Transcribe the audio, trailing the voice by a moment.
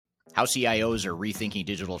how CIOs are rethinking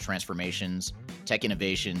digital transformations, tech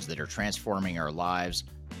innovations that are transforming our lives,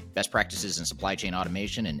 best practices in supply chain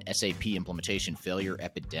automation, and SAP implementation failure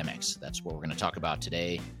epidemics. That's what we're going to talk about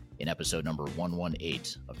today in episode number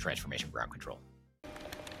 118 of Transformation Ground Control.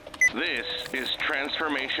 This is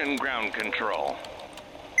Transformation Ground Control,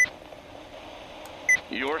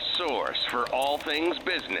 your source for all things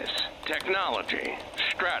business, technology,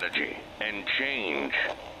 strategy, and change.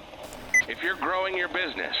 If you're growing your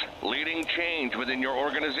business, leading change within your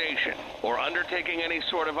organization, or undertaking any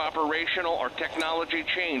sort of operational or technology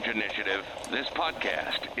change initiative, this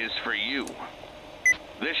podcast is for you.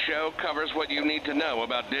 This show covers what you need to know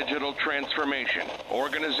about digital transformation,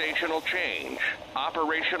 organizational change,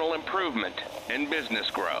 operational improvement, and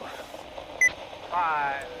business growth.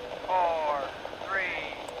 5, 4, 3,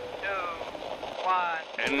 2, 1.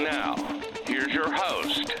 And now, here's your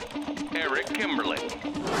host, Eric Kimberling.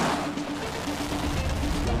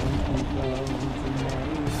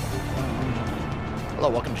 Hello,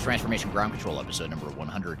 welcome to Transformation Ground Control, episode number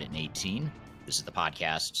 118. This is the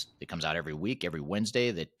podcast that comes out every week, every Wednesday,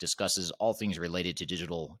 that discusses all things related to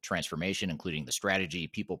digital transformation, including the strategy,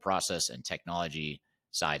 people, process, and technology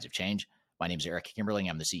sides of change. My name is Eric Kimberling.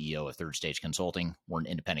 I'm the CEO of Third Stage Consulting. We're an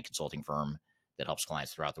independent consulting firm that helps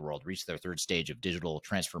clients throughout the world reach their third stage of digital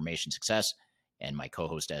transformation success. And my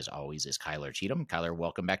co-host, as always, is Kyler Cheatham. Kyler,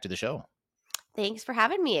 welcome back to the show. Thanks for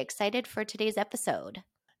having me. Excited for today's episode.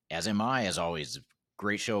 As am I, as always.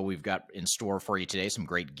 Great show we've got in store for you today. Some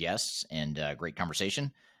great guests and great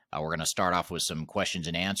conversation. We're going to start off with some questions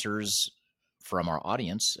and answers from our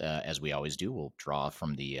audience, as we always do. We'll draw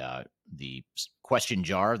from the question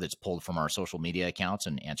jar that's pulled from our social media accounts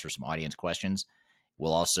and answer some audience questions.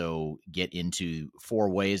 We'll also get into 4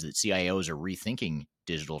 ways that CIOs are rethinking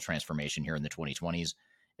digital transformation here in the 2020s,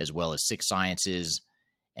 as well as 6 sciences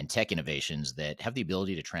and tech innovations that have the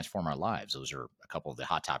ability to transform our lives. Those are a couple of the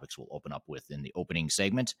hot topics we'll open up with in the opening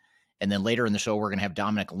segment. And then later in the show, we're going to have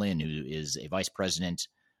Dominic Lynn, who is a vice president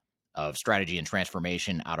of strategy and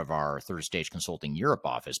transformation out of our Third Stage Consulting Europe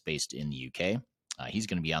office based in the UK. He's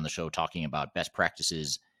going to be on the show talking about best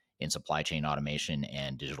practices in supply chain automation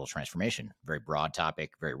and digital transformation. Very broad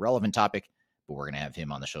topic, very relevant topic, but we're going to have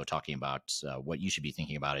him on the show talking about what you should be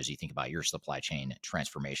thinking about as you think about your supply chain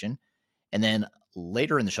transformation. And then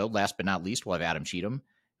later in the show, last but not least, we'll have Adam Cheatham,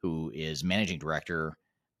 who is Managing Director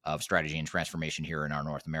of Strategy and Transformation here in our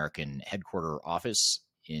North American headquarter office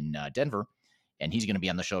in Denver. And he's going to be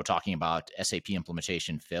on the show talking about SAP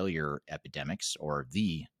implementation failure epidemics, or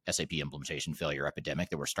the SAP implementation failure epidemic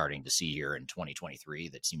that we're starting to see here in 2023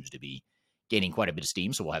 that seems to be gaining quite a bit of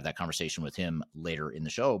steam. So we'll have that conversation with him later in the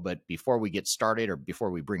show. But before we get started, or before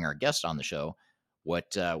we bring our guest on the show,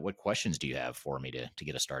 what questions do you have for me to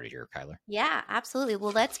get us started here, Kyler? Yeah, absolutely.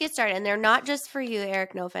 Well, let's get started. And they're not just for you,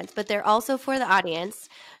 Eric, no offense, but they're also for the audience.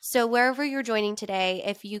 So wherever you're joining today,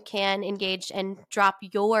 if you can engage and drop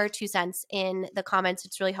your 2 cents in the comments,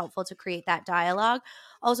 it's really helpful to create that dialogue.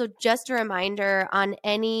 Also, just a reminder, on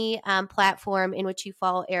any platform in which you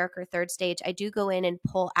follow Eric or Third Stage, I do go in and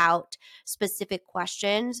pull out specific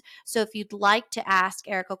questions. So if you'd like to ask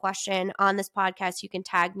Eric a question on this podcast, you can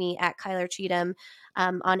tag me at Kyler Cheatham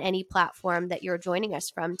on any platform that you're joining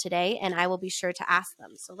us from today, and I will be sure to ask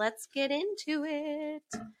them. So let's get into it.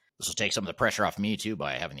 This will take some of the pressure off me, too,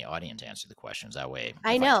 by having the audience answer the questions. That way,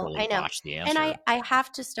 I know. botch the answer. And I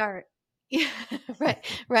have to start. Yeah,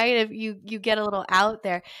 right. If you get a little out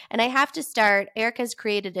there. And I have to start, Eric has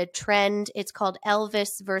created a trend. It's called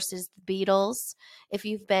Elvis versus the Beatles. If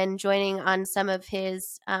you've been joining on some of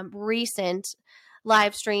his recent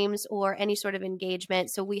live streams or any sort of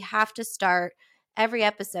engagement. So we have to start every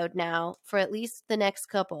episode now for at least the next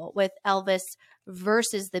couple with Elvis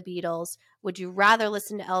versus the Beatles. Would you rather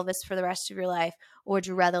listen to Elvis for the rest of your life, or would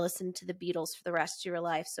you rather listen to the Beatles for the rest of your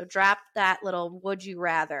life? So drop that little would you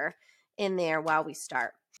rather in there while we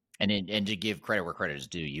start. And to give credit where credit is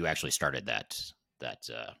due, you actually started that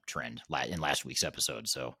trend in last week's episode.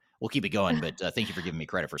 So we'll keep it going. But thank you for giving me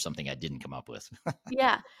credit for something I didn't come up with.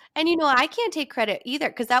 Yeah. And, I can't take credit either,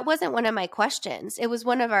 because that wasn't one of my questions. It was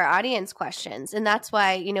one of our audience questions. And that's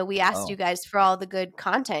why, we asked you guys for all the good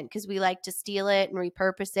content, because we like to steal it and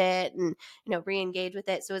repurpose it and, re-engage with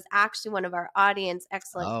it. So it was actually one of our audience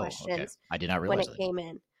excellent questions. Okay. I did not realize when it came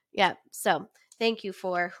in. Yeah. So thank you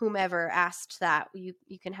for whomever asked that. You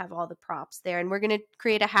can have all the props there. And we're going to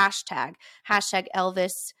create a hashtag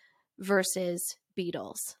Elvis versus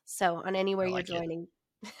Beatles. So on anywhere you're joining.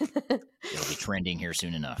 It'll be trending here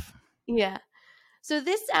soon enough. Yeah. So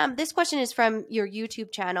this question is from your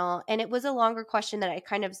YouTube channel, and it was a longer question that I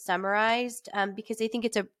kind of summarized because I think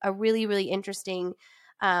it's a really, really interesting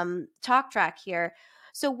talk track here.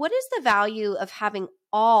 So, what is the value of having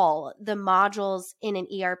all the modules in an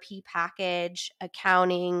ERP package,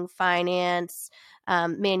 accounting, finance,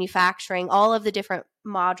 manufacturing, all of the different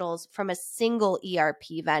modules from a single ERP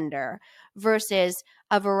vendor versus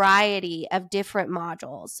a variety of different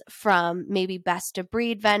modules from maybe best of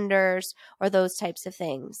breed vendors or those types of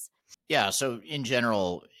things? Yeah. So in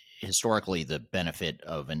general, historically, the benefit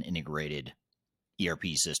of an integrated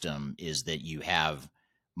ERP system is that you have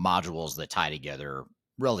modules that tie together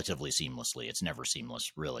relatively seamlessly. It's never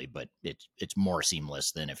seamless, really, but it's more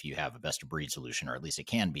seamless than if you have a best of breed solution, or at least it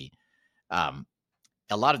can be. Um,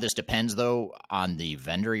 a lot of this depends, though, on the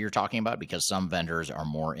vendor you're talking about, because some vendors are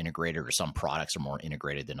more integrated or some products are more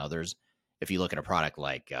integrated than others. If you look at a product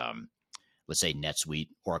like, let's say NetSuite,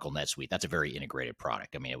 Oracle NetSuite, that's a very integrated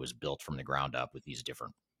product. I mean, it was built from the ground up with these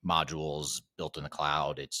different modules built in the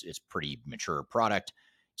cloud. It's pretty mature product.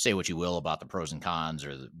 Say what you will about the pros and cons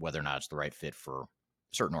or whether or not it's the right fit for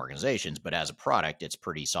certain organizations, but as a product, it's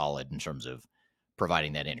pretty solid in terms of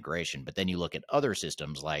providing that integration. But then you look at other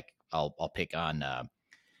systems like I'll pick on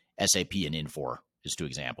SAP and Infor as two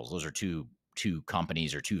examples. Those are two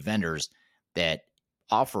companies or two vendors that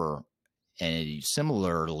offer a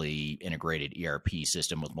similarly integrated ERP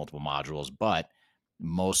system with multiple modules, but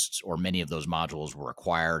most or many of those modules were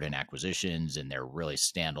acquired in acquisitions, and they're really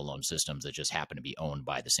standalone systems that just happen to be owned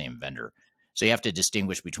by the same vendor. So you have to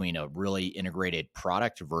distinguish between a really integrated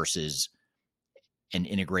product versus an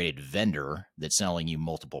integrated vendor that's selling you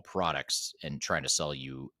multiple products and trying to sell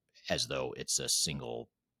you as though it's a single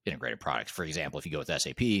integrated product. For example, if you go with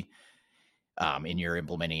SAP, and you're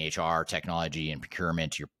implementing HR, technology, and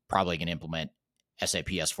procurement, you're probably going to implement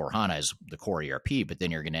SAP S/4HANA as the core ERP, but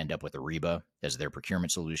then you're going to end up with Ariba as their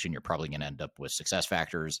procurement solution. You're probably going to end up with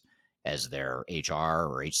SuccessFactors as their HR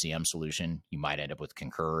or HCM solution. You might end up with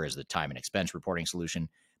Concur as the time and expense reporting solution.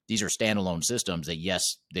 These are standalone systems that,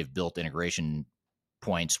 yes, they've built integration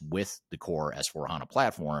points with the core S/4HANA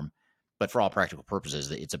platform, but for all practical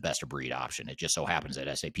purposes, it's a best of breed option. It just so happens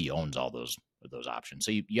that SAP owns all those options.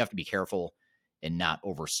 So you have to be careful and not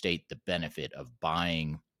overstate the benefit of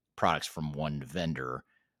buying products from one vendor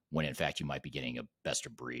when in fact you might be getting a best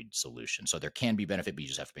of breed solution. So there can be benefit, but you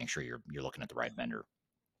just have to make sure you're looking at the right vendor.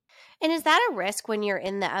 And is that a risk when you're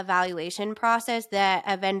in the evaluation process that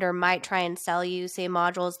a vendor might try and sell you, say,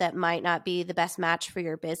 modules that might not be the best match for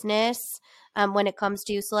your business when it comes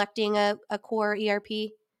to selecting a core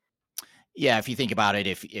ERP? Yeah, if you think about it,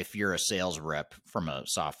 if you're a sales rep from a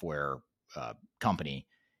software company,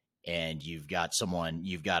 and you've got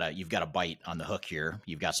a bite on the hook here.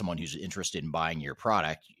 You've got someone who's interested in buying your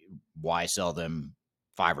product. Why sell them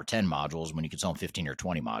 5 or 10 modules when you can sell them 15 or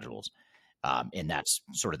 20 modules? And that's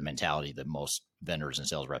sort of the mentality that most vendors and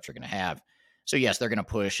sales reps are going to have. So yes, they're going to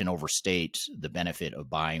push and overstate the benefit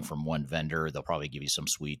of buying from one vendor. They'll probably give you some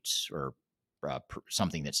sweet or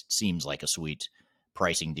something that seems like a sweet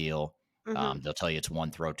pricing deal. Mm-hmm. They'll tell you it's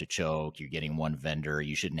one throat to choke. You're getting one vendor.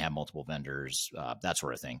 You shouldn't have multiple vendors, that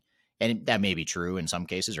sort of thing. And that may be true in some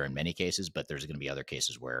cases or in many cases, but there's going to be other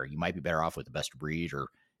cases where you might be better off with the best of breed or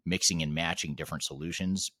mixing and matching different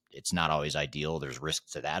solutions. It's not always ideal. There's risk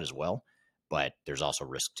to that as well, but there's also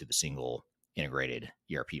risk to the single integrated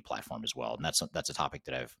ERP platform as well. And that's a topic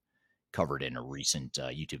that I've covered in a recent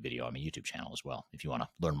YouTube video on my YouTube channel as well, if you want to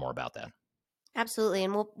learn more about that. Absolutely.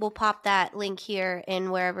 And we'll pop that link here in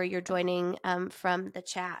wherever you're joining from the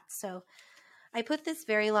chat. So I put this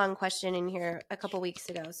very long question in here a couple weeks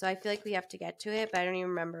ago, so I feel like we have to get to it, but I don't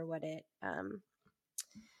even remember what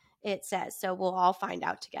it says. So we'll all find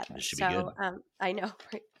out together. This should be good. I know,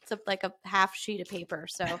 right? It's like a half sheet of paper.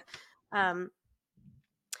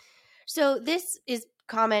 So this is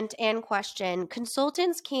comment and question.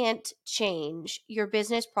 Consultants can't change your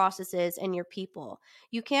business processes and your people.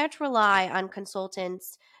 You can't rely on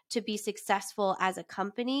consultants to be successful as a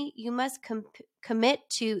company. You must commit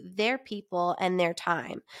to their people and their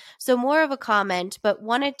time. So more of a comment, but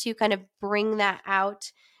wanted to kind of bring that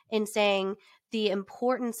out in saying the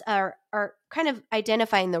importance are kind of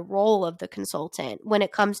identifying the role of the consultant when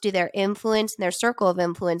it comes to their influence and their circle of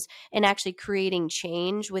influence and actually creating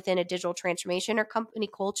change within a digital transformation or company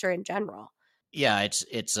culture in general. Yeah, it's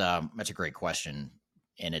that's a great question.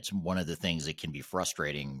 And it's one of the things that can be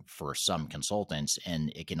frustrating for some consultants,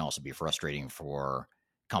 and it can also be frustrating for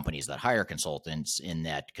companies that hire consultants in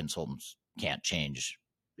that consultants can't change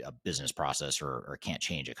a business process or can't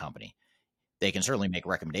change a company. They can certainly make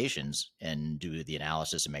recommendations and do the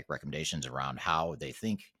analysis and make recommendations around how they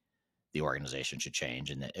think the organization should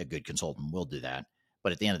change, and a good consultant will do that.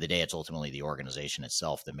 But at the end of the day, it's ultimately the organization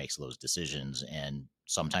itself that makes those decisions. And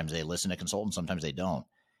sometimes they listen to consultants, sometimes they don't.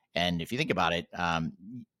 And if you think about it,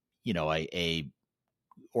 a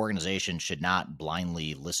organizations should not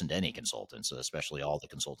blindly listen to any consultants, especially all the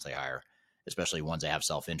consultants they hire, especially ones that have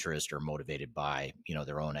self-interest or motivated by,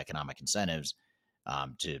 their own economic incentives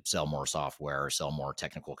to sell more software or sell more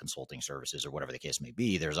technical consulting services or whatever the case may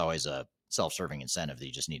be. There's always a self-serving incentive that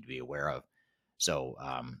you just need to be aware of. So,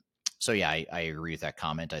 yeah, I agree with that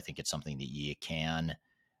comment. I think it's something that you can,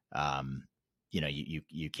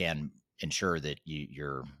 you can ensure that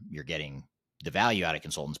you're getting the value out of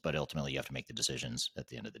consultants, but ultimately you have to make the decisions at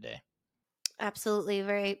the end of the day. Absolutely.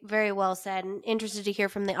 Very, very well said. And interested to hear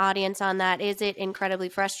from the audience on that. Is it incredibly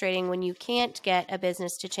frustrating when you can't get a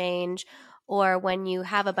business to change or when you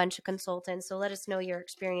have a bunch of consultants? So let us know your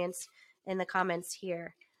experience in the comments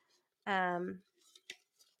here.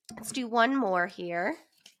 Let's do one more here.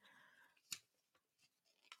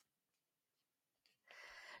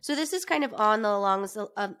 So this is kind of along the lines, of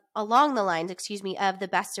the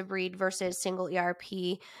best of breed versus single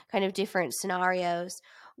ERP, kind of different scenarios.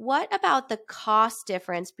 What about the cost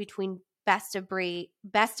difference between best of breed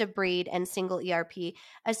and single ERP,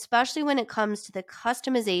 especially when it comes to the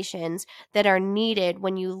customizations that are needed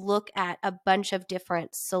when you look at a bunch of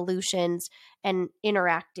different solutions and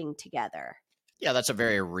interacting together? Yeah, that's a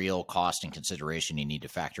very real cost and consideration you need to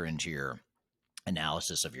factor into your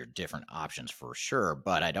analysis of your different options for sure.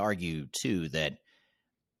 But I'd argue too that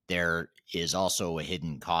there is also a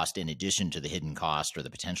hidden cost in addition to the hidden cost or the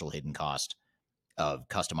potential hidden cost of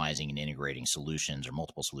customizing and integrating solutions or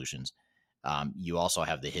multiple solutions. You also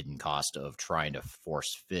have the hidden cost of trying to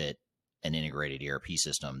force fit an integrated ERP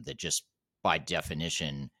system that just by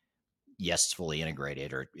definition, yes, it's fully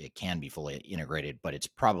integrated, or it can be fully integrated, but it's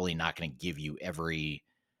probably not going to give you every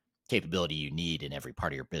capability you need in every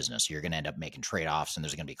part of your business. You're going to end up making trade-offs, and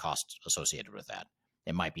there's going to be costs associated with that.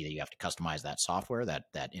 It might be that you have to customize that software, that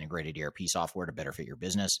integrated ERP software, to better fit your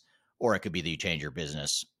business, or it could be that you change your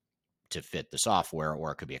business to fit the software,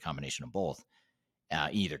 or it could be a combination of both.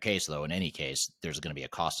 Either case, though, in any case, there's going to be a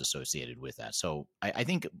cost associated with that. So I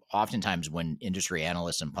think oftentimes when industry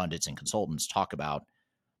analysts and pundits and consultants talk about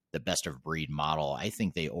the best of breed model, I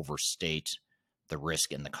think they overstate the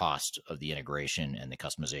risk and the cost of the integration and the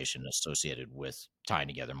customization associated with tying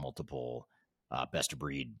together multiple best of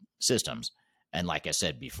breed systems. And like I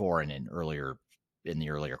said before, in the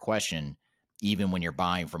earlier question, even when you're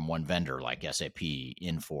buying from one vendor like SAP,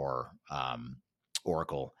 Infor,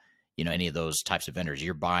 Oracle, any of those types of vendors,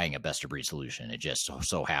 you're buying a best of breed solution. It just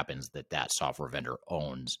so happens that software vendor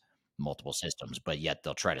owns multiple systems, but yet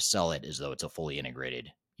they'll try to sell it as though it's a fully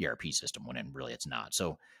integrated ERP system when really it's not.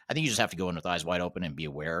 So I think you just have to go in with eyes wide open and be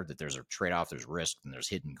aware that there's a trade-off, there's risk, and there's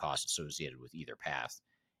hidden costs associated with either path.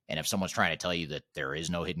 And if someone's trying to tell you that there is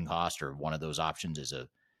no hidden cost or one of those options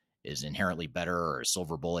is inherently better or a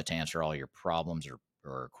silver bullet to answer all your problems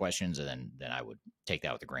or questions, then I would take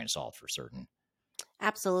that with a grain of salt for certain.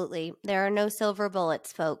 Absolutely. There are no silver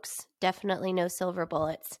bullets, folks. Definitely no silver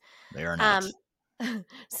bullets. They are not.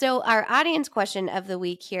 So our audience question of the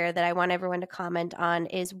week here that I want everyone to comment on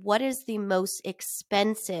is, what is the most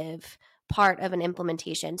expensive part of an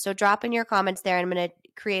implementation? So drop in your comments there, and I'm going to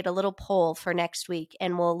create a little poll for next week,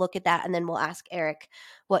 and we'll look at that, and then we'll ask Eric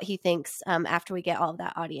what he thinks after we get all of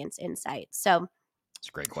that audience insight. So it's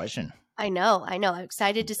a great question. I know. I'm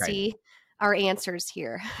excited to see our answers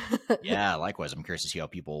here. Yeah, likewise. I'm curious to see how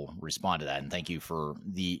people respond to that. And thank you for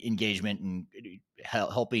the engagement and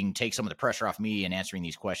helping take some of the pressure off me in answering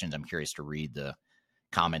these questions. I'm curious to read the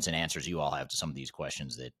comments and answers you all have to some of these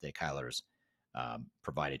questions that Kyler's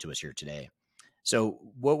provided to us here today. So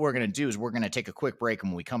what we're going to do is we're going to take a quick break.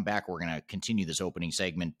 And when we come back, we're going to continue this opening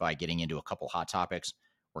segment by getting into a couple hot topics.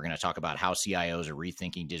 We're going to talk about how CIOs are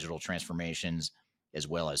rethinking digital transformations, as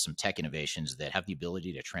well as some tech innovations that have the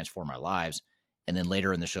ability to transform our lives. And then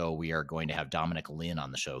later in the show, we are going to have Dominic Lynn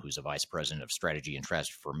on the show, who's a vice president of strategy and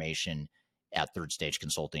transformation at Third Stage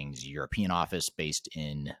Consulting's European office based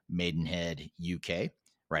in Maidenhead, UK,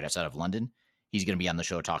 right outside of London. He's going to be on the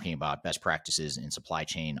show talking about best practices in supply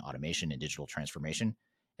chain automation and digital transformation.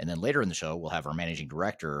 And then later in the show, we'll have our managing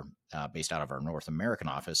director based out of our North American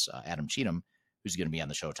office, Adam Cheatham, who's going to be on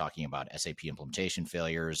the show talking about SAP implementation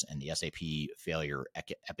failures and the SAP failure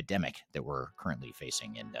epidemic that we're currently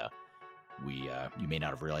facing. And you may not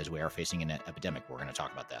have realized we are facing an epidemic. We're going to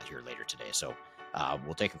talk about that here later today. So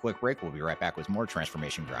we'll take a quick break. We'll be right back with more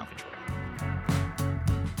Transformation Ground Control.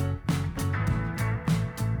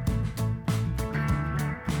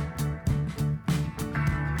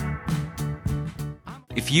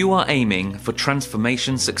 If you are aiming for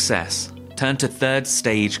transformation success, turn to Third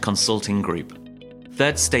Stage Consulting Group.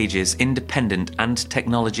 Third Stage's independent and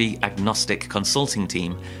technology-agnostic consulting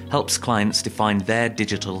team helps clients define their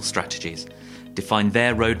digital strategies, define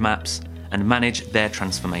their roadmaps, and manage their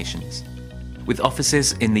transformations. With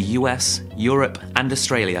offices in the US, Europe, and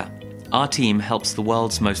Australia, our team helps the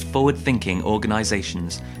world's most forward-thinking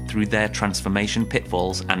organizations through their transformation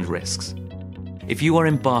pitfalls and risks. If you are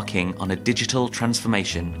embarking on a digital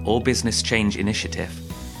transformation or business change initiative,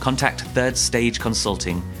 contact Third Stage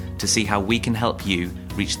Consulting to see how we can help you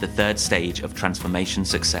reach the third stage of transformation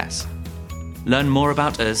success. Learn more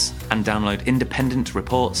about us and download independent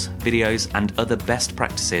reports, videos, and other best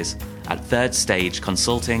practices at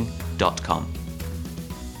thirdstageconsulting.com.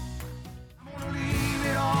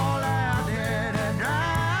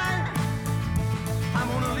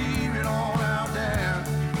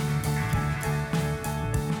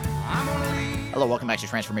 Hello, welcome back to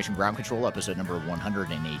Transformation Ground Control, episode number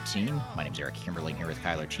 118. My name is Eric Kimberling here with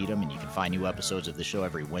Kyler Cheatham, and you can find new episodes of the show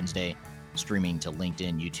every Wednesday, streaming to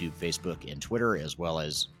LinkedIn, YouTube, Facebook, and Twitter, as well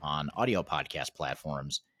as on audio podcast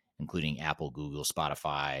platforms, including Apple, Google,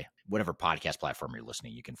 Spotify, whatever podcast platform you're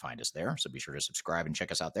listening, you can find us there. So be sure to subscribe and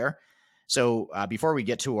check us out there. So before we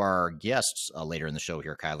get to our guests later in the show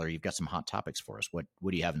here, Kyler, you've got some hot topics for us. What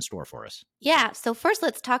do you have in store for us? Yeah, so first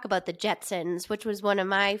let's talk about the Jetsons, which was one of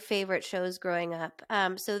my favorite shows growing up.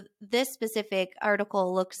 So this specific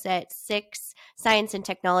article looks at 6 science and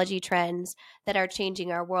technology trends that are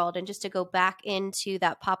changing our world. And just to go back into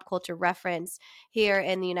that pop culture reference here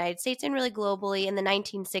in the United States and really globally, in the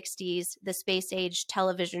 1960s, the space-age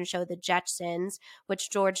television show The Jetsons,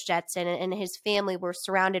 which George Jetson and his family were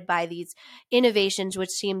surrounded by these innovations,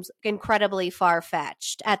 which seems incredibly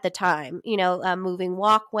far-fetched at the time, moving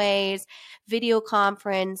walkways, video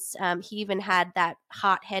conference. He even had that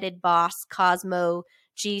hot-headed boss, Cosmo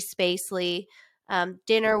G. Spacely.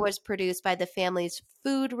 Dinner was produced by the family's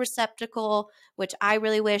food receptacle, which I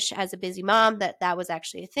really wish as a busy mom that was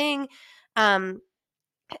actually a thing.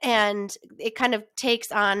 And it kind of takes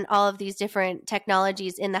on all of these different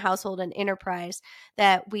technologies in the household and enterprise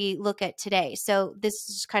that we look at today. So this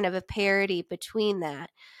is kind of a parody between that.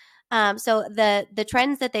 So the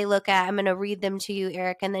trends that they look at, I'm going to read them to you,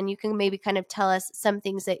 Eric, and then you can maybe kind of tell us some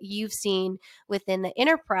things that you've seen within the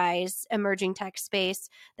enterprise emerging tech space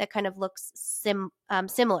that kind of looks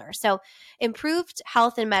similar. So improved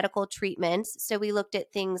health and medical treatments. So we looked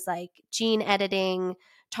at things like gene editing,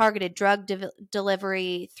 targeted drug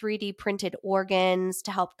delivery, 3D printed organs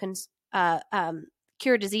to help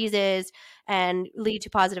cure diseases and lead to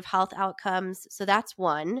positive health outcomes. So that's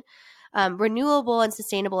one. Renewable and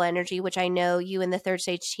sustainable energy, which I know you and the Third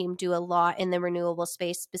Stage team do a lot in the renewable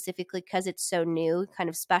space, specifically because it's so new, kind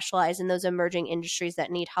of specialize in those emerging industries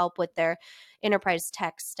that need help with their enterprise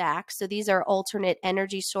tech stack. So these are alternate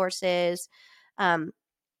energy sources,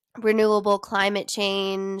 renewable climate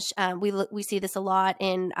change. We see this a lot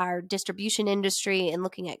in our distribution industry and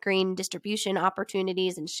looking at green distribution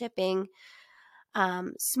opportunities and shipping.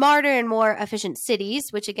 Smarter and more efficient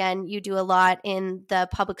cities, which again, you do a lot in the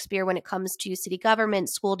public sphere when it comes to city government,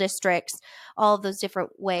 school districts, all of those different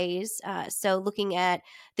ways. So looking at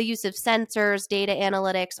the use of sensors, data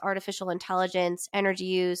analytics, artificial intelligence, energy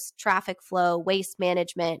use, traffic flow, waste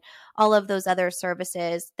management, all of those other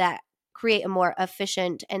services that create a more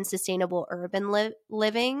efficient and sustainable urban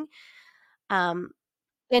living.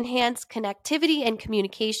 Enhance connectivity and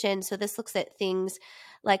communication. So this looks at things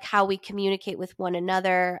like how we communicate with one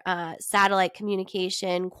another, satellite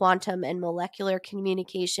communication, quantum and molecular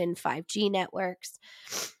communication, 5G networks,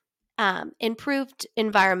 improved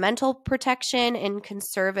environmental protection and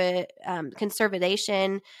conservation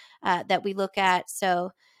that we look at.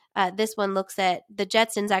 So this one looks at the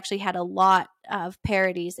Jetsons actually had a lot of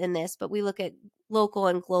parodies in this, but we look at local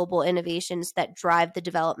and global innovations that drive the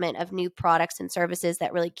development of new products and services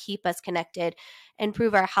that really keep us connected,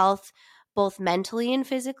 improve our health both mentally and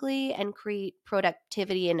physically, and create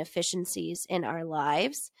productivity and efficiencies in our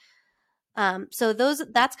lives. So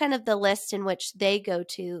that's kind of the list in which they go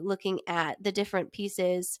to, looking at the different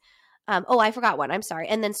pieces. I forgot one. I'm sorry.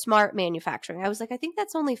 And then smart manufacturing. I was like, I think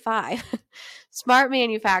that's only 5. Smart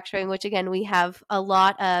manufacturing, which again, we have a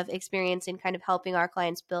lot of experience in kind of helping our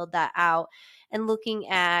clients build that out and looking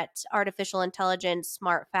at artificial intelligence,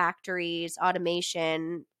 smart factories,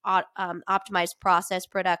 automation, optimized process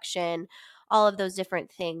production, all of those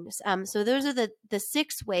different things. So those are the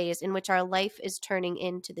 6 ways in which our life is turning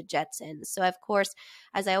into the Jetsons. So of course,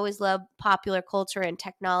 as I always love popular culture and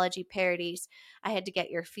technology parodies, I had to get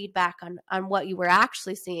your feedback on what you were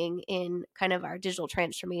actually seeing in kind of our digital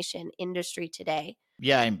transformation industry today.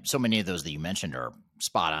 Yeah, and so many of those that you mentioned are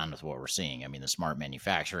spot on with what we're seeing. I mean, the smart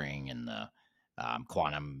manufacturing and the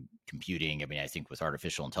quantum computing. I mean, I think with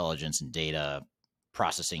artificial intelligence and data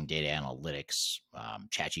processing, data analytics,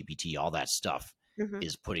 ChatGPT, all that stuff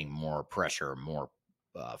is putting more pressure, more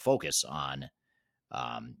focus on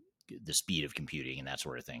the speed of computing and that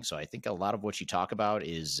sort of thing. So I think a lot of what you talk about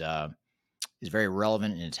is very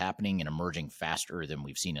relevant, and it's happening and emerging faster than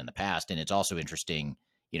we've seen in the past. And it's also interesting,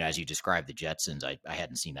 as you described the Jetsons, I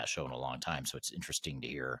hadn't seen that show in a long time. So it's interesting to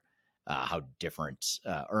hear how different,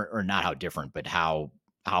 or not how different, but how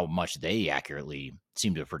much they accurately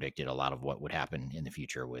seem to have predicted a lot of what would happen in the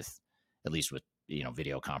future with, at least with,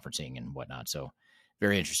 video conferencing and whatnot. So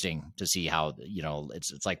very interesting to see how,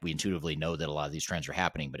 it's like we intuitively know that a lot of these trends are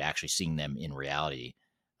happening, but actually seeing them in reality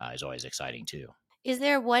is always exciting too. Is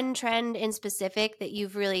there one trend in specific that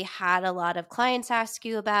you've really had a lot of clients ask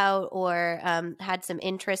you about, or had some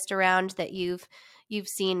interest around that you've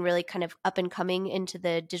seen really kind of up and coming into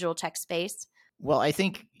the digital tech space? Well, I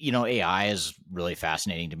think, AI is really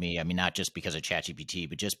fascinating to me. I mean, not just because of ChatGPT,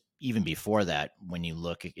 but just even before that, when you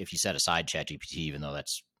look, if you set aside ChatGPT, even though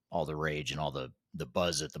that's all the rage and all the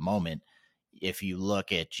buzz at the moment, if you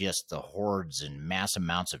look at just the hordes and mass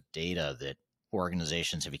amounts of data that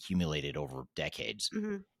organizations have accumulated over decades,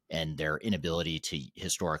 Mm-hmm. and their inability to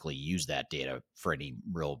historically use that data for any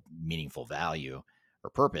real meaningful value or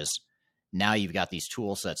purpose, now you've got these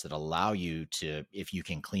tool sets that allow you to, if you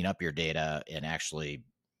can clean up your data and actually,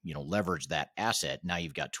 leverage that asset, now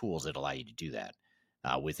you've got tools that allow you to do that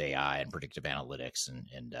with AI and predictive analytics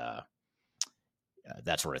and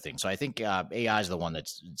that sort of thing. So I think AI is the one that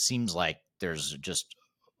seems like there's just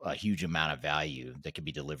a huge amount of value that can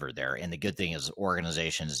be delivered there. And the good thing is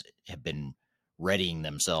organizations have been readying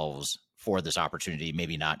themselves for this opportunity,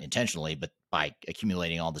 maybe not intentionally, but by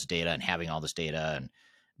accumulating all this data and having all this data and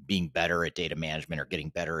being better at data management or getting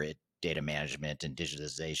better at data management and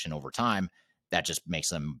digitization over time, that just makes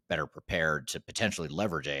them better prepared to potentially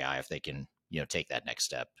leverage AI if they can, take that next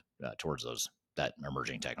step towards that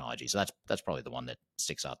emerging technology. So that's probably the one that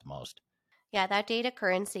sticks out the most. Yeah, that data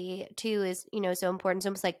currency too is, so important. It's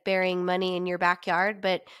almost like burying money in your backyard,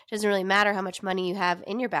 but it doesn't really matter how much money you have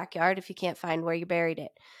in your backyard if you can't find where you buried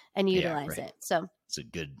it and Yeah, utilize right. it. So It's a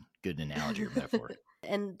good analogy or metaphor.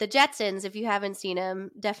 And the Jetsons, if you haven't seen them,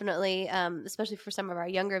 definitely, especially for some of our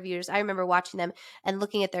younger viewers, I remember watching them and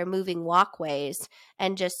looking at their moving walkways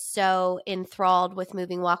and just so enthralled with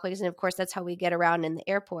moving walkways. And of course, that's how we get around in the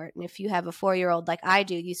airport. And if you have a 4-year-old like I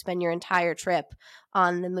do, you spend your entire trip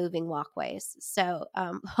on the moving walkways. So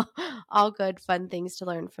all good, fun things to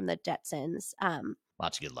learn from the Jetsons.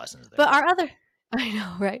 Lots of good lessons there. But I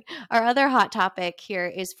know, right? Our other hot topic here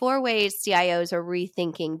is 4 ways CIOs are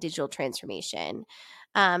rethinking digital transformation.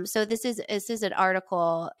 So this is an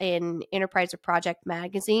article in Enterprise or Project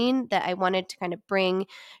Magazine that I wanted to kind of bring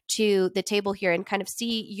to the table here and kind of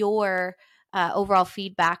see your overall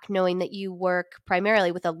feedback, knowing that you work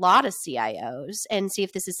primarily with a lot of CIOs, and see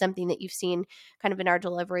if this is something that you've seen kind of in our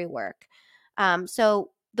delivery work. So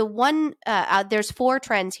the one, there's 4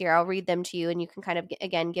 trends here. I'll read them to you, and you can kind of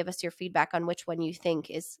again give us your feedback on which one you think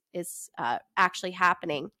is actually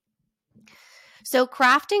happening. So,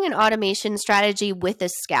 crafting an automation strategy with a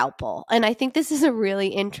scalpel. And I think this is a really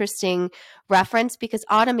interesting reference because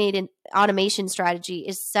automation strategy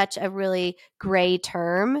is such a really gray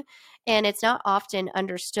term. And it's not often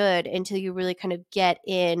understood until you really kind of get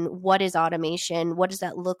in what is automation? What does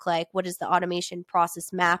that look like? What is the automation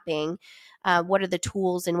process mapping? What are the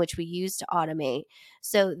tools in which we use to automate?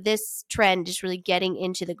 So this trend is really getting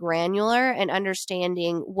into the granular and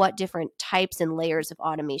understanding what different types and layers of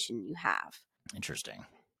automation you have. Interesting.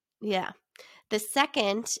 Yeah. The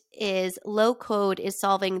second is low code is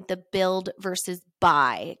solving the build versus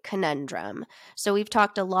buy conundrum. So we've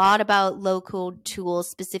talked a lot about low code tools,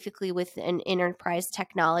 specifically with an enterprise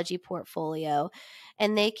technology portfolio,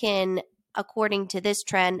 and they can, according to this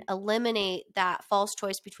trend, eliminate that false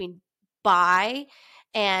choice between buy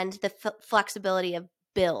and the flexibility of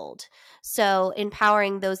build. So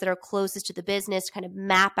empowering those that are closest to the business to kind of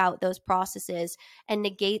map out those processes and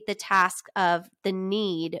negate the task of the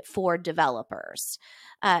need for developers.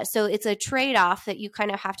 So it's a trade-off that you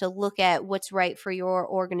kind of have to look at what's right for your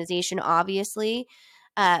organization, obviously.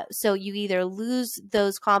 So you either lose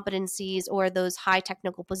those competencies or those high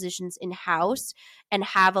technical positions in-house and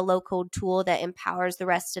have a low-code tool that empowers the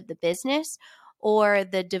rest of the business, or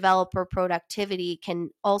the developer productivity can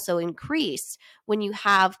also increase when you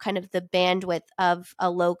have kind of the bandwidth of a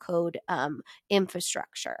low-code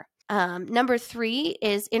infrastructure. Number 3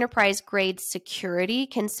 is enterprise grade security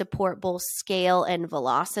can support both scale and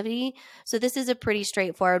velocity. So this is a pretty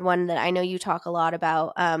straightforward one that I know you talk a lot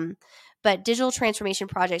about. but digital transformation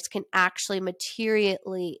projects can actually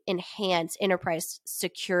materially enhance enterprise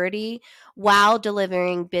security while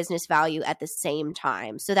delivering business value at the same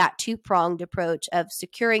time. So that two-pronged approach of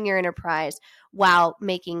securing your enterprise while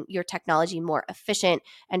making your technology more efficient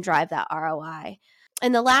and drive that ROI.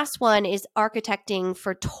 And the last one is architecting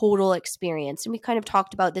for total experience. And we kind of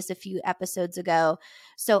talked about this a few episodes ago.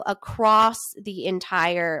 So across the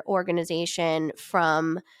entire organization,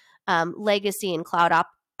 from legacy and cloud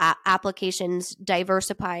applications,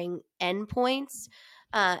 diversifying endpoints,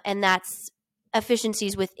 and that's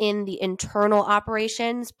efficiencies within the internal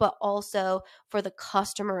operations, but also for the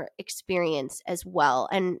customer experience as well,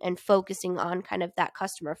 and focusing on kind of that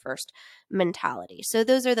customer first mentality. So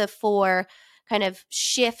those are the four kind of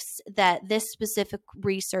shifts that this specific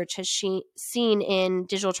research has seen in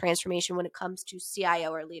digital transformation when it comes to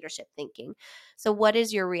CIO or leadership thinking. So what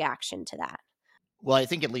is your reaction to that? Well, I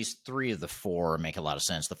think at least 3 of the 4 make a lot of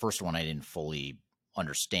sense. The first one I didn't fully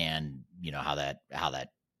understand, how that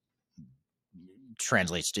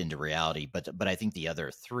translates into reality, but I think the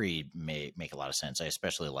other 3 may make a lot of sense. I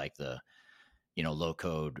especially like the low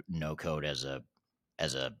code, no code as a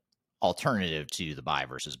alternative to the buy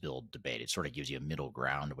versus build debate. It sort of gives you a middle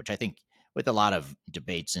ground, which I think with a lot of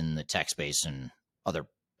debates in the tech space and other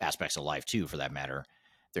aspects of life too, for that matter,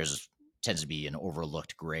 there's tends to be an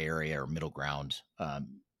overlooked gray area or middle ground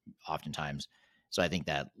oftentimes. So I think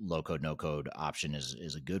that low code, no code option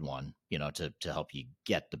is a good one, to help you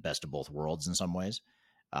get the best of both worlds in some ways.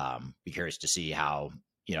 Be curious to see how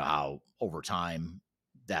over time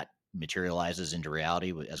that materializes into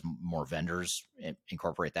reality as more vendors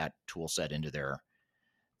incorporate that tool set into their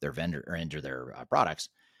vendor or into their products.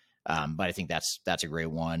 But I think that's a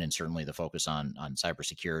great one, and certainly the focus on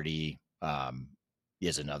cybersecurity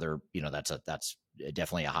is another. That's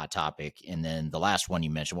definitely a hot topic. And then the last one you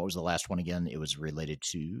mentioned, what was the last one again? It was related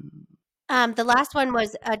to the last one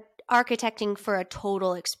was architecting for a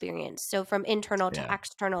total experience. So from internal to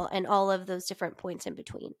external and all of those different points in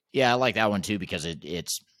between. Yeah, I like that one too, because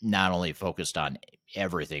it's not only focused on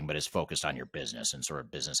everything, but it's focused on your business and sort of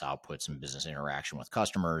business outputs and business interaction with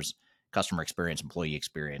customers, customer experience, employee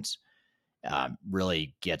experience.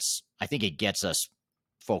 Really I think it gets us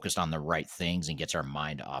focused on the right things and gets our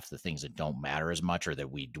mind off the things that don't matter as much or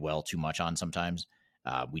that we dwell too much on sometimes.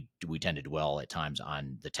 We tend to dwell at times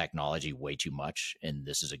on the technology way too much, and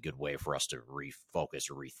this is a good way for us to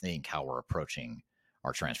refocus or rethink how we're approaching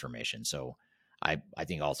our transformation. So I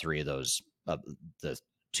think all 3 of those, the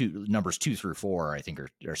numbers 2 through 4, I think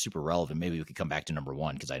are super relevant. Maybe we could come back to number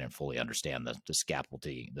 1 because I didn't fully understand the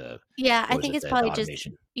scaffolding. I think it's probably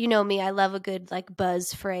automation. Just me, I love a good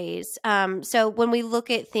buzz phrase. So when we look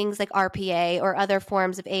at things like RPA or other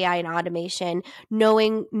forms of AI and automation,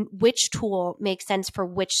 knowing which tool makes sense for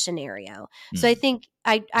which scenario. So I think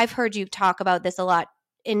I've heard you talk about this a lot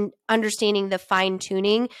in understanding the fine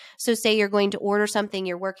tuning. So say you're going to order something,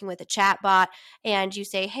 you're working with a chat bot, and you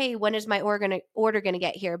say, hey, when is my order going to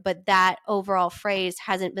get here? But that overall phrase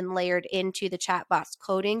hasn't been layered into the chat bot's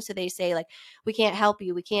coding. So they say we can't help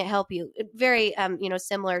you. We can't help you. Very,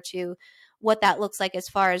 similar to what that looks like as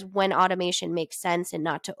far as when automation makes sense and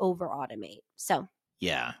not to over automate. So,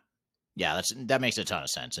 yeah, that makes a ton of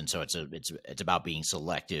sense. And so it's about being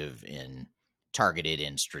selective in targeted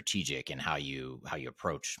and strategic in how you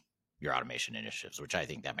approach your automation initiatives, which I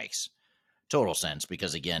think that makes total sense,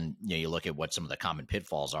 because again, you look at what some of the common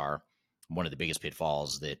pitfalls are. One of the biggest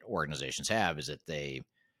pitfalls that organizations have is that they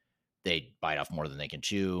bite off more than they can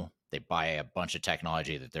chew. They buy a bunch of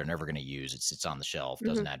technology that they're never going to use. It sits on the shelf,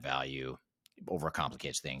 doesn't add value,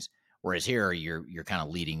 overcomplicates things. Whereas here, you're kind of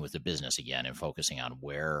leading with the business again and focusing on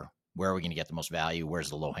where are we going to get the most value, where's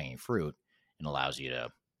the low hanging fruit, and allows you to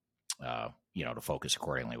to focus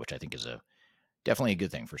accordingly, which I think is definitely a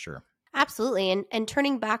good thing for sure. Absolutely. And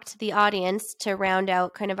turning back to the audience to round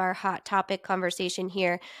out kind of our hot topic conversation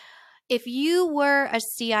here, if you were a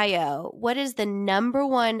CIO, what is the number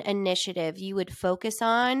one initiative you would focus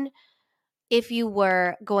on if you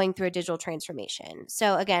were going through a digital transformation?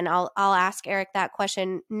 So again, I'll ask Eric that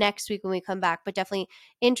question next week when we come back, but definitely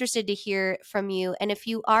interested to hear from you. And if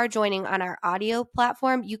you are joining on our audio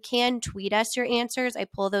platform, you can tweet us your answers. I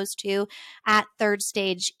pull those too at Third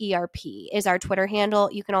Stage ERP is our Twitter handle.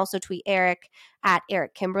 You can also tweet Eric at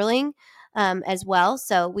Eric Kimberling as well.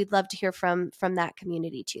 So we'd love to hear from that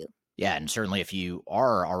community too. Yeah, and certainly if you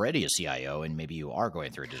are already a CIO and maybe you are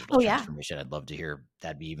going through a digital transformation, I'd love to hear.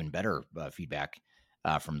 That'd be even better feedback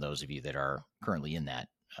from those of you that are currently in that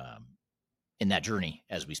journey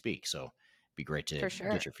as we speak. So it'd be great to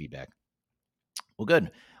get your feedback. Well, good.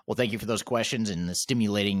 Well, thank you for those questions and the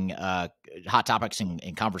stimulating hot topics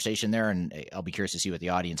and conversation there. And I'll be curious to see what the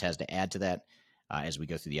audience has to add to that as we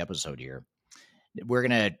go through the episode here. We're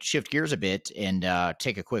going to shift gears a bit and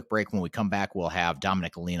take a quick break. When we come back, we'll have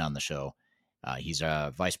Dominic Lean on the show. He's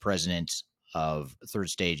a vice president of Third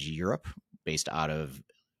Stage Europe, based out of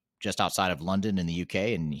just outside of London in the UK,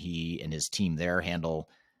 and he and his team there handle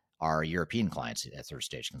our European clients at Third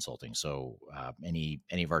Stage Consulting. So any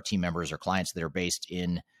of our team members or clients that are based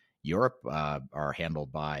in Europe are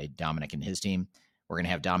handled by Dominic and his team. We're going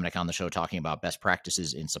to have Dominic on the show talking about best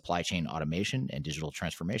practices in supply chain automation and digital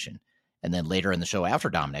transformation. And then later in the show,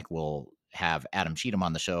 after Dominic, we'll have Adam Cheatham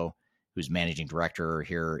on the show, who's managing director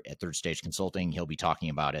here at Third Stage Consulting. He'll be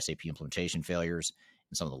talking about SAP implementation failures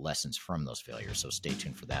and some of the lessons from those failures. So stay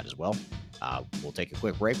tuned for that as well. We'll take a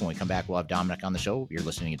quick break. When we come back, we'll have Dominic on the show. You're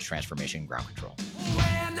listening to Transformation Ground Control.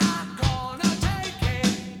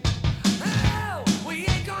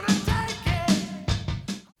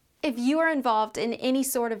 If you are involved in any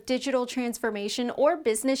sort of digital transformation or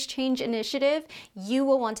business change initiative, you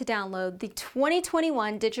will want to download the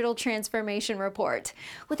 2021 Digital Transformation Report.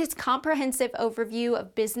 With its comprehensive overview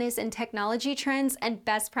of business and technology trends and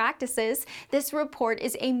best practices, this report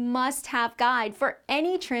is a must-have guide for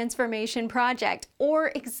any transformation project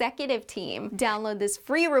or executive team. Download this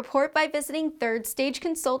free report by visiting Third Stage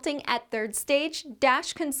Consulting at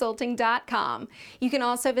thirdstage-consulting.com. You can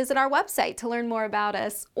also visit our website to learn more about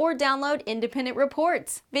us or download independent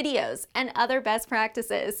reports, videos, and other best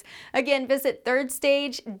practices. Again, visit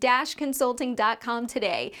thirdstage-consulting.com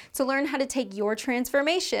today to learn how to take your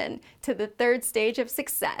transformation to the third stage of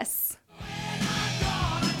success.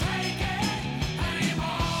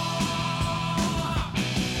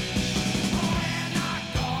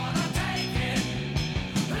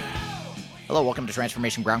 Hello, welcome to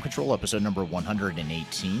Transformation Ground Control, episode number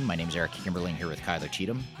 118. My name is Eric Kimberling, here with Kyler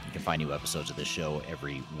Cheatham. You can find new episodes of this show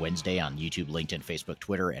every Wednesday on YouTube, LinkedIn, Facebook,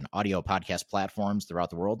 Twitter, and audio podcast platforms throughout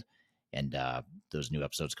the world. And those new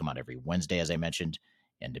episodes come out every Wednesday, as I mentioned.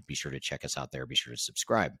 And be sure to check us out there. Be sure to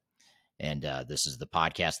subscribe. And this is the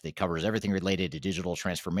podcast that covers everything related to digital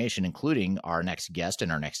transformation, including our next guest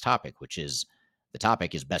and our next topic, which is the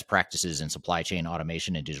topic is best practices in supply chain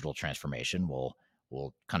automation and digital transformation. We'll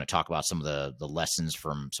kind of talk about some of the lessons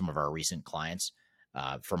from some of our recent clients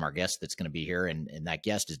from our guest that's going to be here. And that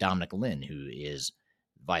guest is Dominic Lynn, who is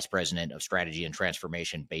Vice President of Strategy and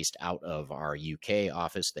Transformation based out of our UK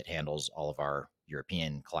office that handles all of our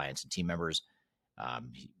European clients and team members.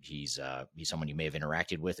 He's someone you may have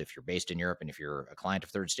interacted with if you're based in Europe and if you're a client of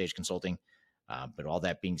Third Stage Consulting. But all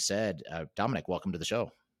that being said, Dominic, welcome to the show.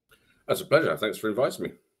 That's a pleasure. Thanks for inviting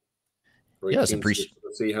me. Yes, appreciate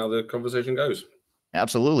to see how the conversation goes.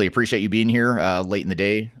 Absolutely. Appreciate you being here late in the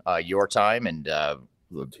day, your time. And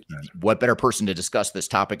what better person to discuss this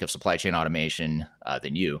topic of supply chain automation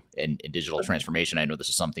than you and digital transformation? I know this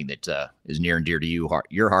is something that is near and dear to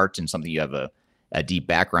your heart and something you have a deep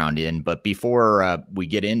background in. But before we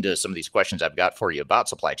get into some of these questions I've got for you about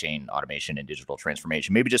supply chain automation and digital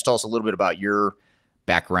transformation, maybe just tell us a little bit about your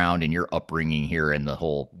background and your upbringing here in the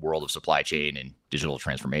whole world of supply chain and digital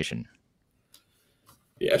transformation.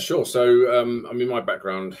 Yeah, sure. So, my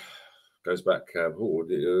background goes back, I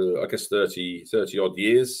guess 30 odd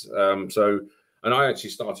years. And I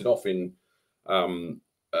actually started off in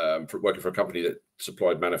working for a company that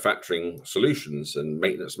supplied manufacturing solutions and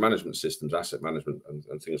maintenance management systems, asset management, and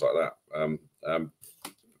things like that.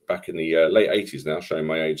 Back in the late 80s now, showing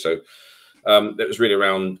my age. So it was really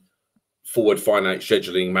around forward finance,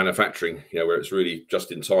 scheduling, manufacturing, where it's really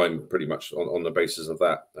just in time, pretty much on the basis of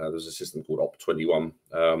that. There's a system called Op21,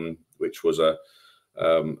 which was a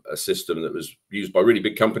system that was used by really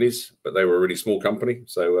big companies, but they were a really small company.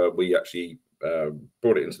 So we actually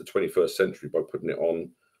brought it into the 21st century by putting it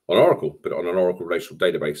on Oracle, put it on an Oracle relational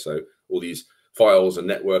database. So all these files and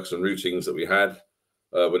networks and routings that we had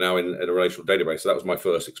were now in a relational database. So that was my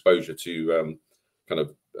first exposure to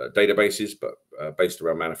databases, but based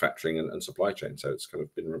around manufacturing and supply chain. So it's kind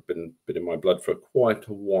of been in my blood for quite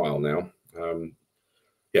a while now.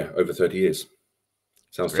 Over 30 years.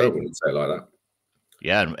 Sounds terrible when you say it like that.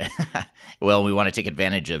 Yeah. Well, we want to take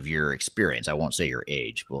advantage of your experience. I won't say your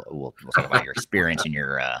age. We'll talk about your experience and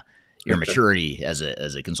your maturity as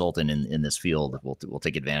a consultant in this field. We'll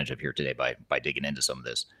take advantage of here today by digging into some of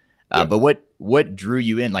this. But what drew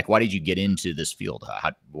you in? Like, why did you get into this field?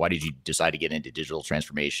 Why did you decide to get into digital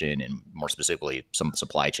transformation and more specifically some of the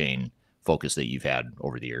supply chain focus that you've had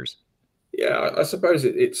over the years? Yeah, I suppose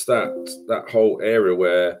it's that whole area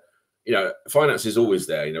where, finance is always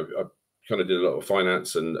there. I kind of did a lot of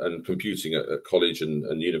finance and computing at college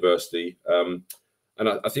and university. And And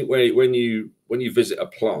I think when you visit a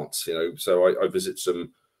plant, so I visit some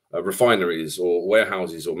refineries or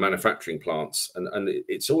warehouses or manufacturing plants, and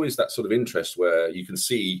it's always that sort of interest where you can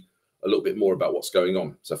see a little bit more about what's going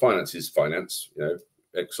on. So finance is finance,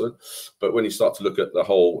 excellent. But when you start to look at the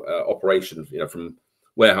whole operation, from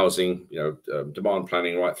warehousing, demand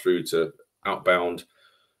planning right through to outbound,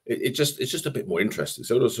 it's just a bit more interesting.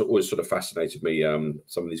 So it always sort of fascinated me,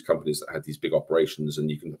 some of these companies that had these big operations, and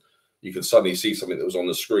you can suddenly see something that was on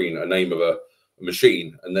the screen, a name of a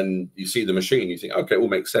machine, and then you see the machine, you think, okay, it all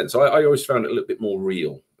makes sense. So I always found it a little bit more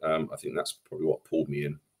real. I think that's probably what pulled me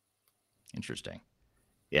in. Interesting.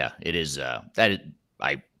 Yeah, it is.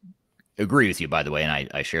 I agree with you, by the way, and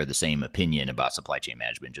I share the same opinion about supply chain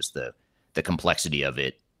management. Just the complexity of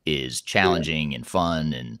it is challenging and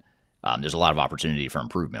fun, and there's a lot of opportunity for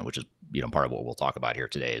improvement, which is part of what we'll talk about here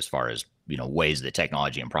today, as far as ways that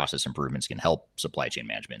technology and process improvements can help supply chain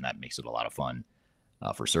management. And that makes it a lot of fun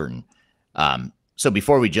for certain. So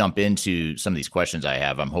before we jump into some of these questions I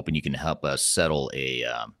have, I'm hoping you can help us settle a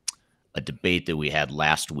debate that we had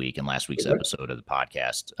last week in last week's episode of the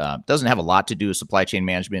podcast. Doesn't have a lot to do with supply chain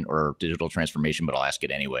management or digital transformation, but I'll ask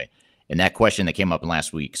it anyway. And that question that came up in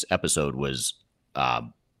last week's episode was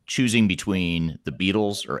choosing between the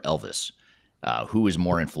Beatles or Elvis. Who is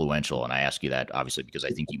more influential? And I ask you that obviously because I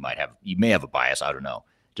think you may have a bias. I don't know,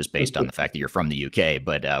 just based on the fact that you're from the UK.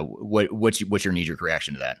 But what's your knee-jerk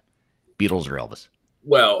reaction to that? Beatles or Elvis?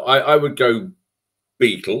 Well, I would go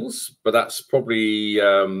Beatles, but that's probably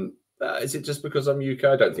is it just because I'm UK?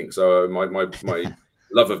 I don't think so. My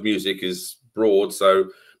love of music is broad, so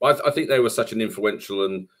I think they were such an influential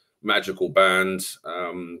and magical band.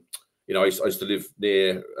 I used to live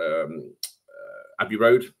near Abbey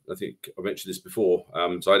Road. I think I mentioned this before.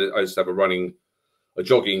 So I used to have a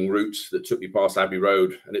jogging route that took me past Abbey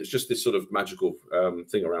Road, and it's just this sort of magical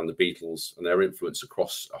thing around the Beatles and their influence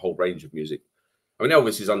across a whole range of music. I mean,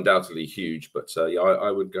 Elvis is undoubtedly huge, but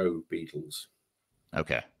I would go Beatles.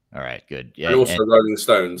 Okay, all right, good. Yeah, and also Rolling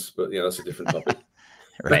Stones, but that's a different topic.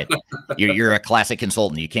 Right, you're a classic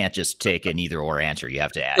consultant. You can't just take an either or answer. You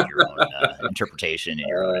have to add your own interpretation and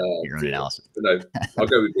your own analysis. No, I'll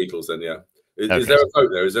go with Beatles then. Yeah. Okay. Is there a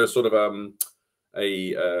vote there? Is there a sort of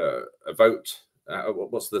a vote?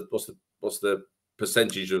 What's the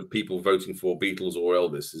percentage of people voting for Beatles or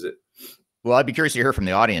Elvis? Is it? Well, I'd be curious to hear from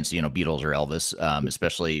the audience, Beatles or Elvis,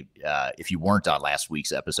 especially if you weren't on last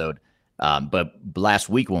week's episode. But last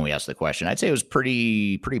week when we asked the question, I'd say it was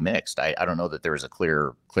pretty mixed. I don't know that there was a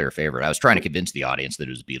clear favorite. I was trying to convince the audience that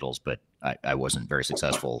it was Beatles, but I wasn't very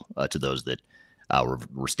successful to those that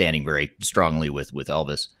were standing very strongly with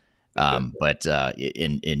Elvis. But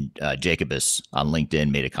Jacobus on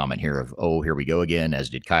LinkedIn made a comment here of, oh, here we go again, as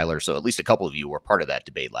did Kyler. So at least a couple of you were part of that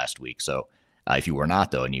debate last week. So if you were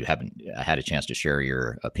not, though, and you haven't had a chance to share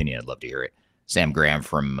your opinion, I'd love to hear it. Sam Graham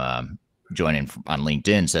from joining on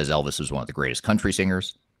LinkedIn says Elvis was one of the greatest country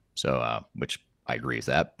singers. So which I agree with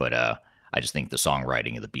that. But I just think the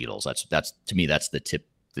songwriting of the Beatles, that's to me, that's the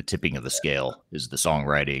tipping of the scale is the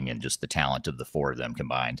songwriting and just the talent of the four of them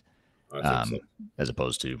combined. So. As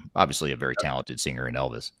opposed to obviously a very talented singer in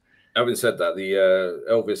Elvis. Having said that, the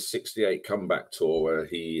Elvis 68 comeback tour where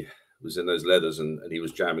he was in those leathers and he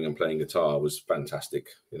was jamming and playing guitar was fantastic.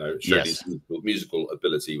 It showed his musical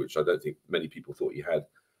ability, which I don't think many people thought he had.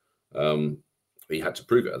 He had to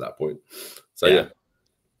prove it at that point. So yeah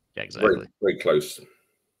exactly. Very, very close.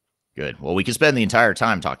 Good. Well, we could spend the entire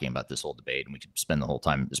time talking about this whole debate, and we could spend the whole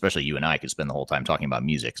time, especially you and I, could spend the whole time talking about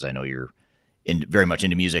music, because I know you're very much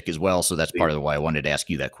into music as well. So that's part of why I wanted to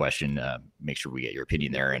ask you that question, make sure we get your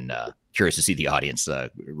opinion there, and curious to see the audience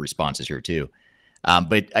responses here too.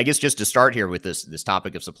 But I guess just to start here with this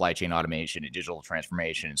topic of supply chain automation and digital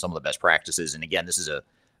transformation and some of the best practices. And again, this is a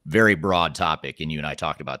very broad topic, and you and I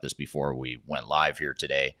talked about this before we went live here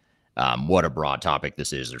today. What a broad topic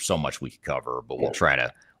this is. There's so much we could cover, but we'll try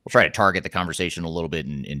to target the conversation a little bit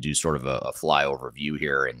and do sort of a flyover view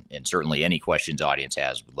here. And certainly any questions audience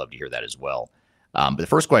has, we'd love to hear that as well. But the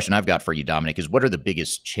first question I've got for you, Dominic, is what are the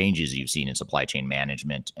biggest changes you've seen in supply chain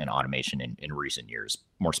management and automation in recent years,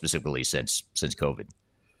 more specifically since COVID?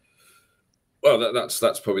 Well,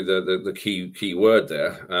 that's probably the key word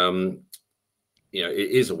there. It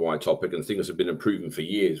is a wide topic, and things have been improving for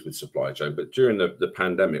years with supply chain. But during the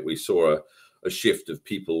pandemic, we saw a shift of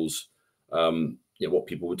people's what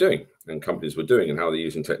people were doing and companies were doing and how they're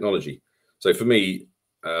using technology. So for me,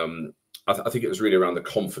 I think it was really around the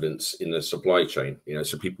confidence in the supply chain.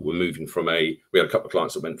 So people were moving from we had a couple of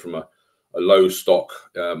clients that went from a low stock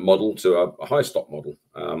model to a high stock model,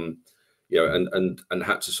 and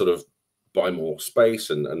had to sort of buy more space,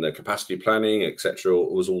 and their capacity planning, etc.,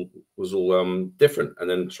 was all different, and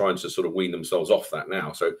then trying to sort of wean themselves off that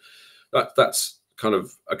now. So that's kind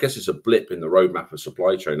of, I guess it's a blip in the roadmap of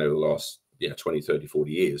supply chain over the last 20, 30,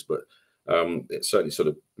 40 years, but it certainly sort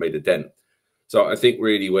of made a dent. So I think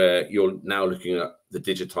really where you're now looking at the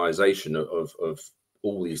digitization of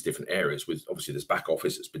all these different areas, with obviously this back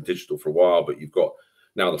office, it's been digital for a while, but you've got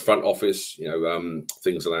now the front office,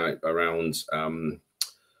 things around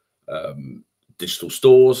digital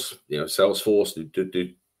stores, Salesforce do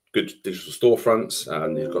good digital storefronts,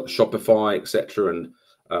 and you've got the Shopify, etc., and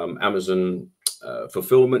Amazon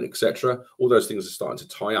fulfillment, etc. All those things are starting to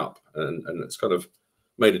tie up, and it's kind of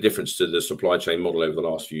made a difference to the supply chain model over the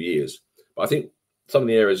last few years. But I think some of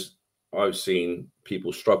the areas I've seen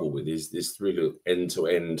people struggle with is this really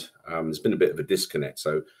end-to-end. There's been a bit of a disconnect.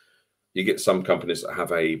 So you get some companies that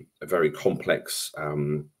have a very complex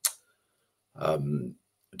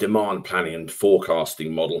demand planning and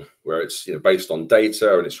forecasting model, where it's based on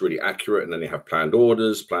data and it's really accurate, and then they have planned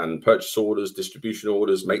orders, planned purchase orders, distribution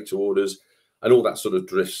orders, make to orders, and all that sort of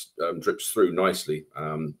drips through nicely.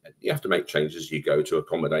 You have to make changes as you go to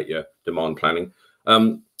accommodate your demand planning.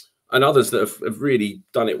 And others that have really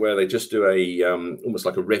done it where they just do a almost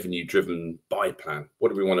like a revenue-driven buy plan. What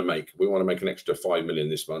do we want to make? We want to make an extra 5 million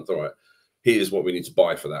this month. All right, here's what we need to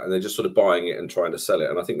buy for that. And they're just sort of buying it and trying to sell it.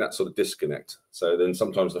 And I think that sort of disconnect. So then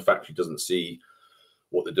sometimes the factory doesn't see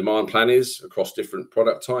what the demand plan is across different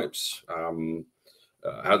product types,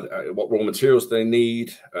 what raw materials they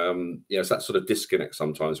need. It's that sort of disconnect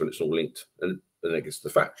sometimes when it's all linked. And then it gets to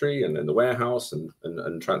the factory and then the warehouse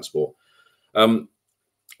and transport.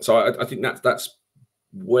 So I think that's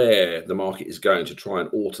where the market is going, to try and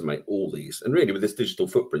automate all these. And really with this digital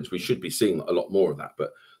footprints, we should be seeing a lot more of that.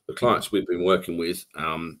 But the clients we've been working with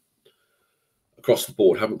across the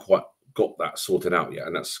board haven't quite got that sorted out yet.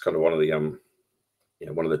 And that's kind of one of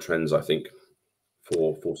the trends, I think,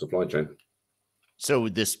 for supply chain. So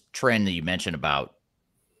this trend that you mentioned about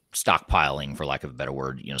stockpiling, for lack of a better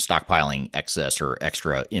word, stockpiling excess or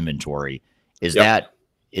extra inventory, is that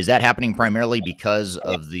happening primarily because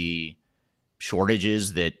of the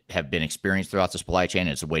shortages that have been experienced throughout the supply chain?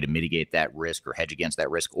 It's a way to mitigate that risk or hedge against that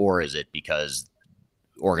risk, or is it because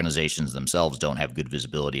organizations themselves don't have good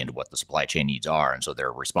visibility into what the supply chain needs are, and so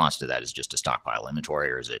their response to that is just to stockpile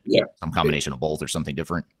inventory, or is it some combination of both or something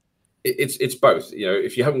different? It's both.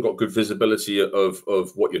 If you haven't got good visibility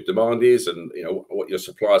of what your demand is, and what your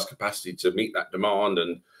supplier's capacity to meet that demand,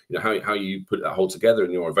 and how you put that whole together,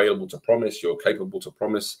 and you're available to promise, you're capable to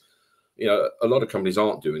promise. A lot of companies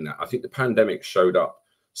aren't doing that. I think the pandemic showed up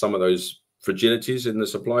some of those fragilities in the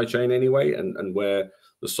supply chain anyway, and where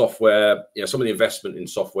the software, some of the investment in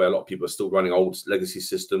software, a lot of people are still running old legacy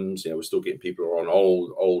systems. We're still getting people who are on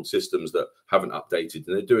old systems that haven't updated,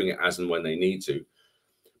 and they're doing it as and when they need to.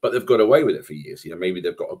 But they've got away with it for years. Maybe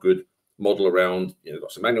they've got a good model around, they've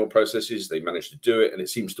got some manual processes, they managed to do it and it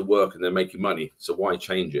seems to work and they're making money. So why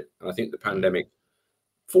change it? And I think the pandemic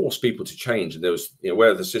forced people to change. And there was,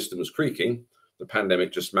 where the system was creaking, the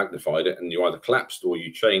pandemic just magnified it, and you either collapsed or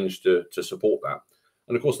you changed to support that.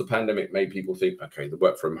 And of course, the pandemic made people think, okay, the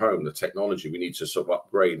work from home, the technology, we need to sort of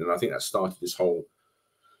upgrade. And I think that started this whole,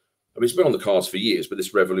 it's been on the cards for years, but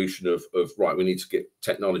this revolution of right, we need to get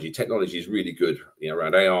technology. Technology is really good,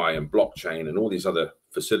 around AI and blockchain and all these other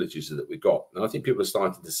facilities that we've got. And I think people are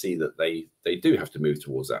starting to see that they do have to move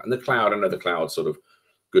towards that. And the cloud, I know the cloud's sort of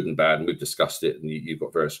good and bad, and we've discussed it, and you've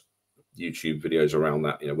got various YouTube videos around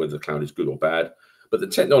that, whether the cloud is good or bad. But the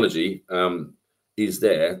technology is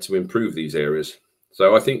there to improve these areas.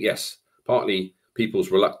 So I think, yes, partly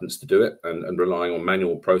people's reluctance to do it and relying on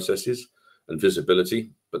manual processes and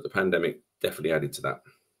visibility, but the pandemic definitely added to that.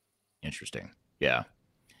 Interesting. Yeah.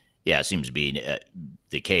 It seems to be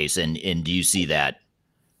the case. And do you see that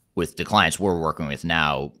with the clients we're working with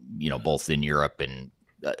now, both in Europe and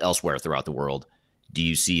elsewhere throughout the world? Do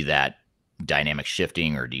you see that dynamic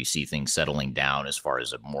shifting, or do you see things settling down as far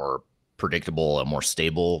as a more predictable, a more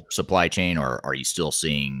stable supply chain, or are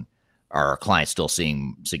our clients still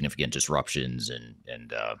seeing significant disruptions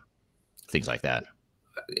and things like that?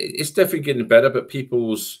 It's definitely getting better, but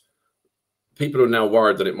people are now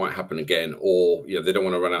worried that it might happen again, or they don't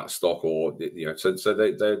want to run out of stock, or so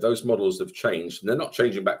those models have changed, and they're not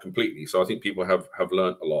changing back completely. So I think people have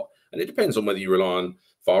learned a lot, and it depends on whether you rely on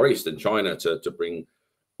Far East and China to bring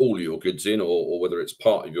all your goods in, or whether it's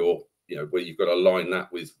part of your where you've got to align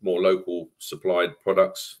that with more local supplied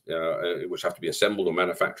products, which have to be assembled or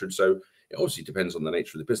manufactured. So it obviously depends on the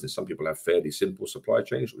nature of the business. Some people have fairly simple supply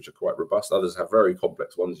chains, which are quite robust. Others have very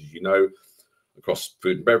complex ones, as across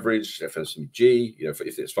food and beverage, FMCG, if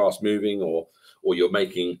it's fast moving, or you're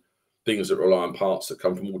making things that rely on parts that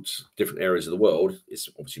come from all different areas of the world, it's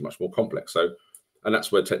obviously much more complex. So, and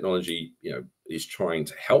that's where technology, is trying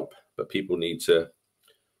to help, but people need to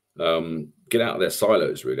get out of their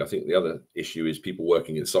silos, really. I think the other issue is people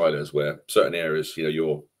working in silos where certain areas,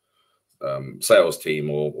 your sales team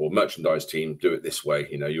or merchandise team do it this way,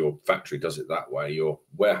 your factory does it that way, your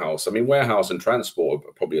warehouse. I mean, warehouse and transport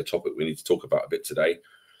are probably a topic we need to talk about a bit today,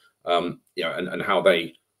 and how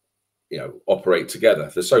they operate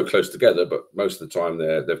together. They're so close together, but most of the time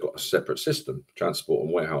they've got a separate system. Transport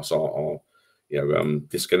and warehouse are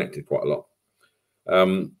disconnected quite a lot.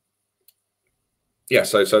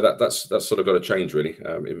 So that's sort of got to change, really,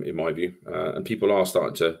 in my view. And people are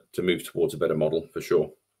starting to move towards a better model for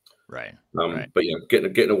sure. Right. But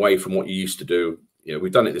getting away from what you used to do.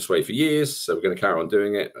 We've done it this way for years, so we're going to carry on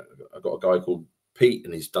doing it. I've got a guy called Pete,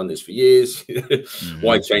 and he's done this for years.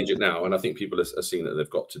 Why change it now? And I think people are seeing that they've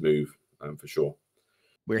got to move, for sure.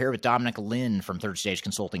 We're here with Dominic Lynn from Third Stage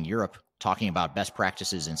Consulting Europe, talking about best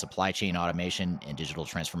practices in supply chain automation and digital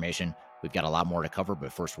transformation. We've got a lot more to cover,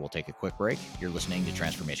 but first we'll take a quick break. You're listening to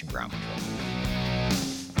Transformation Ground Control.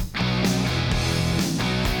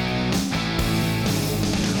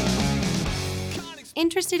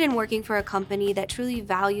 Interested in working for a company that truly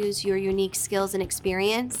values your unique skills and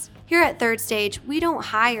experience? Here at Third Stage, we don't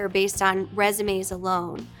hire based on resumes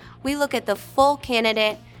alone. We look at the full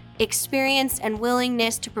candidate, experience, and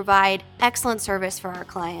willingness to provide excellent service for our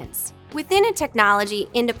clients. Within a technology,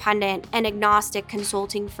 independent, and agnostic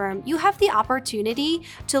consulting firm, you have the opportunity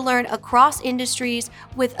to learn across industries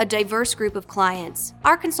with a diverse group of clients.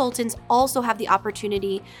 Our consultants also have the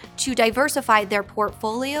opportunity to diversify their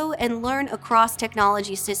portfolio and learn across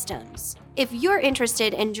technology systems. If you're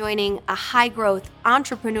interested in joining a high-growth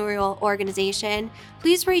entrepreneurial organization,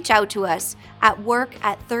 please reach out to us at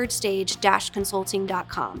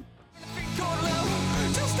work@thirdstage-consulting.com.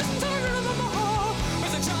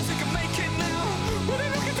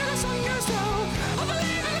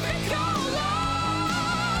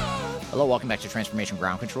 Hello, welcome back to Transformation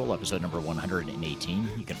Ground Control, episode number 118.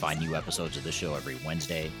 You can find new episodes of this show every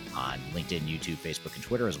Wednesday on LinkedIn, YouTube, Facebook, and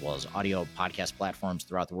Twitter, as well as audio podcast platforms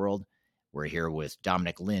throughout the world. We're here with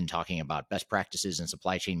Dominic Lynn talking about best practices in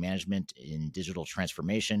supply chain management in digital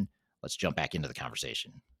transformation. Let's jump back into the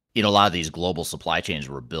conversation. A lot of these global supply chains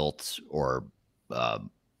were built or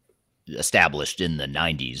established in the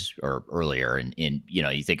 90s or earlier. And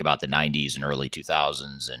you think about the 90s and early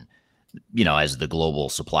 2000s and as the global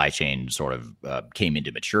supply chain sort of came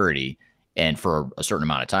into maturity, and for a certain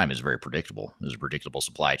amount of time, it was very predictable. It was a predictable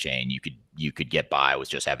supply chain. You could get by with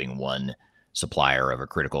just having one supplier of a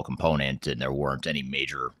critical component, and there weren't any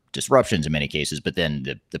major disruptions in many cases. But then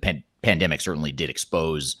the pandemic certainly did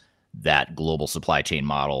expose that global supply chain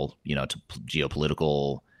model, to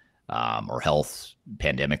geopolitical or health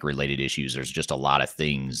pandemic-related issues. There's just a lot of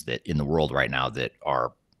things that in the world right now that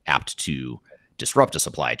are apt to disrupt a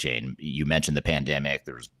supply chain. You mentioned the pandemic.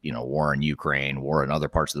 There's, war in Ukraine, war in other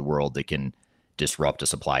parts of the world that can disrupt a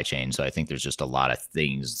supply chain. So I think there's just a lot of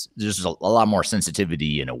things. There's just a lot more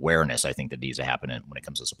sensitivity and awareness, I think, that needs to happen when it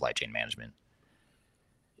comes to supply chain management.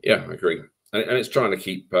 Yeah, I agree. And it's trying to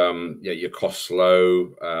keep your costs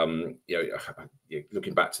low.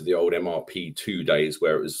 Looking back to the old MRP2 days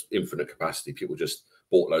where it was infinite capacity, people just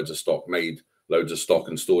bought loads of stock, made loads of stock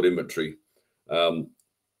and stored inventory.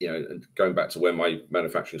 And going back to when my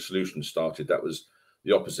manufacturing solution started, that was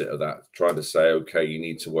the opposite of that, trying to say, okay, you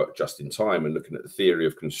need to work just in time and looking at the theory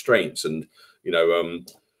of constraints and,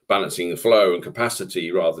 balancing the flow and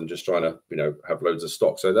capacity rather than just trying to, have loads of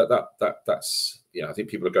stock. So that's, I think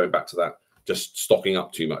people are going back to that, just stocking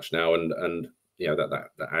up too much now. And that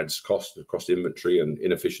adds cost across inventory and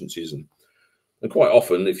inefficiencies. And quite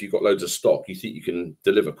often, if you've got loads of stock, you think you can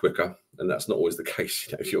deliver quicker. And that's not always the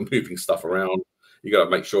case. If you're moving stuff around, you got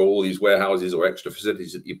to make sure all these warehouses or extra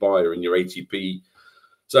facilities that you buy are in your ATP.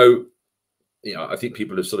 So, I think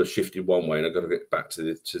people have sort of shifted one way, and I've got to get back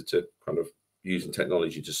to kind of using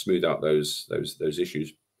technology to smooth out those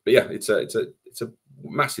issues. But yeah, it's a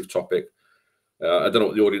massive topic. I don't know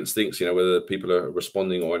what the audience thinks. Whether people are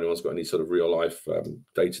responding or anyone's got any sort of real life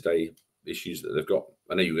day-to-day issues that they've got.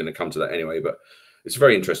 I know you're going to come to that anyway, but it's a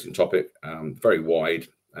very interesting topic, very wide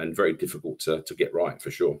and very difficult to get right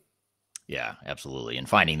for sure. Yeah, absolutely. And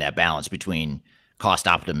finding that balance between cost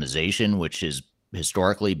optimization, which has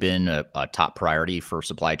historically been a top priority for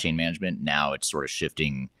supply chain management. Now it's sort of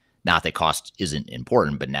shifting. Not that cost isn't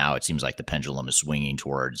important, but now it seems like the pendulum is swinging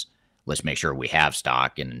towards let's make sure we have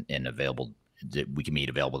stock and available, that we can meet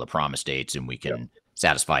available the promise dates and we can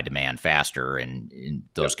satisfy demand faster. And in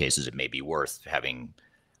those cases, it may be worth having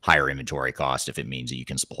higher inventory cost if it means that you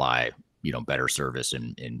can supply better service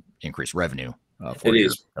and increase revenue for It your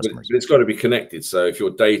is, but customers. it's got to be connected. So if your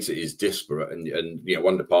data is disparate and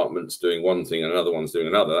one department's doing one thing and another one's doing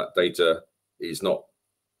another, that data is not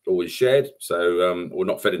always shared. So or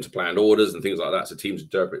not fed into planned orders and things like that. So teams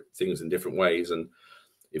interpret things in different ways. And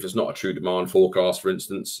if it's not a true demand forecast, for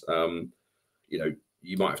instance,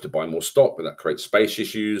 you might have to buy more stock, but that creates space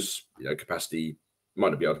issues. Capacity might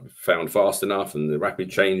not be able to be found fast enough, and the rapid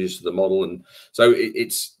changes to the model. And so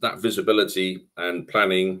it's that visibility and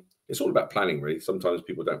planning. It's all about planning, really. Sometimes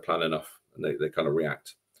people don't plan enough and they kind of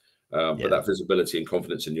react. But that visibility and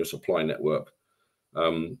confidence in your supply network,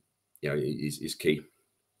 is key.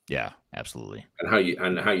 Yeah, absolutely.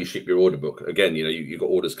 And how you ship your order book. Again, you've got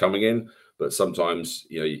orders coming in, but sometimes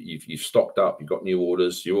you've stocked up, you've got new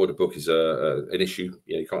orders. Your order book is an issue.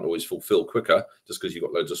 You can't always fulfill quicker just because you've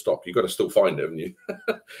got loads of stock. You've got to still find it, haven't you?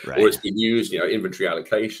 Right. Or it's been used. Inventory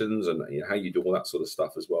allocations and how you do all that sort of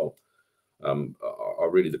stuff as well. Are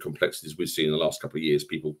really the complexities we've seen in the last couple of years.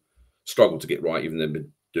 People struggle to get right, even though they've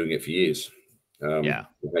been doing it for years. How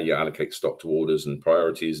you allocate stock to orders and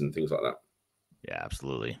priorities and things like that. Yeah,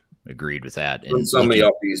 absolutely. Agreed with that. And some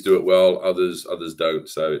ERPs do it well, others don't.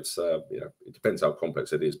 So it's it depends how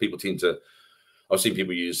complex it is. I've seen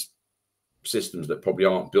people use systems that probably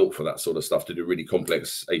aren't built for that sort of stuff to do really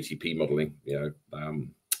complex ATP modeling.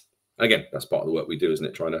 Again, that's part of the work we do, isn't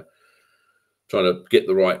it? Trying to get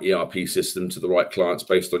the right ERP system to the right clients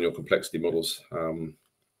based on your complexity models.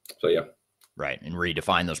 Right. And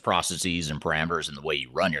redefine those processes and parameters and the way you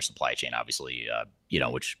run your supply chain, obviously,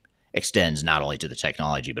 which extends not only to the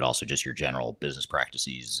technology, but also just your general business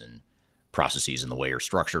practices and processes and the way you're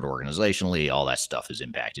structured organizationally. All that stuff is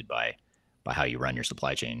impacted by how you run your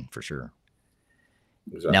supply chain, for sure.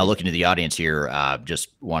 Exactly. Now, looking to the audience here,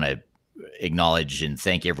 just want to acknowledge and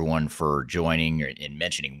thank everyone for joining and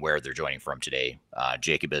mentioning where they're joining from today.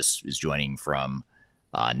 Jacobus is joining from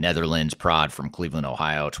Netherlands, Prod from Cleveland,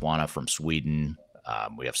 Ohio, Twana from Sweden.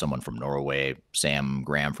 We have someone from Norway, Sam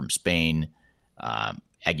Graham from Spain,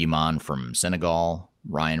 Aguiman from Senegal,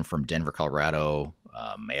 Ryan from Denver, Colorado,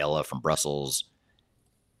 Mayla from Brussels,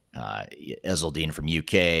 Ezeldine from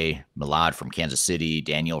UK, Milad from Kansas City,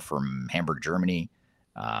 Daniel from Hamburg, Germany,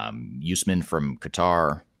 Usman from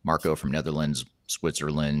Qatar, Marco from Netherlands,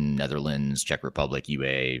 Switzerland, Netherlands, Czech Republic,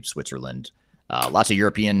 UA, Switzerland. Lots of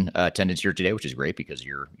European attendance here today, which is great because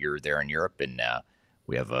you're there in Europe, and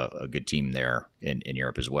we have a good team there in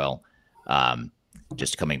Europe as well.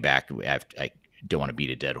 Just coming back, I don't want to beat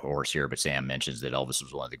a dead horse here, but Sam mentions that Elvis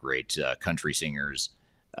was one of the great country singers.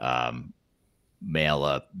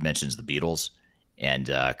 Maela mentions the Beatles. And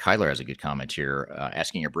Kyler has a good comment here.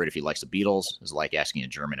 Asking a Brit if he likes the Beatles is like asking a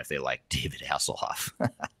German if they like David Hasselhoff,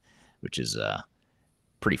 which is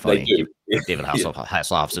pretty funny. David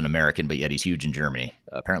Hasselhoff's an American, but yet he's huge in Germany,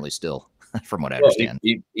 apparently still, from what I understand.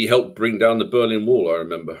 He helped bring down the Berlin Wall, I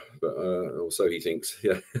remember, but also he thinks.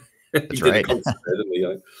 Yeah, that's right. There, didn't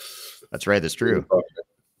he? That's right. That's true.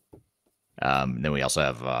 Then we also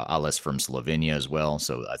have Alice from Slovenia as well.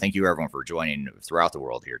 So thank you, everyone, for joining throughout the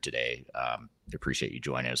world here today. I appreciate you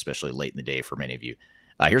joining, especially late in the day for many of you.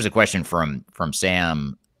 Here's a question from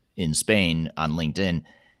Sam in Spain on LinkedIn.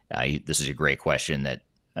 This is a great question that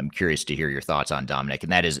I'm curious to hear your thoughts on, Dominic,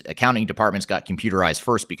 and that is, accounting departments got computerized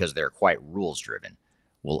first because they're quite rules-driven.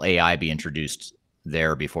 Will AI be introduced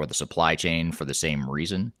there before the supply chain for the same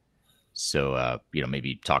reason? So,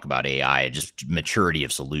 maybe talk about AI and just maturity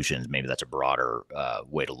of solutions. Maybe that's a broader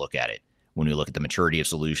way to look at it. When we look at the maturity of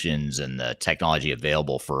solutions and the technology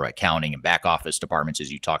available for accounting and back office departments, as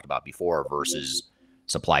you talked about before, versus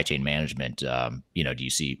supply chain management, do you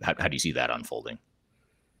see, how do you see that unfolding?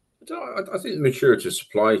 I think the maturity of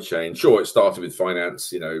supply chain, sure, it started with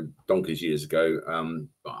finance, donkeys years ago.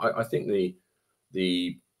 I think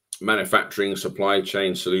the manufacturing supply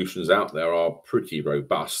chain solutions out there are pretty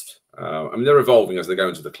robust. They're evolving as they go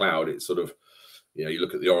into the cloud. It's sort of, you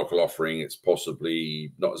look at the Oracle offering, it's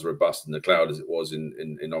possibly not as robust in the cloud as it was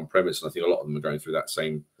in on-premise. And I think a lot of them are going through that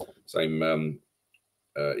same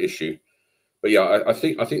issue. But yeah, I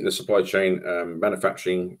think the supply chain,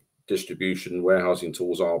 manufacturing, distribution, warehousing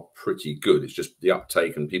tools are pretty good. It's just the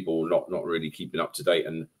uptake and people not really keeping up to date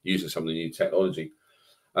and using some of the new technology.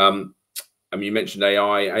 You mentioned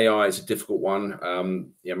AI. AI is a difficult one.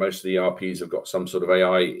 Most of the ERPs have got some sort of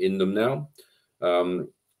AI in them now,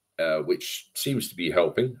 which seems to be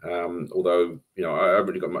helping. Although, I haven't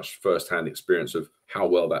really got much first-hand experience of how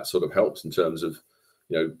well that sort of helps in terms of,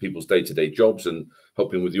 people's day-to-day jobs and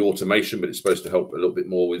helping with the automation, but it's supposed to help a little bit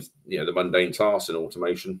more with, the mundane tasks and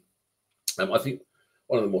automation. I think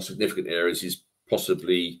one of the more significant areas is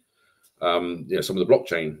possibly, some of the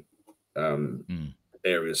blockchain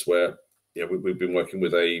areas where we've been working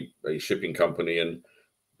with a shipping company, and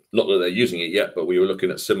not that they're using it yet, but we were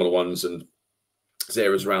looking at similar ones, and there's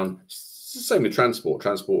areas around, same with transport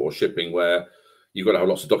or shipping, where you've got to have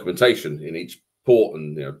lots of documentation in each port,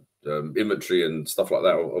 and inventory and stuff like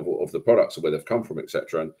that of the products and where they've come from,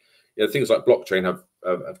 etc. And things like blockchain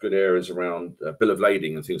have good areas around bill of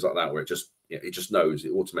lading and things like that, where it just knows,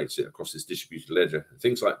 it automates it across this distributed ledger.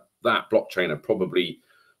 Things like that, blockchain are probably,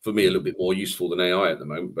 for me, a little bit more useful than AI at the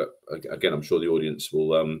moment. But again, I'm sure the audience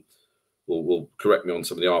will correct me on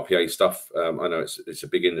some of the RPA stuff. I know it's a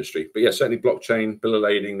big industry, but yeah, certainly blockchain, bill of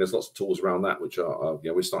lading. There's lots of tools around that which are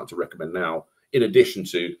we're starting to recommend now. In addition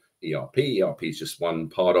to ERP is just one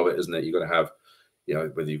part of it, isn't it? You've got to have,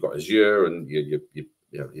 whether you've got Azure and your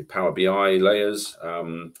Power BI layers,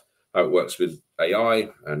 how it works with AI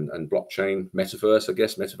and blockchain,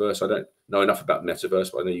 metaverse. I don't know enough about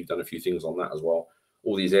metaverse, but I know you've done a few things on that as well.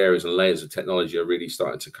 All these areas and layers of technology are really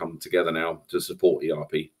starting to come together now to support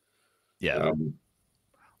ERP. Yeah.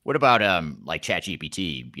 What about like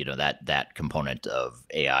ChatGPT? That component of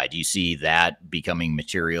AI. Do you see that becoming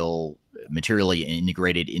materially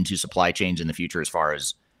integrated into supply chains in the future, as far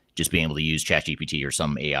as just being able to use ChatGPT or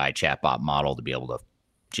some AI chatbot model to be able to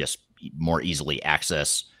just more easily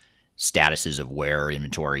access statuses of where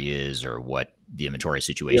inventory is, or what the inventory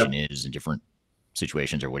situation is in different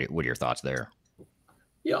situations? Or what are your thoughts there?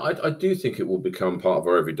 Yeah, I do think it will become part of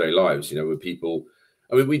our everyday lives. With people.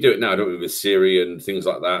 I mean, we do it now, don't we, with Siri and things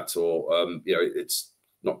like that, or it's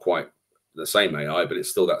not quite the same AI, but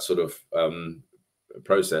it's still that sort of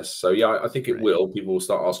process. So yeah, I think it will. People will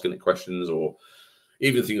start asking it questions, or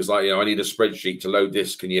even things like, I need a spreadsheet to load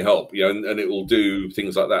this. Can you help? And it will do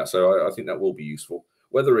things like that. So I think that will be useful.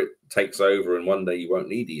 Whether it takes over and one day you won't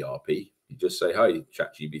need ERP, you just say, "Hey,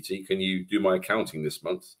 ChatGPT, can you do my accounting this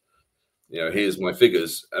month? Here's my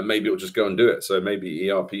figures," and maybe it'll just go and do it. So maybe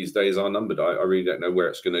ERP's days are numbered. I really don't know where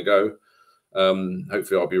it's going to go.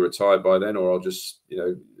 Hopefully I'll be retired by then, or I'll just,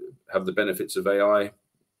 have the benefits of AI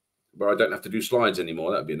where I don't have to do slides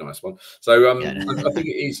anymore. That'd be a nice one. So I think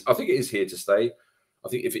it is here to stay. I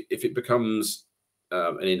think if it becomes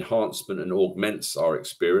an enhancement and augments our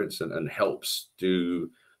experience and helps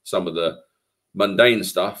do some of the mundane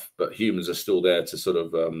stuff, but humans are still there to sort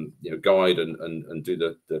of guide and do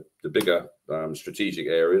the bigger strategic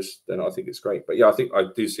areas, then I think it's great. But yeah, I think I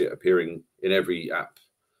do see it appearing in every app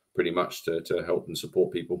pretty much to help and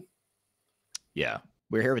support people. Yeah.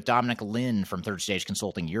 We're here with Dominic Lynn from Third Stage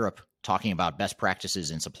Consulting Europe, talking about best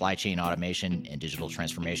practices in supply chain automation and digital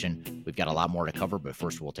transformation. We've got a lot more to cover, but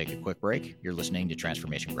first we'll take a quick break. You're listening to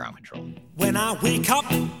Transformation Ground Control. When I wake up,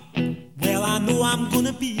 well, I know I'm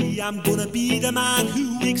gonna be the man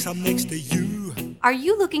who wakes up next to you. Are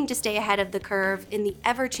you looking to stay ahead of the curve in the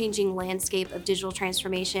ever-changing landscape of digital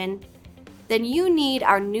transformation? Then you need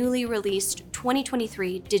our newly released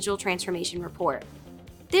 2023 Digital Transformation Report.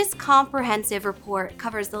 This comprehensive report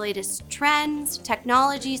covers the latest trends,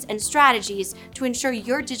 technologies, and strategies to ensure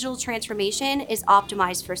your digital transformation is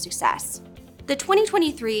optimized for success. The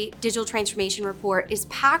 2023 Digital Transformation Report is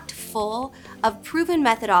packed full of proven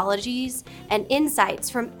methodologies and insights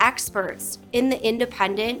from experts in the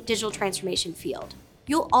independent digital transformation field.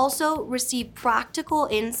 You'll also receive practical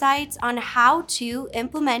insights on how to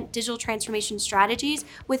implement digital transformation strategies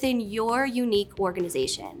within your unique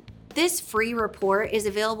organization. This free report is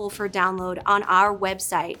available for download on our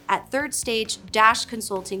website at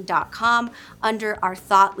thirdstage-consulting.com under our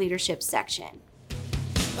Thought Leadership section.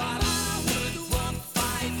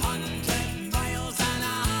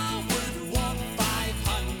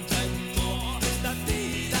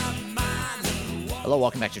 Hello,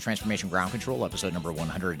 welcome back to Transformation Ground Control, episode number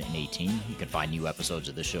 118. You can find new episodes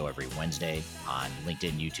of this show every Wednesday on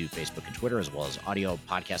LinkedIn, YouTube, Facebook, and Twitter, as well as audio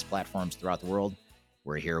podcast platforms throughout the world.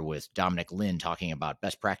 We're here with Dominic Lynn talking about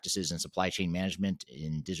best practices in supply chain management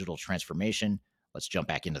in digital transformation. Let's jump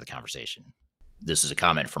back into the conversation. This is a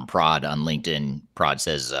comment from Prod on LinkedIn. Prod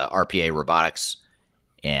says RPA, robotics,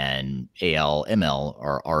 and AL/ML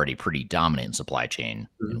are already pretty dominant in supply chain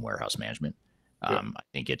and warehouse management. I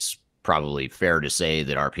think it's probably fair to say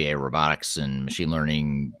that RPA, robotics, and machine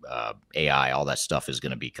learning, AI, all that stuff is going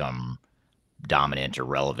to become dominant or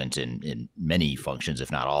relevant in many functions,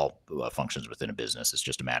 if not all functions within a business. It's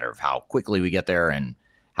just a matter of how quickly we get there and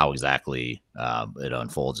how exactly it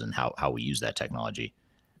unfolds and how we use that technology.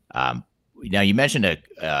 Now, you mentioned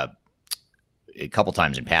a couple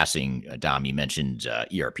times in passing, Dom, you mentioned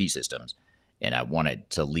ERP systems, and I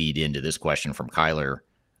wanted to lead into this question from Kyler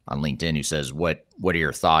on LinkedIn, who says, what are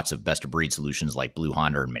your thoughts of best-of-breed solutions like Blue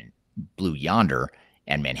Yonder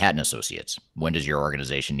and Manhattan Associates? When does your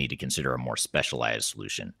organization need to consider a more specialized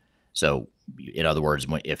solution? So In other words,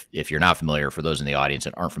 if you're not familiar, for those in the audience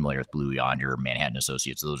that aren't familiar with Blue Yonder, Manhattan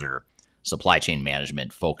Associates, those are supply chain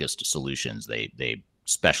management focused solutions. They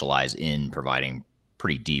specialize in providing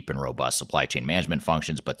pretty deep and robust supply chain management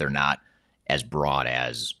functions, but they're not as broad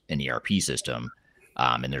as an ERP system.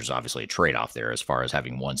 And there's obviously a trade-off there as far as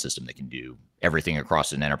having one system that can do everything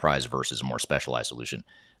across an enterprise versus a more specialized solution.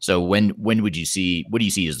 So when would you see, what do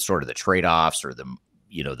you see as sort of the trade-offs, or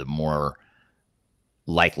the more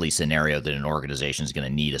likely scenario that an organization is going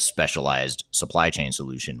to need a specialized supply chain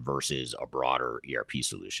solution versus a broader ERP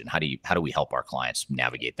solution? How do we help our clients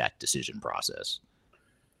navigate that decision process?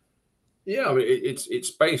 Yeah, I mean,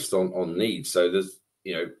 it's based on needs. So there's,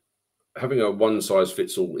 having a one size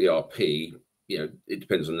fits all ERP, it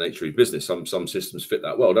depends on the nature of your business. Some systems fit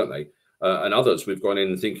that well, don't they? And others, we've gone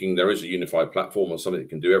in thinking there is a unified platform or something that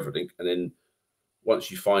can do everything. And then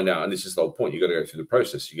once you find out, and this is the whole point, you've got to go through the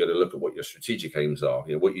process. You got to look at what your strategic aims are.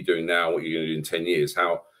 What you're doing now, what you're going to do in 10 years,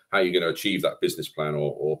 how you're going to achieve that business plan,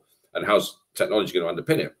 and how's technology going to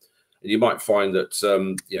underpin it. And you might find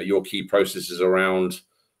that your key processes around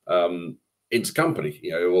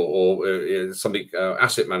intercompany, or something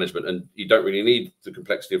asset management, and you don't really need the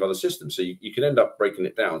complexity of other systems. So you can end up breaking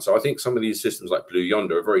it down. So I think some of these systems like Blue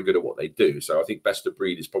Yonder are very good at what they do. So I think best of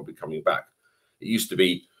breed is probably coming back. It used to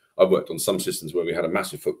be, I've worked on some systems where we had a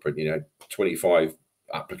massive footprint, 25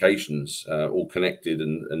 applications all connected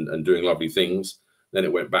and doing lovely things. Then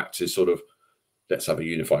it went back to sort of, let's have a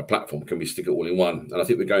unified platform. Can we stick it all in one? And I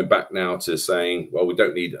think we're going back now to saying, well, we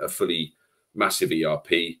don't need a fully massive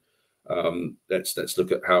ERP. Let's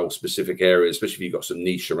look at how specific areas, especially if you've got some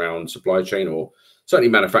niche around supply chain, or certainly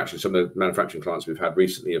manufacturing. Some of the manufacturing clients we've had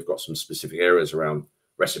recently have got some specific areas around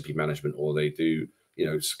recipe management, or they do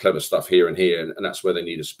clever stuff here and here, and that's where they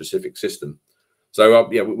need a specific system. So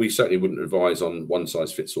we certainly wouldn't advise on one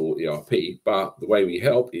size fits all ERP, but the way we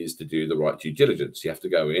help is to do the right due diligence. You have to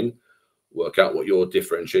go in, work out what your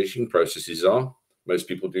differentiation processes are. Most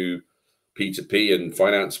people do P2P and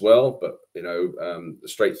finance well, but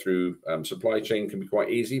straight through supply chain can be quite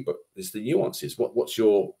easy, but there's the nuances. What's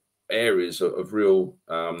your areas of real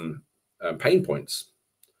pain points?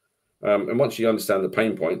 And once you understand the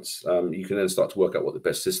pain points, you can then start to work out what the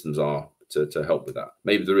best systems are to help with that.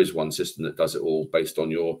 Maybe there is one system that does it all based on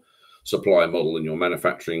your supply model and your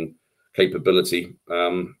manufacturing capability.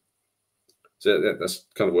 So that's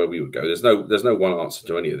kind of where we would go. There's no one answer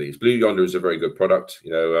to any of these. Blue Yonder is a very good product.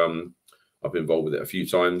 I've been involved with it a few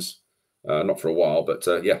times, not for a while, but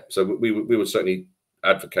So we would certainly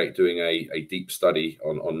advocate doing a deep study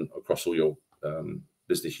on across all your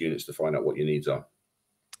business units to find out what your needs are.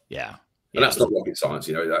 Yeah. And that's not rocket science.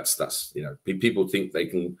 That's people think they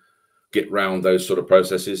can get round those sort of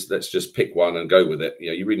processes. Let's just pick one and go with it.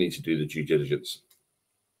 You really need to do the due diligence.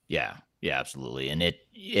 Yeah, absolutely. And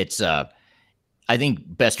it's I think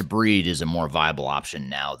best of breed is a more viable option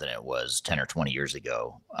now than it was 10 or 20 years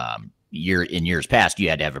ago. In years past, you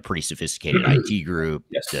had to have a pretty sophisticated IT group.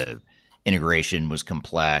 Yes. The integration was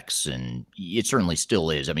complex, and it certainly still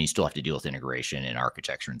is. I mean, you still have to deal with integration and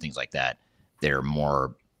architecture and things like that. They're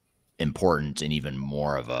more important and even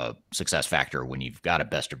more of a success factor when you've got a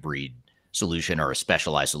best of breed solution or a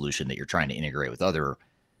specialized solution that you're trying to integrate with other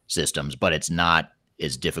systems, but it's not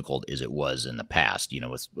as difficult as it was in the past,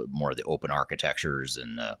 with more of the open architectures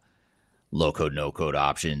and the low code, no code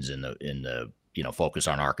options and the focus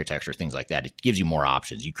on architecture, things like that. It gives you more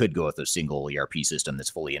options. You could go with a single ERP system that's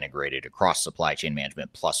fully integrated across supply chain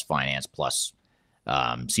management plus finance plus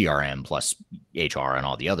CRM plus HR and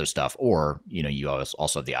all the other stuff. Or, you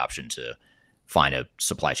also have the option to find a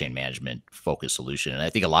supply chain management focused solution. And I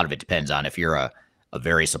think a lot of it depends on if you're a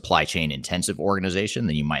very supply chain intensive organization,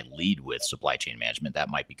 then you might lead with supply chain management. That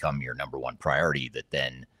might become your number one priority, that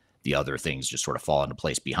then the other things just sort of fall into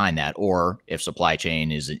place behind that. Or if supply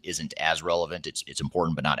chain isn't as relevant, it's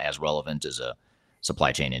important, but not as relevant as a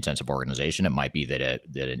supply chain intensive organization, it might be that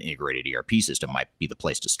an integrated ERP system might be the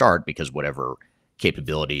place to start, because whatever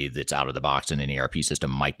capability that's out of the box in an ERP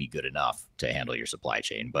system might be good enough to handle your supply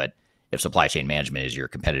chain. But if supply chain management is your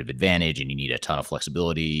competitive advantage and you need a ton of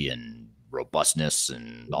flexibility and robustness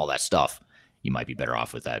and all that stuff, you might be better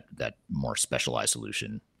off with that more specialized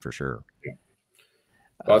solution for sure. Yeah.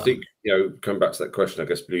 Well, I think, coming back to that question, I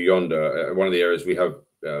guess Blue Yonder, one of the areas we have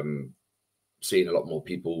seen a lot more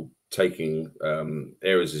people taking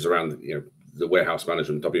areas is around, the warehouse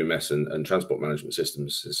management, WMS and transport management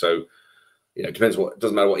systems. So, it depends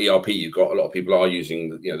doesn't matter what ERP you've got. A lot of people are using,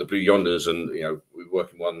 the Blue Yonders, and, we're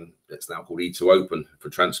working one that's now called E2Open for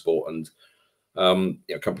transport. And,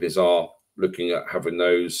 companies are looking at having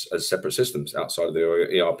those as separate systems outside of their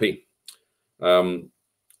ERP. And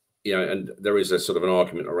there is a sort of an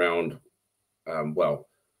argument around well,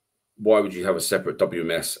 why would you have a separate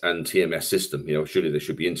WMS and TMS system? Surely they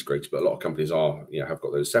should be integrated, but a lot of companies have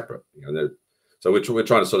got those separate. So we're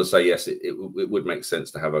trying to sort of say, yes, it would make sense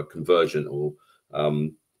to have a conversion or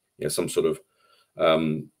some sort of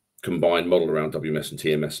combined model around WMS and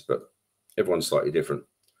TMS, but everyone's slightly different.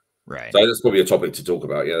 Right. So that's probably a topic to talk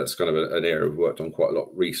about. Yeah, that's kind of an area we've worked on quite a lot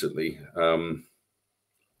recently. I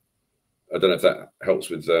don't know if that helps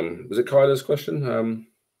with, was it Kyler's question?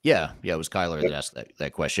 Yeah, it was Kyler that asked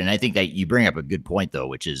that question. And I think that you bring up a good point, though,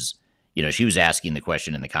 which is, she was asking the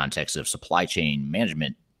question in the context of supply chain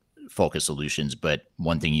management focused solutions. But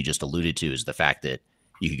one thing you just alluded to is the fact that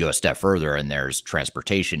you could go a step further and there's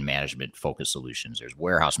transportation management focused solutions. There's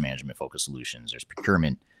warehouse management focused solutions. There's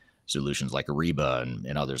procurement solutions like Ariba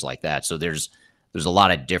and others like that. So there's a lot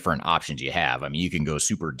of different options you have. I mean, you can go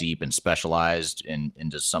super deep and specialized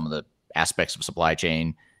into some of the aspects of supply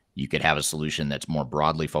chain. You could have a solution that's more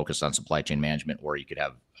broadly focused on supply chain management, or you could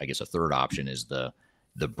have, I guess, a third option is the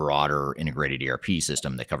broader integrated ERP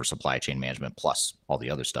system that covers supply chain management plus all the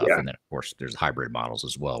other stuff. Yeah. And then, of course, there's hybrid models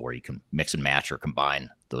as well, where you can mix and match or combine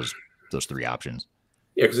those three options.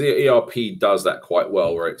 Yeah, because the ERP does that quite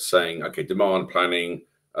well, where it's saying, okay, demand planning,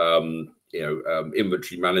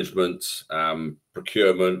 inventory management,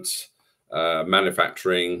 procurement,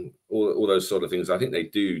 manufacturing, all those sort of things. I think they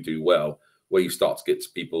do well. Where you start to get to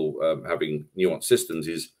people having nuanced systems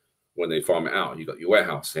is when they farm it out. You've got your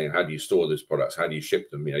warehouse saying, how do you store those products? How do you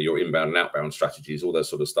ship them? Your inbound and outbound strategies, all that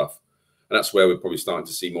sort of stuff. And that's where we're probably starting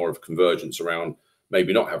to see more of convergence around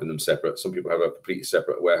maybe not having them separate. Some people have a completely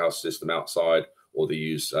separate warehouse system outside, or they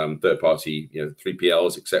use third-party,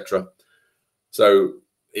 3PLs, etc. So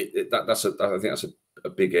I think that's a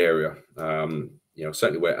big area.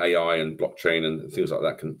 Certainly where AI and blockchain and things like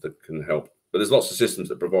that can help. But there's lots of systems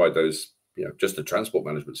that provide those. Just a transport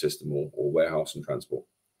management system or warehouse and transport.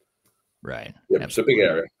 Right. Yeah, it's a big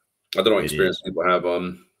area. I don't know what experience people have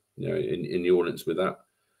in the audience with that.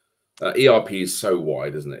 ERP is so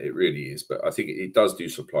wide, isn't it? It really is. But I think it does do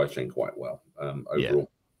supply chain quite well overall.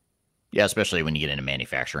 Yeah, especially when you get into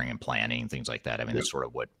manufacturing and planning, things like that. I mean, that's sort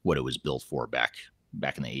of what it was built for back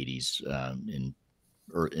in the 80s in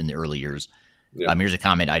the early years. Yeah. Here's a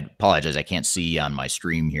comment. I apologize. I can't see on my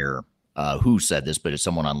stream here who said this, but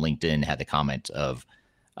someone on LinkedIn had the comment of,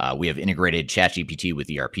 we have integrated ChatGPT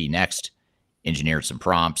with ERP Next, engineered some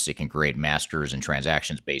prompts. It can create masters and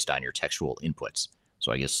transactions based on your textual inputs.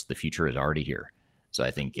 So I guess the future is already here. So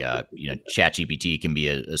I think, ChatGPT can be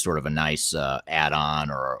a sort of a nice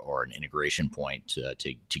add-on or an integration point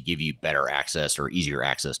to give you better access or easier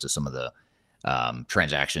access to some of the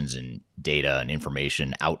transactions and data and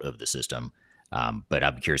information out of the system. But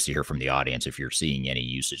I'm curious to hear from the audience if you're seeing any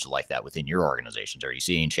usage like that within your organizations. Are you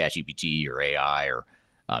seeing ChatGPT or AI or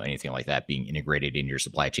anything like that being integrated in your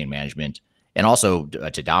supply chain management? And also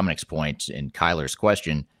to Dominic's point and Kyler's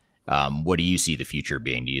question, what do you see the future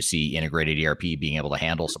being? Do you see integrated ERP being able to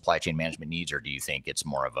handle supply chain management needs, or do you think it's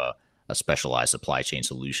more of a specialized supply chain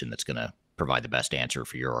solution that's going to provide the best answer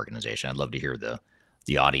for your organization? I'd love to hear the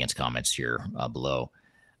audience comments here below.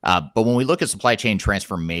 But when we look at supply chain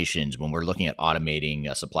transformations, when we're looking at automating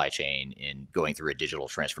a supply chain and going through a digital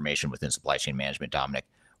transformation within supply chain management, Dominic,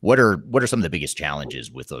 what are some of the biggest challenges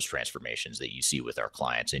with those transformations that you see with our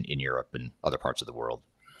clients in Europe and other parts of the world?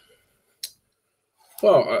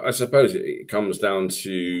 Well, I suppose it comes down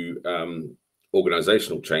to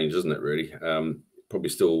organizational change, doesn't it, really? Probably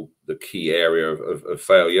still the key area of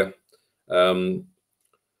failure.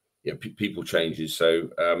 People changes. So,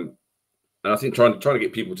 and I think trying to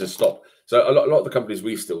get people to stop. So a lot of the companies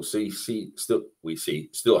we still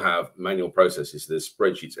still have manual processes. There's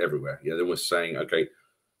spreadsheets everywhere. Then we're saying, okay,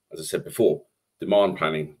 as I said before, demand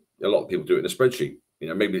planning. A lot of people do it in a spreadsheet.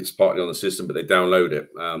 Maybe it's partly on the system, but they download it.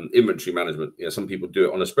 Inventory management. Some people do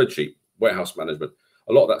it on a spreadsheet. Warehouse management.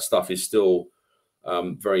 A lot of that stuff is still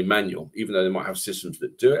very manual, even though they might have systems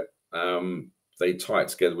that do it. They tie it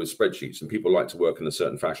together with spreadsheets, and people like to work in a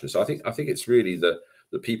certain fashion. So I think it's really the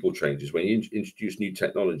people changes when you introduce new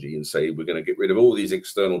technology and say we're going to get rid of all these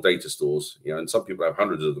external data stores. And some people have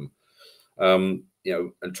hundreds of them. And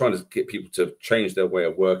trying to get people to change their way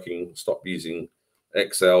of working, stop using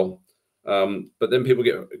Excel. But then people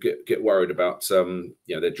get worried about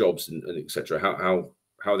their jobs and etc. How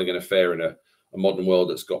they're going to fare in a modern world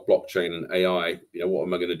that's got blockchain and AI. What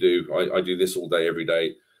am I going to do? I do this all day, every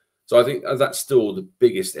day. So I think that's still the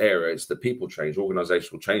biggest area. It's the people change,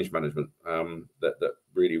 organizational change management that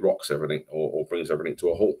really rocks everything or brings everything to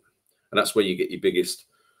a halt. And that's where you get your biggest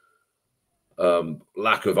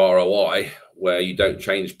lack of ROI, where you don't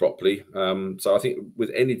change properly. So I think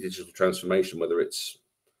with any digital transformation, whether it's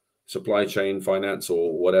supply chain, finance,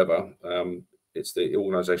 or whatever, it's the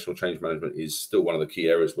organizational change management is still one of the key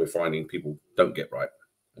areas we're finding people don't get right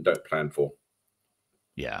and don't plan for.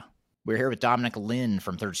 Yeah. We're here with Dominic Lynn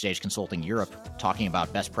from Third Stage Consulting Europe, talking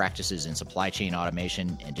about best practices in supply chain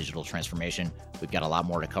automation and digital transformation. We've got a lot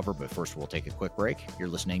more to cover, but first we'll take a quick break. You're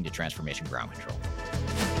listening to Transformation Ground Control.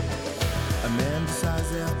 A man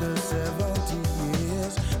decides after 70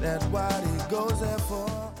 years that what he goes there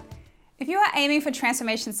for. If you are aiming for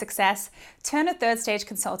transformation success, turn to Third Stage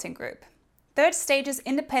Consulting Group. Third Stage's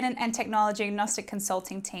independent and technology agnostic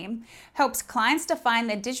consulting team helps clients define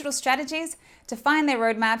their digital strategies, define their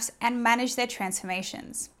roadmaps, and manage their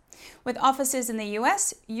transformations. With offices in the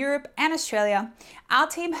US, Europe, and Australia, our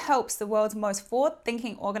team helps the world's most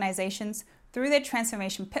forward-thinking organizations through their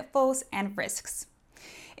transformation pitfalls and risks.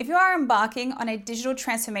 If you are embarking on a digital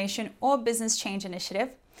transformation or business change initiative,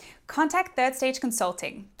 contact Third Stage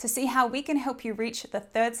Consulting to see how we can help you reach the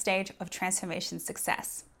third stage of transformation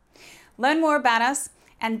success. Learn more about us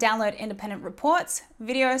and download independent reports,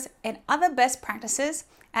 videos, and other best practices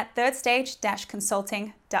at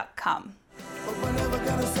thirdstage-consulting.com. But we're never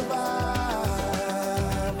gonna survive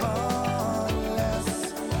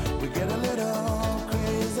unless we get a little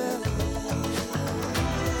crazy.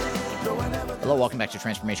 Hello, welcome back to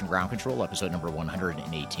Transformation Ground Control, episode number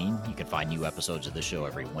 118. You can find new episodes of this show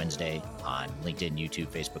every Wednesday on LinkedIn, YouTube,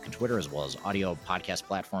 Facebook, and Twitter, as well as audio podcast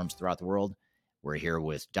platforms throughout the world. We're here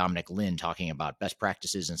with Dominic Lynn talking about best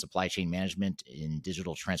practices in supply chain management in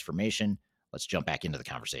digital transformation. Let's jump back into the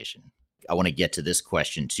conversation. I want to get to this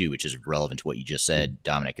question too, which is relevant to what you just said,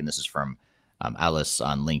 Dominic, and this is from Alice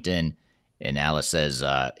on LinkedIn. And Alice says,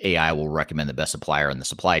 AI will recommend the best supplier in the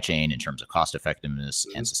supply chain in terms of cost effectiveness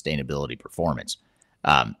and sustainability performance.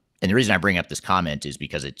 And the reason I bring up this comment is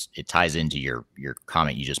because it ties into your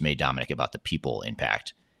comment you just made, Dominic, about the people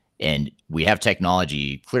impact. And we have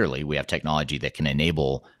technology, clearly, we have technology that can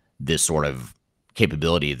enable this sort of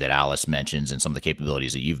capability that Alice mentions and some of the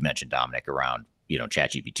capabilities that you've mentioned, Dominic, around,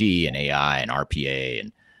 ChatGPT and AI and RPA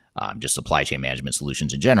and just supply chain management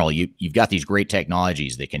solutions in general. You've got these great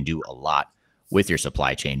technologies that can do a lot with your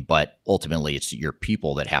supply chain, but ultimately it's your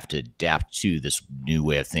people that have to adapt to this new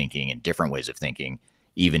way of thinking and different ways of thinking,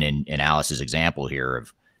 even in Alice's example here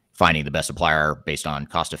of finding the best supplier based on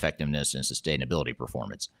cost effectiveness and sustainability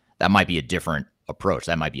performance. That might be a different approach.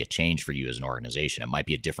 That might be a change for you as an organization. It might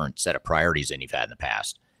be a different set of priorities than you've had in the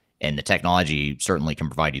past. And the technology certainly can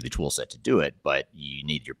provide you the tool set to do it, but you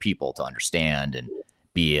need your people to understand and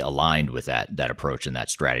be aligned with that approach and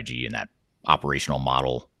that strategy and that operational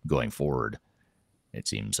model going forward. It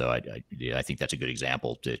seems so. I think that's a good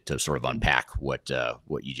example to sort of unpack what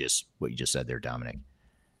you just said there, Dominic.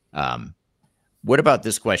 What about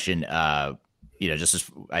this question? Just as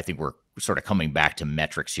I think we're sort of coming back to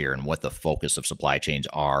metrics here and what the focus of supply chains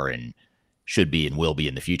are and should be and will be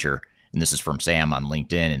in the future. And this is from Sam on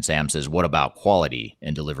LinkedIn. And Sam says, what about quality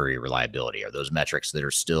and delivery reliability? Are those metrics that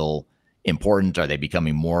are still important? Are they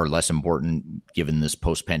becoming more or less important given this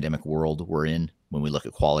post-pandemic world we're in when we look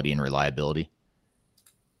at quality and reliability?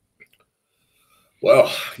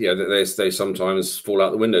 Well, yeah, they sometimes fall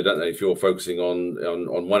out the window, don't they? If you're focusing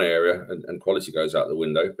on one area and quality goes out the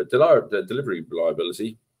window, but the delivery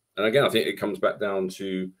reliability, and again, I think it comes back down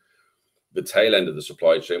to the tail end of the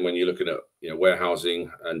supply chain when you're looking at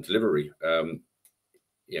warehousing and delivery.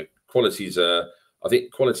 Quality's I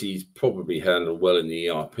think quality's probably handled well in the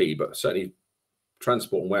ERP, but certainly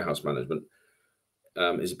transport and warehouse management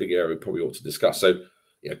is a big area we probably ought to discuss. So,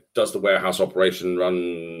 does the warehouse operation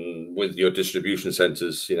run with your distribution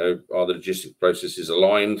centers? Are the logistic processes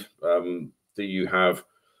aligned? Do you have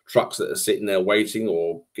trucks that are sitting there waiting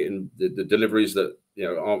or getting the deliveries that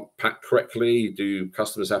aren't packed correctly? Do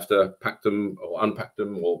customers have to pack them or unpack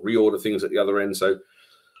them or reorder things at the other end? So,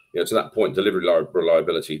 to that point, delivery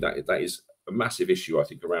reliability, that is a massive issue, I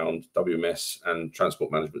think, around WMS and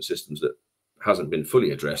transport management systems that hasn't been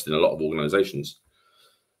fully addressed in a lot of organizations.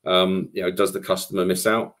 Does the customer miss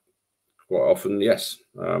out? Quite often, yes,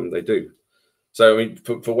 they do. So, I mean,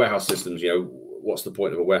 for warehouse systems, what's the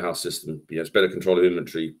point of a warehouse system? It's better control of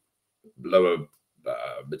inventory, lower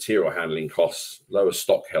material handling costs, lower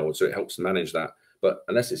stock held, so it helps manage that. But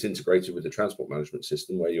unless it's integrated with the transport management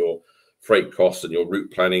system, where your freight costs and your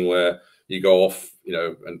route planning, where you go off,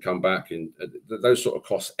 and come back, and those sort of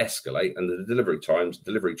costs escalate, and the delivery times,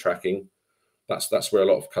 delivery tracking, that's where a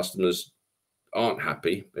lot of customers aren't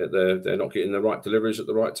happy. They're not getting the right deliveries at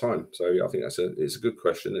the right time. So I think it's a good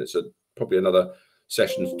question. It's probably another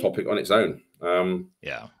session topic on its own.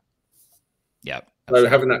 Yeah. So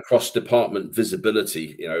having that cross-department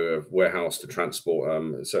visibility, of warehouse to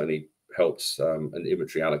transport, certainly helps. And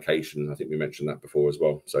inventory allocation, I think we mentioned that before as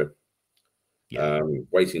well. So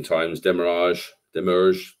waiting times, demurrage,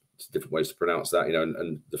 different ways to pronounce that,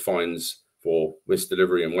 and the fines for missed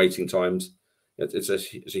delivery and waiting times. It's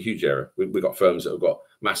a huge area. We've got firms that have got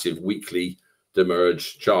massive weekly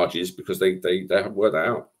demurrage charges because they haven't worked that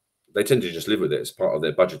out. They tend to just live with it as part of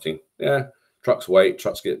their budgeting. Yeah, trucks wait,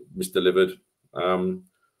 trucks get misdelivered. So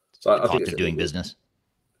I think it's doing business.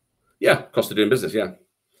 Yeah, cost of doing business. Yeah,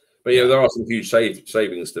 but there are some huge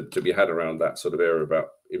savings to be had around that sort of area about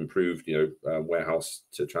improved, warehouse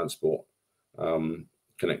to transport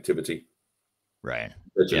connectivity. Right.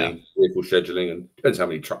 Scheduling, vehicle scheduling, and depends how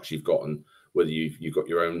many trucks you've got and whether you've got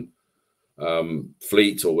your own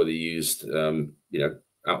fleet or whether you used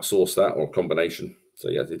outsource that or a combination. So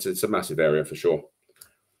yeah, it's a massive area for sure.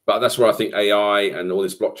 But that's where I think AI and all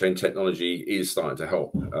this blockchain technology is starting to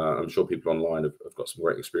help. I'm sure people online have got some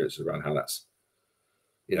great experiences around how that's,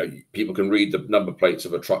 people can read the number plates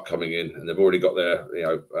of a truck coming in and they've already got their,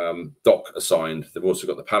 dock assigned. They've also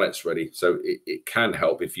got the pallets ready. So it can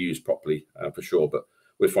help if used properly, for sure. But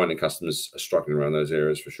we're finding customers are struggling around those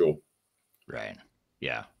areas for sure. Right.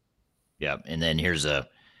 Yeah. Yeah. And then here's a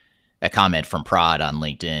comment from Prod on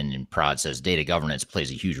LinkedIn. And Prod says data governance plays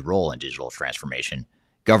a huge role in digital transformation.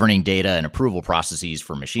 Governing data and approval processes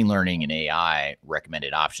for machine learning and AI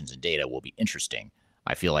recommended options and data will be interesting.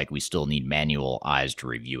 I feel like we still need manual eyes to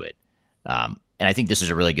review it. And I think this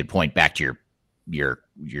is a really good point back to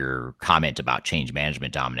your comment about change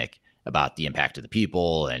management, Dominic, about the impact of the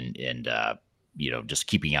people and just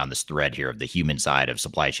keeping on this thread here of the human side of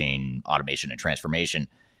supply chain automation and transformation.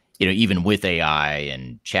 Even with AI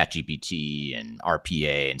and ChatGPT and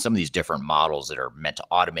RPA and some of these different models that are meant to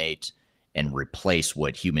automate and replace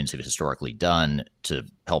what humans have historically done to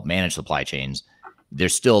help manage supply chains,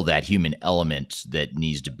 there's still that human element that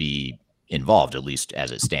needs to be involved, at least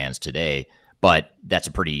as it stands today. But that's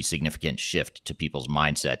a pretty significant shift to people's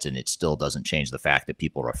mindsets, and it still doesn't change the fact that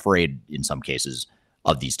people are afraid, in some cases,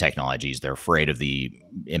 of these technologies. They're afraid of the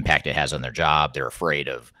impact it has on their job. They're afraid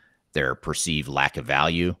of their perceived lack of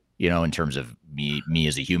value, in terms of me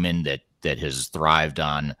as a human that has thrived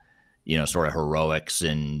on sort of heroics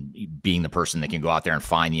and being the person that can go out there and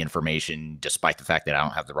find the information despite the fact that I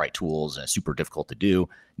don't have the right tools and it's super difficult to do.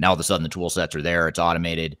 Now, all of a sudden the tool sets are there. It's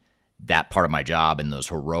automated. That part of my job and those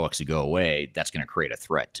heroics that go away, that's going to create a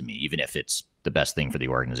threat to me, even if it's the best thing for the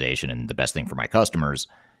organization and the best thing for my customers.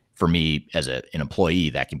 For me as an employee,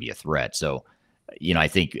 that can be a threat. So, I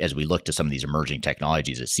think as we look to some of these emerging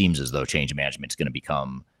technologies, it seems as though change management is going to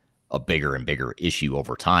become a bigger and bigger issue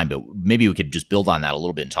over time. But maybe we could just build on that a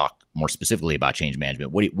little bit and talk more specifically about change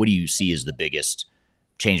management. What do you see as the biggest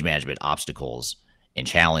change management obstacles and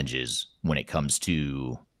challenges when it comes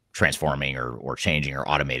to transforming or changing or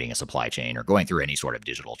automating a supply chain or going through any sort of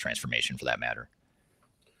digital transformation for that matter?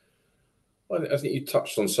 Well, I think you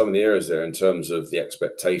touched on some of the areas there in terms of the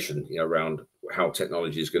expectation around how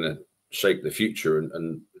technology is going to shape the future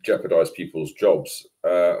and jeopardize people's jobs.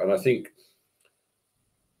 And I think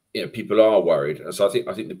people are worried. And so I think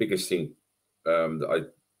the biggest thing that I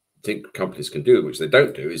think companies can do, which they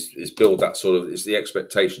don't do, is build that sort of, is the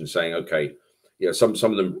expectation saying, okay, some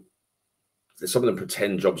of them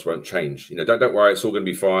pretend jobs won't change. Don't worry, it's all going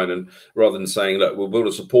to be fine. And rather than saying, look, we'll build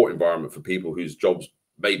a support environment for people whose jobs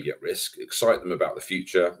may be at risk, excite them about the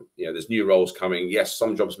future. There's new roles coming. Yes,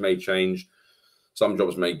 some jobs may change, some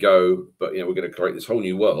jobs may go, but we're going to create this whole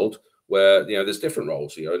new world where there's different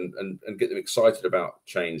roles, and get them excited about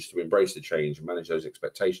change, to embrace the change and manage those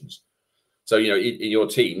expectations. So in your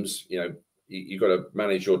teams, you've got to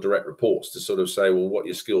manage your direct reports to sort of say, well, what are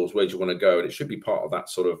your skills, where do you want to go, and it should be part of that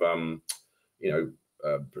sort of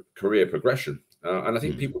career progression. And I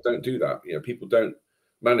think people don't do that.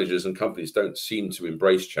 Managers and companies don't seem to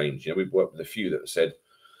embrace change. We've worked with a few that have said,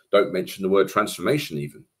 don't mention the word transformation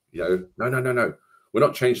even. No. We're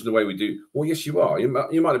not changing the way we do. Well, yes, you are. You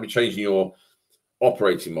might not be changing your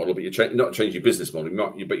operating model, but you're not changing your business model.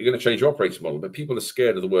 But you're going to change your operating model. But people are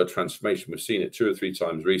scared of the word transformation. We've seen it 2 or 3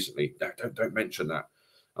 times recently. No, don't mention that.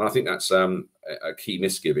 And I think that's a key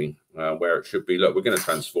misgiving where it should be, look, we're going to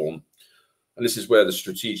transform. And this is where the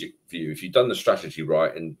strategic view, if you've done the strategy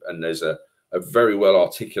right and there's a very well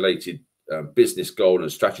articulated business goal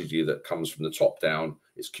and strategy that comes from the top down,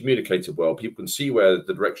 it's communicated well, people can see where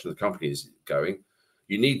the direction of the company is going.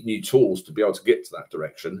 You need new tools to be able to get to that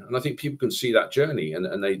direction. And I think people can see that journey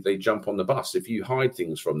and they jump on the bus. If you hide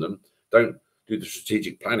things from them, don't do the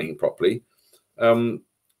strategic planning properly,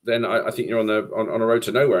 then I think you're on a road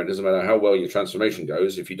to nowhere. It doesn't matter how well your transformation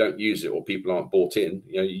goes. If you don't use it or people aren't bought in,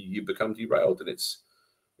 you become derailed. And it's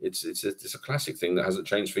a classic thing that hasn't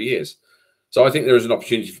changed for years. So I think there is an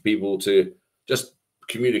opportunity for people to just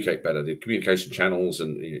communicate better, the communication channels,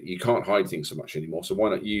 and you can't hide things so much anymore. So why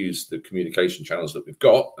not use the communication channels that we've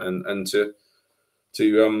got and to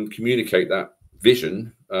communicate that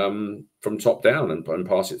vision from top down and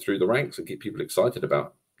pass it through the ranks and get people excited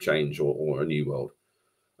about change or a new world.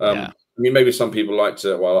 I mean, maybe some people like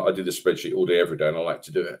to, well, I do the spreadsheet all day, every day, and I like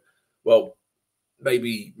to do it. Well,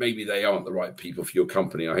 maybe they aren't the right people for your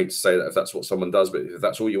company. I hate to say that if that's what someone does, but if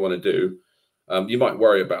that's all you want to do, you might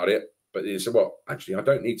worry about it. But you say, well, actually, I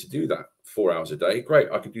don't need to do that 4 hours a day. Great,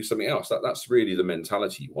 I could do something else. That's really the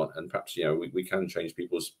mentality you want. And perhaps, we can change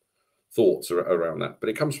people's thoughts around that. But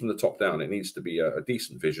it comes from the top down. It needs to be a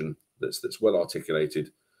decent vision that's well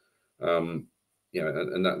articulated. And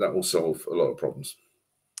that will solve a lot of problems.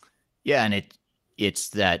 Yeah, and it's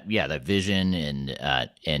that the vision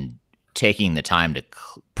and taking the time to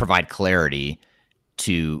provide clarity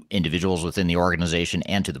to individuals within the organization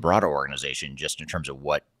and to the broader organization, just in terms of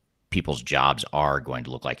what people's jobs are going to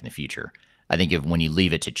look like in the future. I think when you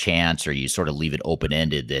leave it to chance, or you sort of leave it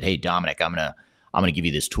open-ended that, hey, Dominic, I'm gonna give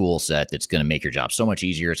you this tool set that's going to make your job so much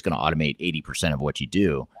easier. It's going to automate 80% of what you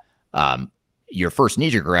do. Your first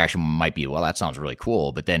knee-jerk reaction might be, well, that sounds really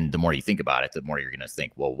cool. But then the more you think about it, the more you're going to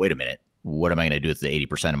think, well, wait a minute, what am I going to do with the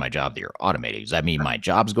 80% of my job that you're automating? Does that mean my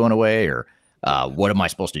job's going away, or what am I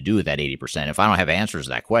supposed to do with that 80%? If I don't have answers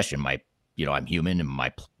to that question, I'm human, and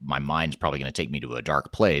my mind's probably going to take me to a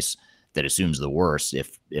dark place that assumes the worst.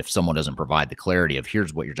 If someone doesn't provide the clarity of,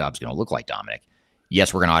 here's what your job's going to look like, Dominic.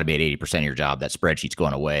 Yes, we're going to automate 80% of your job. That spreadsheet's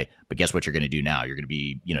going away. But guess what you're going to do now? You're going to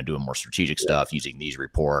be, doing more strategic stuff, using these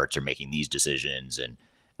reports or making these decisions. And,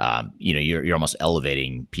 you're almost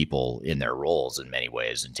elevating people in their roles in many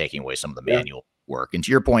ways and taking away some of the manual work. And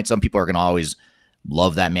to your point, some people are going to always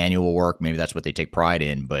love that manual work. Maybe that's what they take pride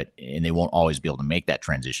in, and they won't always be able to make that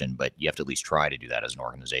transition, but you have to at least try to do that as an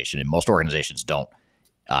organization. And most organizations don't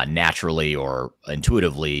naturally or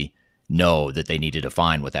intuitively know that they need to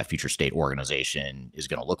define what that future state organization is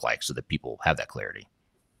going to look like, so that people have that clarity.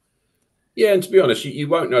 Yeah, and to be honest, you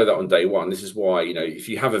won't know that on day one. This is why, if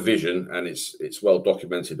you have a vision and it's well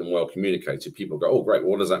documented and well communicated, people go, oh, great,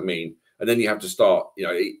 well, what does that mean? And then you have to start,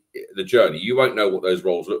 the journey. You won't know what those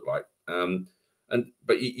roles look like.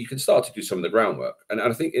 But you can start to do some of the groundwork. And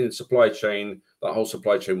I think in supply chain, that whole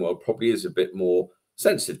supply chain world probably is a bit more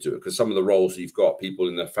sensitive to it, because some of the roles you've got people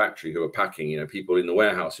in the factory who are packing, people in the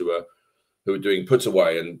warehouse who are doing put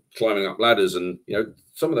away and climbing up ladders, and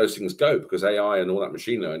some of those things go because AI and all that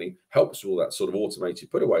machine learning helps all that sort of automated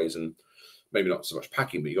putaways, and maybe not so much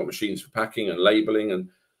packing, but you've got machines for packing and labeling, and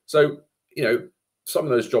so some of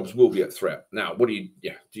those jobs will be at threat. Now, what do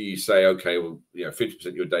you say? Okay, well, 50%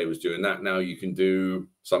 of your day was doing that. Now you can do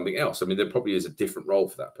something else. I mean, there probably is a different role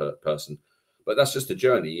for that person, but that's just a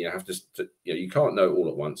journey. You have to you can't know it all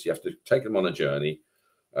at once. You have to take them on a journey.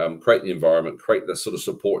 Create the environment, create the sort of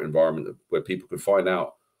support environment where people can find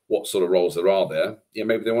out what sort of roles there are there.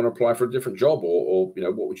 Maybe they want to apply for a different job, or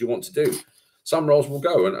what would you want to do? Some roles will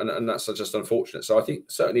go, and that's just unfortunate. So I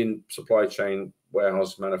think certainly in supply chain,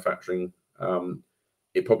 warehouse, manufacturing,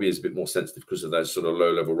 it probably is a bit more sensitive because of those sort of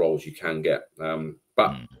low level roles you can get.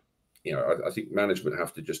 But I think management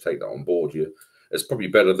have to just take that on board. It's probably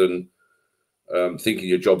better than thinking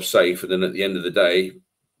your job's safe, and then at the end of the day,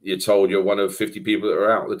 you're told you're one of 50 people that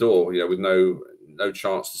are out the door, with no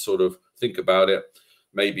chance to sort of think about it,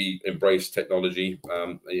 maybe embrace technology,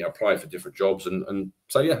 apply for different jobs. And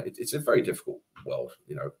so, it's a very difficult world,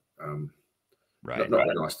 Right. Not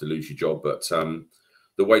very nice to lose your job, but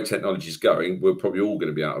the way technology is going, we're probably all going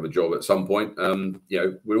to be out of a job at some point.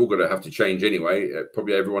 We're all going to have to change anyway.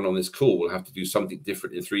 Probably everyone on this call will have to do something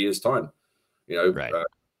different in 3 years' time. Right.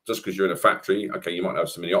 Just because you're in a factory, okay, you might have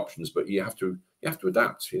so many options, but you have to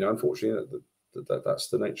adapt. Unfortunately, that's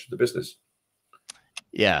the nature of the business.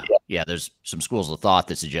 Yeah. There's some schools of thought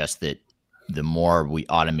that suggest that the more we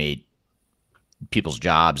automate people's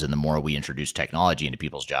jobs and the more we introduce technology into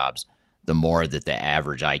people's jobs, the more that the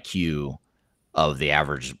average IQ of the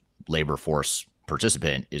average labor force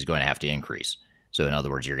participant is going to have to increase. So in other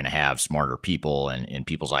words, you're going to have smarter people, and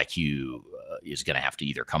people's IQ is going to have to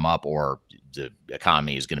either come up, or the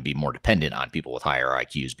economy is going to be more dependent on people with higher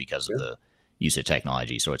IQs because of the use of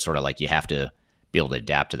technology. So it's sort of like you have to be able to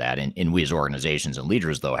adapt to that. And we as organizations and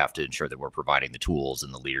leaders, though, have to ensure that we're providing the tools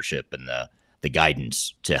and the leadership and the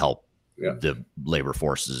guidance to help the labor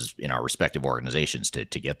forces in our respective organizations to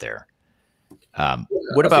get there.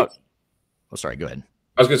 What about... Oh, sorry, go ahead.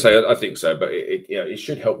 I was going to say, I think so, but it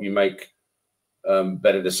should help you make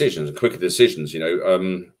better decisions, quicker decisions,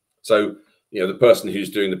 So the person who's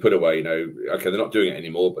doing the put away, okay, they're not doing it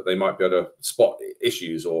anymore, but they might be able to spot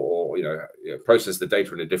issues or process the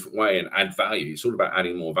data in a different way and add value. It's all about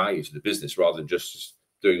adding more value to the business rather than just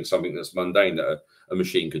doing something that's mundane that a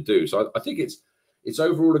machine could do. So I think it's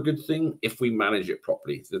overall a good thing if we manage it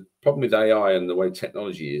properly. The problem with AI and the way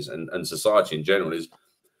technology is and society in general is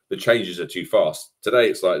the changes are too fast. Today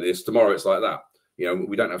it's like this, tomorrow it's like that.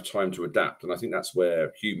 We don't have time to adapt. And I think that's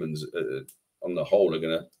where humans on the whole are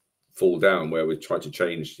going to fall down, where we try to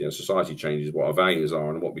change, society changes, what our values are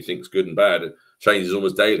and what we think is good and bad. It changes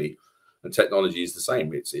almost daily. And technology is the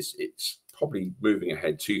same. It's probably moving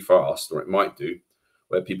ahead too fast, or it might do,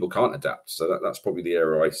 where people can't adapt. So that's probably the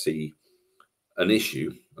area I see an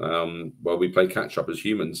issue, where we play catch up as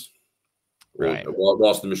humans, right,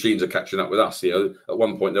 whilst the machines are catching up with us. At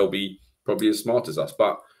one point they'll be probably as smart as us,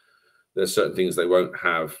 but there's certain things they won't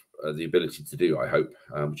have the ability to do, I hope,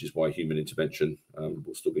 which is why human intervention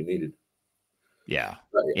will still be needed. Yeah.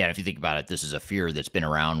 Yeah. If you think about it, this is a fear that's been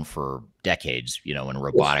around for decades. When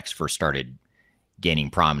robotics first started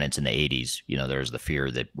gaining prominence in the 80s, there's the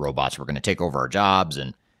fear that robots were going to take over our jobs.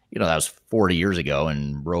 And, that was 40 years ago,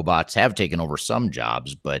 and robots have taken over some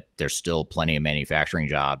jobs, but there's still plenty of manufacturing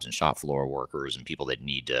jobs and shop floor workers and people that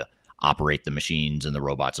need to operate the machines and the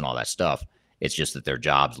robots and all that stuff. It's just that their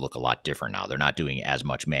jobs look a lot different now. They're not doing as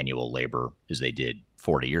much manual labor as they did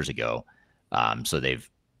 40 years ago. So they've,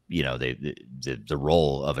 the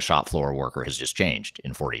role of a shop floor worker has just changed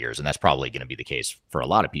in 40 years. And that's probably going to be the case for a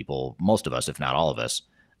lot of people, most of us, if not all of us,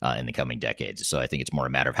 in the coming decades. So I think it's more a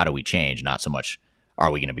matter of how do we change, not so much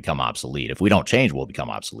are we going to become obsolete. If we don't change, we'll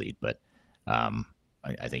become obsolete. But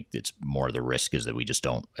I think it's more the risk is that we just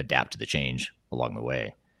don't adapt to the change along the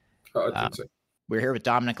way. I think so. We're here with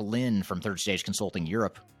Dominic Lin from Third Stage Consulting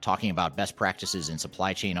Europe, talking about best practices in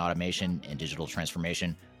supply chain automation and digital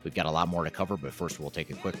transformation. We've got a lot more to cover, but first we'll take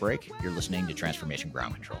a quick break. You're listening to Transformation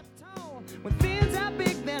Ground Control. When things are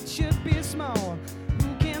big that should be small,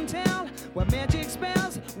 who can tell what magic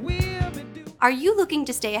spells will be doing? Are you looking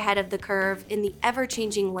to stay ahead of the curve in the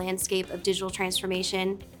ever-changing landscape of digital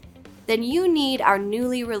transformation? Then you need our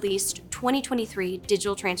newly released 2023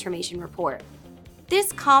 Digital Transformation Report.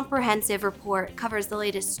 This comprehensive report covers the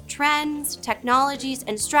latest trends, technologies,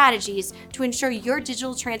 and strategies to ensure your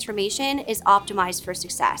digital transformation is optimized for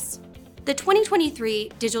success. The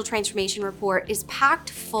 2023 Digital Transformation Report is packed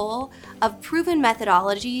full of proven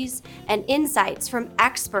methodologies and insights from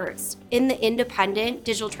experts in the independent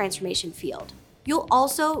digital transformation field. You'll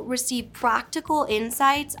also receive practical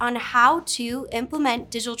insights on how to implement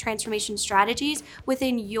digital transformation strategies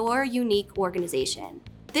within your unique organization.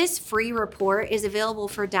 This free report is available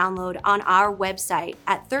for download on our website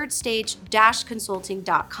at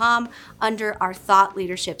thirdstage-consulting.com under our Thought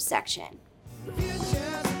Leadership section.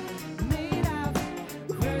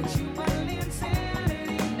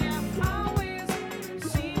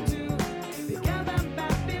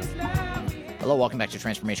 Hello, welcome back to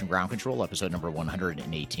Transformation Ground Control, episode number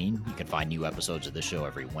 118. You can find new episodes of this show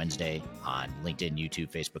every Wednesday on LinkedIn, YouTube,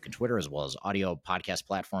 Facebook, and Twitter, as well as audio podcast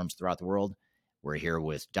platforms throughout the world. We're here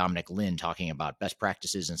with Dominic Lin talking about best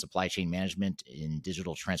practices in supply chain management in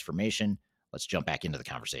digital transformation. Let's jump back into the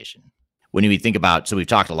conversation. When we think about, so we've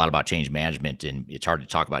talked a lot about change management, and it's hard to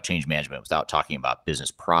talk about change management without talking about business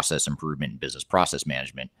process improvement and business process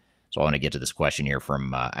management. So I want to get to this question here from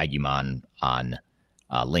Aguman on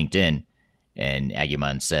LinkedIn. And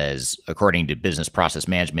Aguman says, according to business process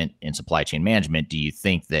management and supply chain management, do you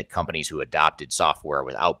think that companies who adopted software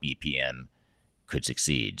without BPM could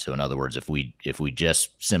succeed? So in other words, if we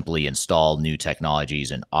just simply install new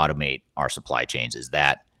technologies and automate our supply chains, is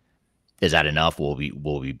that enough? Will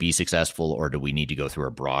we be successful, or do we need to go through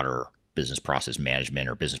a broader business process management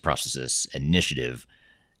or business processes initiative,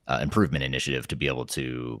 improvement initiative to be able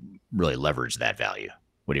to really leverage that value?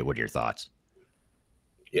 What are your thoughts?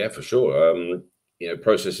 Yeah, for sure.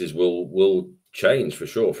 Processes will change for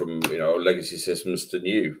sure from legacy systems to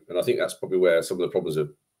new, and I think that's probably where some of the problems have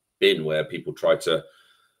been, where people try to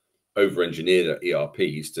over-engineer the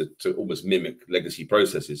ERPs to almost mimic legacy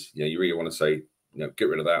processes. You really want to say, get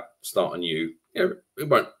rid of that, start anew. It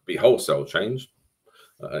won't be wholesale change,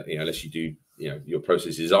 unless you do, your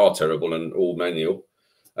processes are terrible and all manual.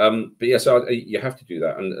 But yes, you have to do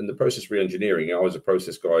that. And the process re-engineering, I was a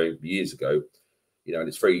process guy years ago, and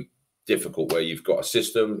it's very difficult where you've got a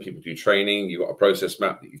system, people do training, you've got a process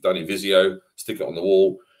map that you've done in Visio, stick it on the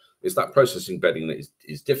wall. It's that process embedding that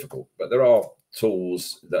is difficult, but there are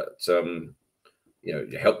tools that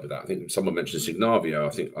help with that. I think someone mentioned Signavio.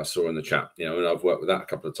 I think I saw in the chat. And I've worked with that a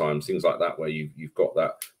couple of times. Things like that, where you've got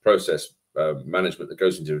that process management that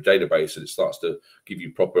goes into a database and it starts to give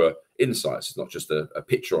you proper insights. It's not just a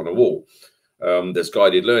picture on a wall. There's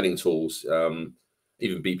guided learning tools,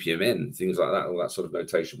 even BPMN, things like that, all that sort of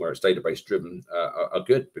notation where it's database driven are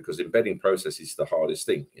good, because embedding processes is the hardest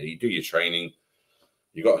thing. You do your training,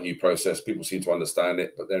 you got a new process, people seem to understand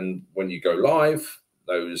it, but then when you go live,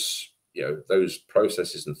 those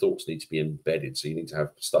processes and thoughts need to be embedded. So you need to have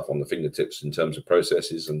stuff on the fingertips in terms of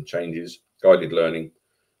processes and changes, guided learning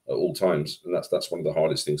at all times, and that's one of the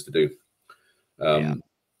hardest things to do.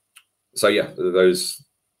 So yeah, those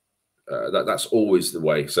that's always the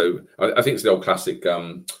way. So I think it's the old classic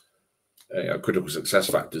critical success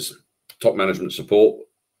factors: top management support,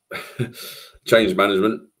 change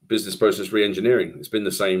management, business process re-engineering. It's been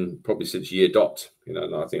the same probably since year dot.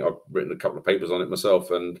 And I think I've written a couple of papers on it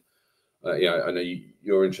myself, and I know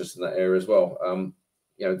you're interested in that area as well.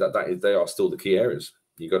 They are still the key areas.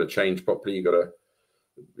 You got to change properly. You got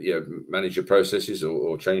to manage your processes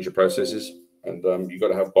or change your processes, and you got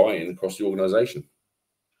to have buy-in across the organization.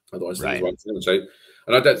 Otherwise, things won't change. So,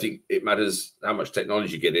 and I don't think it matters how much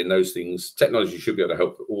technology you get in those things. Technology should be able to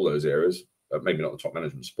help all those areas, maybe not the top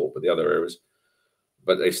management support, but the other areas.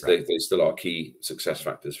 But they still are key success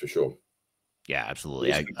factors for sure. Yeah,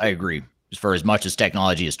 absolutely. I agree. For as much as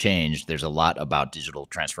technology has changed, there's a lot about digital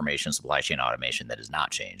transformation, supply chain automation that has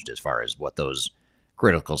not changed as far as what those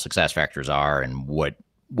critical success factors are and what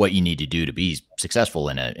you need to do to be successful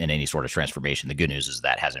in any sort of transformation. The good news is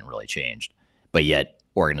that hasn't really changed, but yet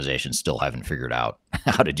organizations still haven't figured out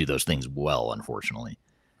how to do those things well, unfortunately.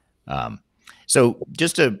 So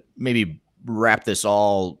just to maybe wrap this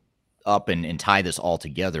all up and tie this all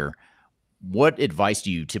together, what advice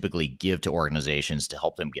do you typically give to organizations to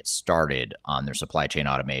help them get started on their supply chain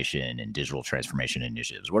automation and digital transformation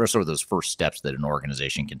initiatives? What are sort of those first steps that an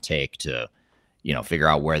organization can take to, figure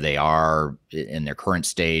out where they are in their current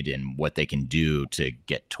state and what they can do to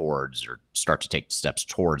get towards or start to take steps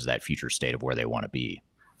towards that future state of where they want to be?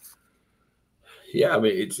 Yeah, I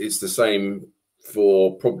mean, it's the same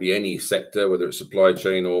for probably any sector, whether it's supply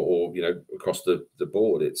chain or across the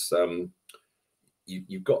board. It's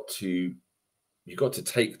you've got to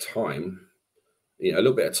take time, a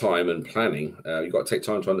little bit of time and planning. You've got to take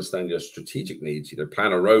time to understand your strategic needs.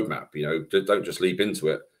 Plan a roadmap. Don't just leap into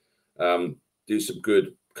it. Do some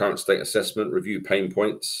good current state assessment, review pain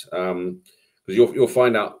points, because you'll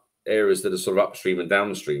find out areas that are sort of upstream and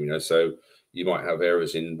downstream. So you might have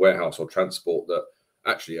areas in warehouse or transport that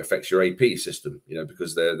actually affects your AP system,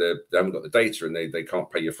 because they haven't got the data and they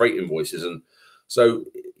can't pay your freight invoices. And so,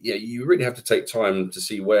 you really have to take time to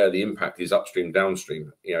see where the impact is upstream,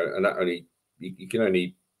 downstream, and that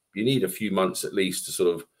you need a few months at least to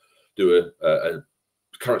sort of do a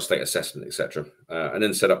current state assessment, etc., and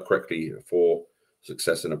then set up correctly for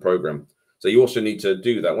success in a program. So you also need to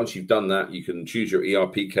do that. Once you've done that, you can choose your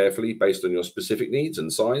ERP carefully based on your specific needs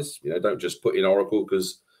and size. Don't just put in Oracle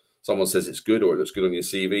because someone says it's good or it looks good on your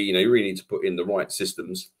CV. You really need to put in the right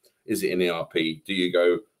systems. Is it an ERP? Do you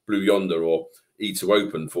go Blue Yonder or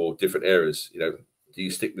E2Open for different areas? Do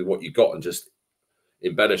you stick with what you got and just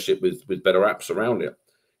embellish it with better apps around it?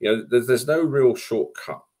 There's no real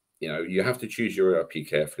shortcut. You have to choose your ERP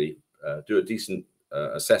carefully, do a decent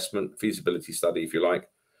assessment, feasibility study, if you like.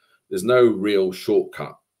 There's no real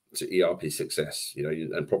shortcut to ERP success,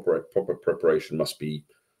 and proper preparation must be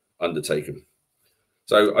undertaken.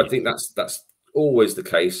 So I think that's always the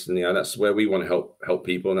case, and that's where we want to help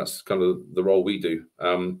people, and that's kind of the role we do.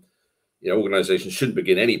 Organizations shouldn't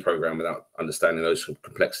begin any program without understanding those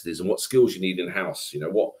complexities and what skills you need in house.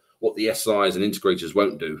 What the SIs and integrators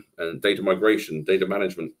won't do, and data migration, data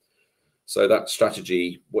management. So that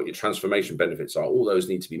strategy, what your transformation benefits are, all those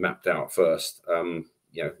need to be mapped out first.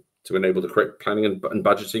 To enable the correct planning and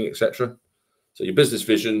budgeting, etc. So your business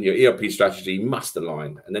vision, your ERP strategy must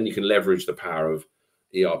align, and then you can leverage the power of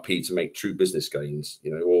ERP to make true business gains.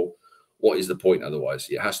 Or what is the point otherwise?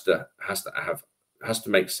 It has to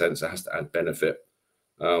make sense. It has to add benefit.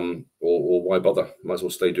 Or why bother? Might as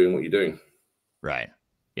well stay doing what you're doing. Right.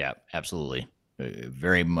 Yeah, absolutely.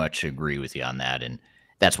 Very much agree with you on that, and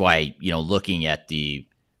that's why looking at the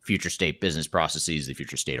future state business processes, the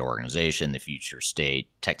future state organization, the future state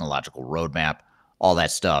technological roadmap, all that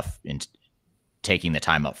stuff, and taking the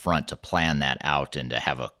time up front to plan that out and to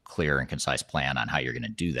have a clear and concise plan on how you're going to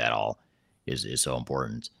do that all is so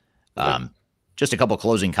important. Yeah. Just a couple of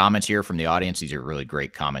closing comments here from the audience. These are really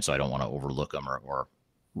great comments, so I don't want to overlook them or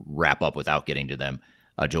wrap up without getting to them.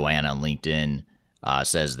 Joanna on LinkedIn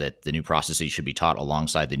says that the new processes should be taught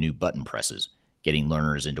alongside the new button presses, getting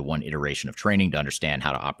learners into one iteration of training to understand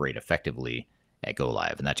how to operate effectively at Go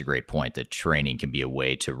Live. And that's a great point, that training can be a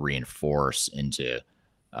way to reinforce and to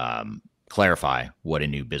clarify what a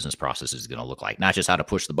new business process is going to look like. Not just how to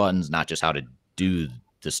push the buttons, not just how to do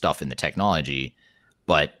the stuff in the technology,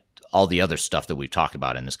 but all the other stuff that we've talked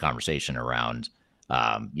about in this conversation around,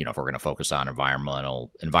 if we're going to focus on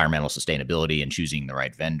environmental sustainability and choosing the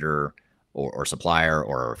right vendor or supplier,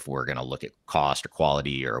 or if we're going to look at cost or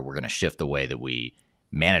quality, or we're going to shift the way that we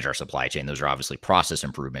manage our supply chain, those are obviously process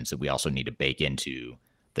improvements that we also need to bake into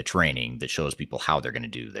the training that shows people how they're going to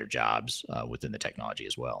do their jobs within the technology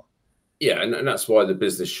as well. Yeah, and that's why the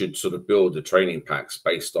business should sort of build the training packs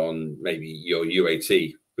based on maybe your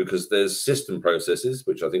UAT, because there's system processes,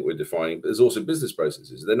 which I think we're defining, but there's also business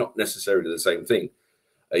processes. They're not necessarily the same thing.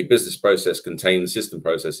 A business process contains system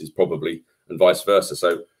processes probably, and vice versa.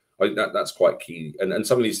 So I think that's quite key. And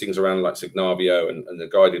some of these things around like Signavio and the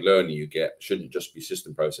guided learning you get shouldn't just be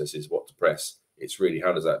system processes, what to press. It's really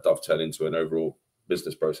how does that dovetail into an overall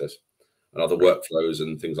business process and other workflows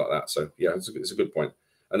and things like that. So yeah, it's a good point.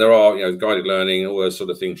 And there are, guided learning, all those sort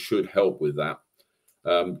of things should help with that.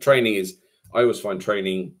 Training is, I always find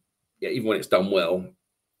training, even when it's done well,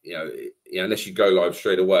 unless you go live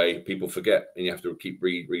straight away, people forget and you have to keep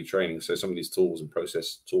retraining. So some of these tools and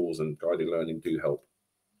process tools and guided learning do help.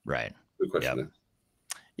 Right. Good question. Yep.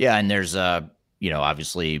 Yeah. And there's,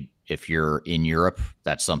 obviously, if you're in Europe,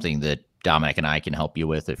 that's something that Dominic and I can help you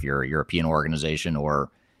with. If you're a European organization, or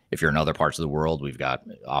if you're in other parts of the world, we've got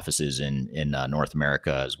offices in North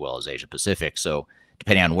America as well as Asia Pacific. So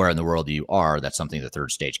depending on where in the world you are, that's something the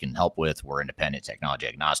Third Stage can help with. We're independent, technology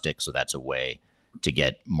agnostic. So that's a way to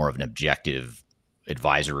get more of an objective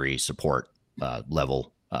advisory support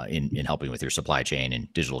level in helping with your supply chain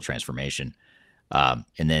and digital transformation. And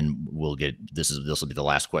then we'll get, this will be the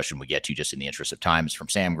last question we get to, just in the interest of time. It's from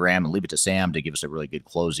Sam Graham, and leave it to Sam to give us a really good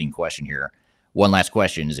closing question here. One last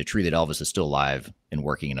question. Is it true that Elvis is still alive and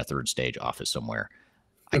working in a Third Stage office somewhere?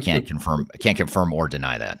 I can't confirm or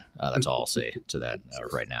deny that. That's all I'll say to that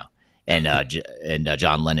right now. And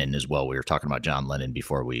John Lennon as well. We were talking about John Lennon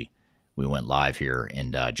before we went live here,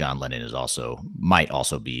 and John Lennon might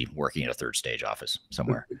also be working at a Third Stage office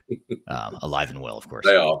somewhere, alive and well, of course.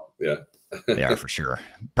 They are, yeah. They are for sure.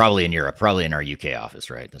 Probably in Europe, probably in our UK office,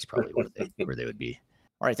 right? That's probably where they would be.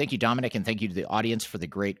 All right. Thank you, Dominic. And thank you to the audience for the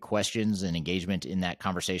great questions and engagement in that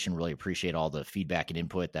conversation. Really appreciate all the feedback and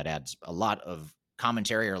input. That adds a lot of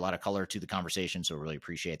commentary or a lot of color to the conversation. So really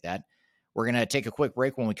appreciate that. We're going to take a quick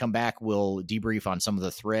break. When we come back, we'll debrief on some of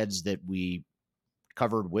the threads that we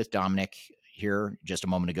covered with Dominic here just a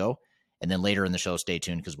moment ago. And then later in the show, stay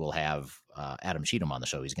tuned, because we'll have Adam Cheatham on the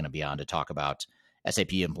show. He's going to be on to talk about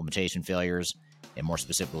SAP implementation failures, and more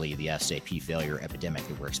specifically, the SAP failure epidemic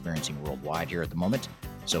that we're experiencing worldwide here at the moment.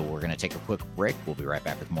 So we're going to take a quick break. We'll be right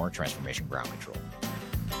back with more Transformation Ground Control.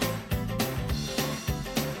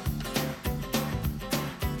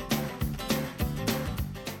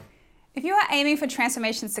 If you are aiming for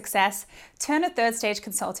transformation success, turn to Third Stage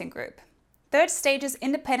Consulting Group. Third Stage's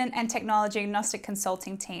independent and technology agnostic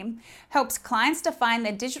consulting team helps clients define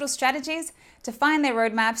their digital strategies, define their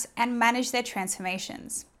roadmaps, and manage their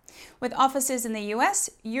transformations. With offices in the US,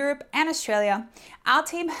 Europe, and Australia, our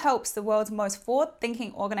team helps the world's most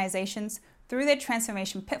forward-thinking organizations through their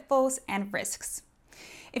transformation pitfalls and risks.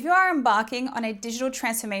 If you are embarking on a digital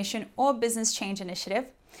transformation or business change initiative,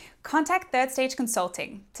 contact Third Stage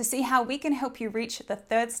Consulting to see how we can help you reach the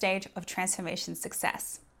third stage of transformation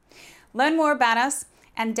success. Learn more about us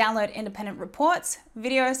and download independent reports,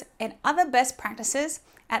 videos, and other best practices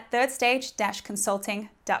at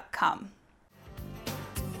thirdstage-consulting.com.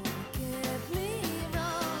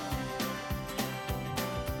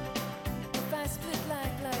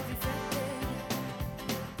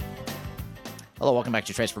 Hello, welcome back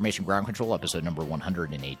to Transformation Ground Control, episode number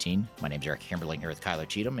 118. My name is Eric Kimberling here with Kyler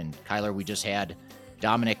Cheatham. And Kyler, we just had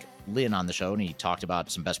Dominic Lynn on the show, and he talked about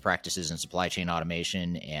some best practices in supply chain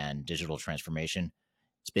automation and digital transformation.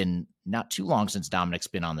 It's been not too long since Dominic's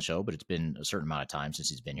been on the show, but it's been a certain amount of time since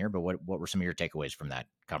he's been here. But what were some of your takeaways from that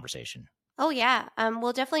conversation? Oh, yeah.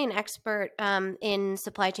 Well, definitely an expert in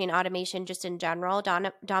supply chain automation just in general.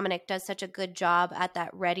 Dominic does such a good job at that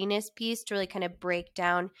readiness piece to really kind of break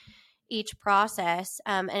down each process.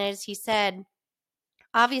 And as he said,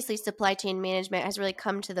 obviously supply chain management has really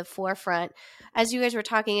come to the forefront. As you guys were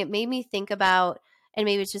talking, it made me think about, and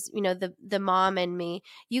maybe it's just, the mom in me,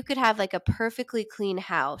 you could have like a perfectly clean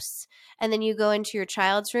house, and then you go into your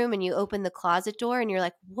child's room and you open the closet door and you're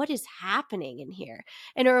like, what is happening in here?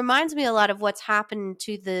 And it reminds me a lot of what's happened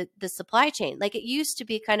to the supply chain. Like, it used to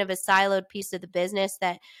be kind of a siloed piece of the business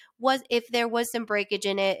that if there was some breakage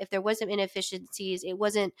in it, if there was some inefficiencies, it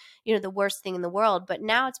wasn't, the worst thing in the world. But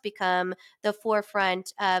now it's become the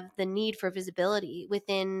forefront of the need for visibility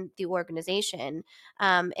within the organization.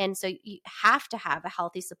 And so you have to have a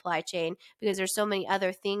healthy supply chain, because there's so many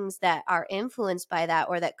other things that are influenced by that,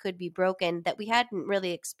 or that could be broken, that we hadn't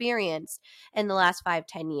really experienced in the last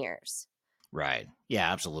 5-10 years. Right.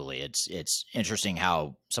 Yeah, absolutely. It's interesting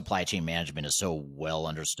how supply chain management is so well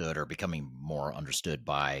understood, or becoming more understood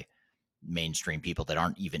by mainstream people that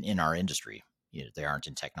aren't even in our industry. They aren't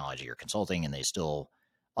in technology or consulting, and they still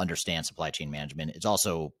understand supply chain management. It's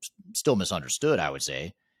also still misunderstood, I would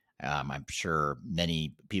say. I'm sure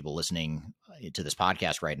many people listening to this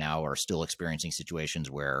podcast right now are still experiencing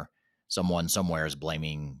situations where someone somewhere is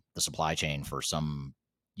blaming the supply chain for some,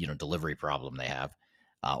 delivery problem they have.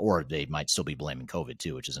 Or they might still be blaming COVID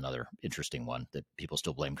too, which is another interesting one, that people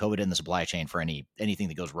still blame COVID in the supply chain for anything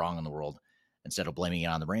that goes wrong in the world. Instead of blaming it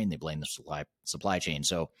on the brain, they blame the supply chain.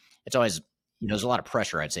 So it's always, there's a lot of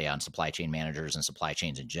pressure, I'd say, on supply chain managers and supply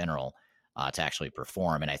chains in general to actually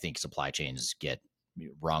perform. And I think supply chains get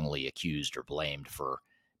wrongly accused or blamed for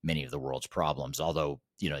many of the world's problems, although,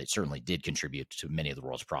 it certainly did contribute to many of the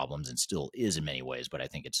world's problems and still is in many ways. But I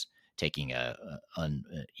think it's taking a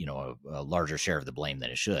larger share of the blame than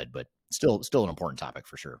it should, but still an important topic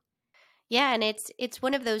for sure. Yeah, and it's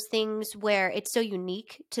one of those things where it's so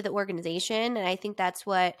unique to the organization, and I think that's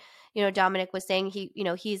what Dominic was saying.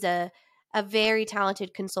 He's a very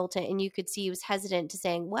talented consultant, and you could see he was hesitant to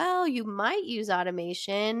saying, well, you might use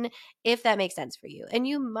automation if that makes sense for you, and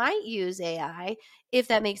you might use AI if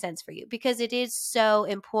that makes sense for you, because it is so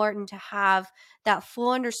important to have that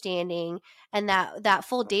full understanding and that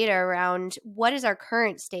full data around what is our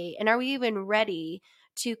current state, and are we even ready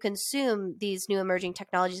to consume these new emerging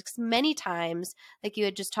technologies. Because many times, like you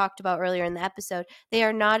had just talked about earlier in the episode, they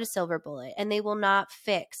are not a silver bullet, and they will not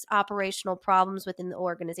fix operational problems within the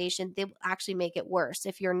organization. They will actually make it worse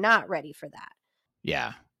if you're not ready for that.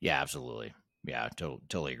 Yeah, absolutely. Yeah,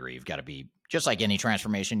 totally agree. You've got to be, just like any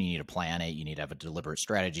transformation, you need to plan it. You need to have a deliberate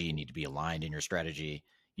strategy. You need to be aligned in your strategy.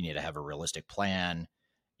 You need to have a realistic plan.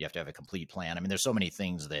 You have to have a complete plan. I mean, there's so many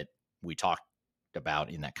things that we talked about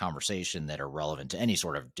in that conversation that are relevant to any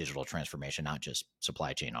sort of digital transformation, not just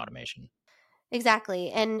supply chain automation.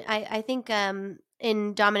 Exactly. And I think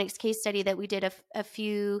in Dominic's case study that we did a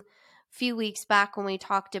few weeks back, when we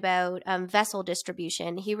talked about vessel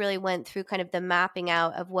distribution, he really went through kind of the mapping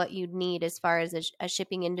out of what you'd need as far as a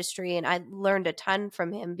shipping industry. And I learned a ton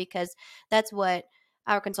from him, because that's what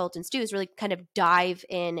our consultants do, is really kind of dive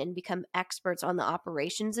in and become experts on the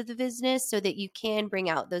operations of the business, so that you can bring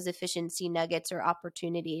out those efficiency nuggets or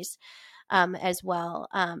opportunities as well.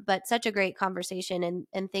 But such a great conversation,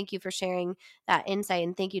 and thank you for sharing that insight,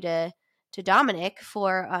 and thank you to Dominic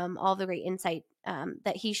for all the great insight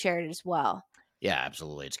that he shared as well. Yeah,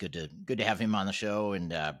 absolutely. It's good to have him on the show,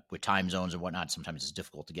 and with time zones and whatnot, sometimes it's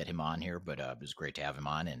difficult to get him on here, but it was great to have him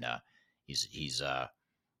on, and he's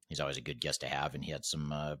always a good guest to have, and he had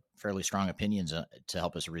some fairly strong opinions to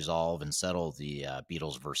help us resolve and settle the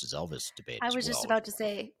Beatles versus Elvis debate. I was just about to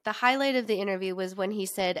say, the highlight of the interview was when he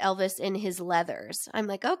said Elvis in his leathers. I'm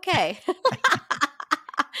like, okay.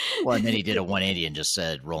 Well, and then he did a 180 and just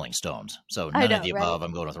said Rolling Stones. So none of the above.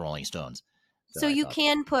 I'm going with Rolling Stones. So you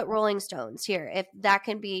can put Rolling Stones here. If that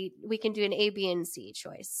can be, we can do an A, B, and C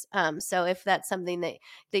choice. So if that's something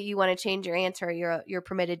that you want to change your answer, you're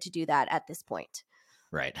permitted to do that at this point.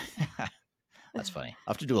 Right. That's funny.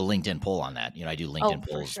 I'll have to do a LinkedIn poll on that. I do LinkedIn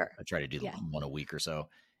polls. Sure. I try to do one a week or so.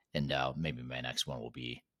 And maybe my next one will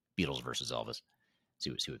be Beatles versus Elvis.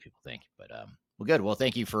 See what people think. But well, good. Well,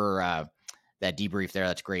 thank you for that debrief there.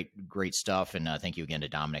 That's great stuff. And thank you again to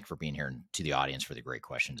Dominic for being here, and to the audience for the great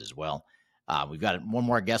questions as well. We've got one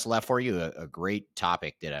more guest left for you, a great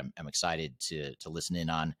topic that I'm excited to listen in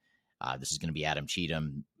on. This is going to be Adam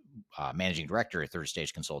Cheatham, Managing Director at Third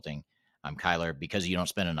Stage Consulting. Kyler, because you don't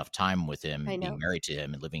spend enough time with him, being married to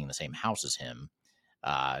him and living in the same house as him,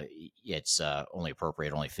 it's only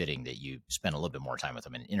appropriate, only fitting that you spend a little bit more time with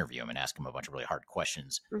him and interview him and ask him a bunch of really hard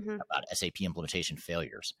questions about SAP implementation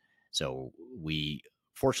failures. So we,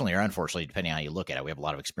 fortunately or unfortunately, depending on how you look at it, we have a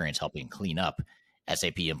lot of experience helping clean up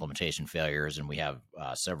SAP implementation failures, and we have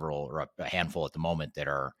several, or a handful at the moment, that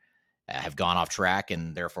have gone off track,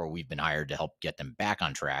 and therefore we've been hired to help get them back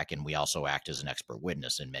on track. And we also act as an expert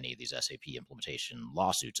witness in many of these SAP implementation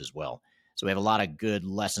lawsuits as well. So we have a lot of good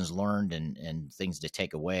lessons learned and things to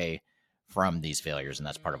take away from these failures, and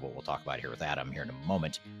that's part of what we'll talk about here with Adam here in a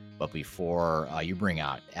moment. But before you bring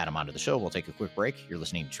out Adam onto the show, we'll take a quick break. You're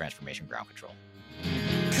listening to Transformation Ground Control.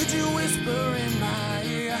 Could you whisper in my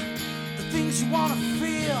ear the things you want to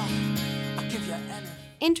feel? I'll give you anything.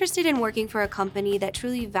 Interested in working for a company that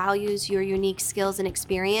truly values your unique skills and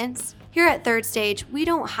experience? Here at Third Stage, we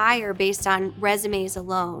don't hire based on resumes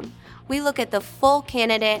alone. We look at the full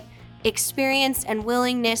candidate, experience, and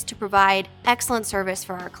willingness to provide excellent service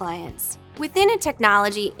for our clients. Within a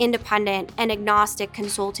technology, independent, and agnostic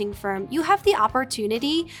consulting firm, you have the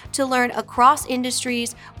opportunity to learn across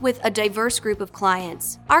industries with a diverse group of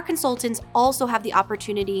clients. Our consultants also have the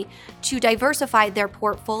opportunity to diversify their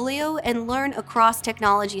portfolio and learn across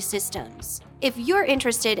technology systems. If you're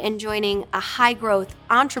interested in joining a high-growth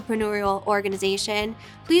entrepreneurial organization,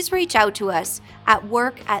 please reach out to us at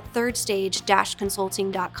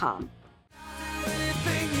work@thirdstage-consulting.com.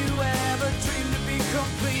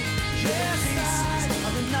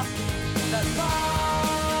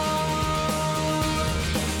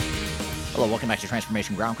 Hello, welcome back to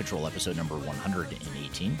Transformation Ground Control, episode number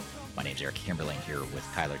 118. My name is Eric Kimberling here with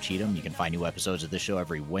Kyler Cheatham. You can find new episodes of this show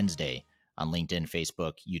every Wednesday on LinkedIn,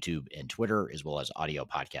 Facebook, YouTube, and Twitter, as well as audio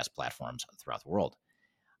podcast platforms throughout the world.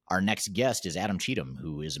 Our next guest is Adam Cheatham,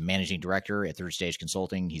 who is Managing Director at Third Stage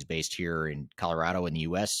Consulting. He's based here in Colorado in the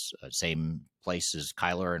U.S., same place as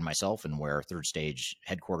Kyler and myself, and where Third Stage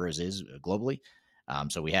headquarters is globally.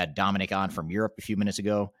 So we had Dominic on from Europe a few minutes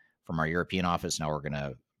ago from our European office. Now we're going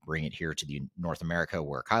to bring it here to the North America,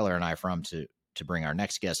 where Kyler and I are from, to bring our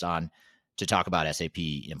next guest on to talk about SAP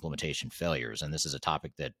implementation failures. And this is a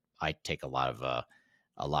topic that I take a lot of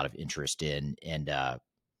interest in. And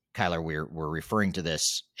Kyler, we're referring to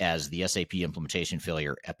this as the SAP implementation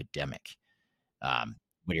failure epidemic.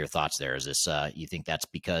 What are your thoughts there? Is this you think that's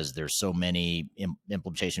because there's so many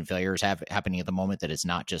implementation failures happening at the moment that it's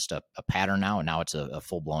not just a pattern now, and now it's a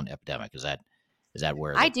full blown epidemic? Is that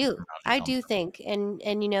where I do think, and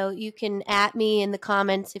you know, you can at me in the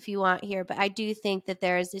comments if you want here, but I do think that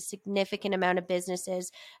there is a significant amount of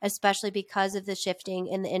businesses, especially because of the shifting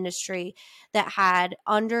in the industry, that had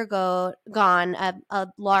undergone a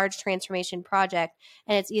large transformation project,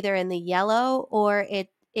 and it's either in the yellow or it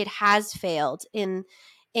has failed in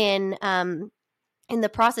the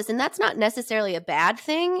process. And that's not necessarily a bad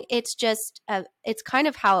thing. It's just it's kind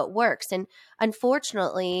of how it works. And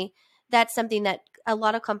unfortunately, that's something that a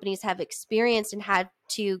lot of companies have experienced and had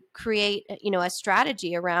to create, you know, a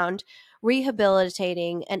strategy around.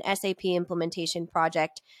 Rehabilitating an SAP implementation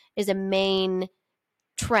project is a main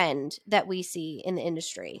trend that we see in the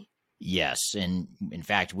industry. Yes. And in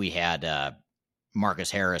fact, we had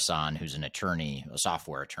Marcus Harris on, who's an attorney, a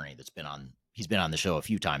software attorney he's been on the show a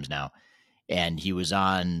few times now. And he was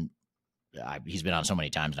on, he's been on so many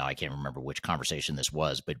times now, I can't remember which conversation this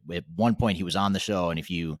was, but at one point he was on the show. And if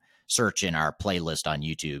you search in our playlist on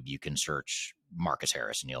YouTube, you can search Marcus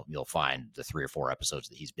Harris and you'll find the 3 or 4 episodes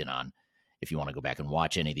that he's been on if you want to go back and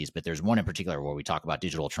watch any of these. But there's one in particular where we talk about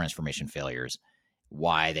digital transformation failures,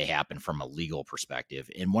 why they happen from a legal perspective.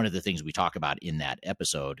 And one of the things we talk about in that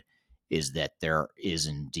episode is that there is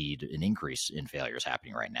indeed an increase in failures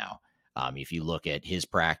happening right now. If you look at his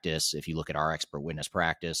practice, if you look at our expert witness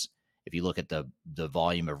practice, if you look at the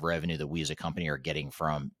volume of revenue that we as a company are getting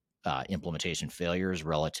from implementation failures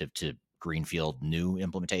relative to greenfield new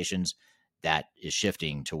implementations, that is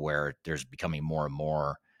shifting to where there's becoming more and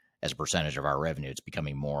more, as a percentage of our revenue, it's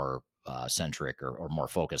becoming more centric or more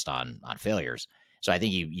focused on failures. So I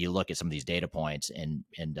think you look at some of these data points, and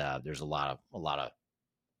there's a lot of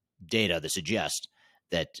data that suggests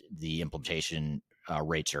that the implementation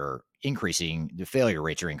rates are increasing, the failure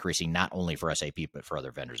rates are increasing, not only for SAP, but for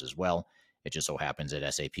other vendors as well. It just so happens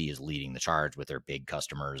that SAP is leading the charge with their big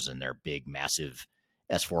customers and their big, massive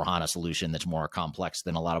S/4HANA solution that's more complex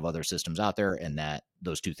than a lot of other systems out there. And that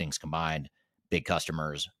those two things combined, big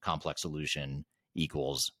customers, complex solution,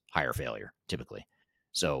 equals higher failure, typically.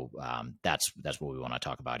 So that's what we want to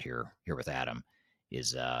talk about here with Adam,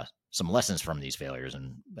 is some lessons from these failures,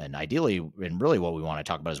 and ideally, and really what we want to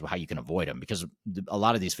talk about is how you can avoid them, because a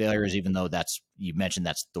lot of these failures, even though you mentioned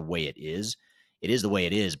that's the way it is the way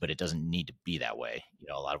it is, but it doesn't need to be that way. You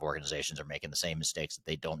know, a lot of organizations are making the same mistakes that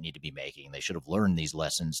they don't need to be making. They should have learned these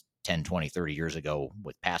lessons 10, 20, 30 years ago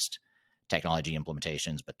with past technology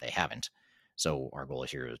implementations, but they haven't. So our goal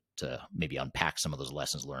here is to maybe unpack some of those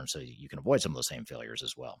lessons learned so you can avoid some of those same failures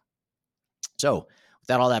as well. So with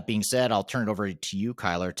all that being said, I'll turn it over to you,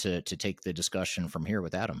 Kyler, to take the discussion from here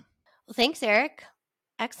with Adam. Well, thanks, Eric.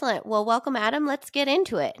 Excellent. Well, welcome, Adam. Let's get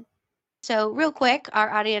into it. So real quick,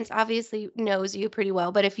 our audience obviously knows you pretty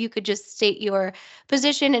well, but if you could just state your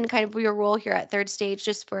position and kind of your role here at Third Stage,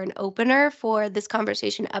 just for an opener for this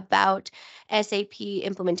conversation about SAP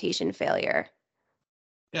implementation failure.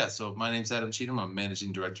 Yeah, so my name's Adam Cheatham. I'm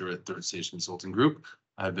Managing Director at Third Stage Consulting Group.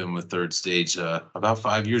 I've been with Third Stage about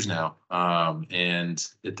 5 years now. And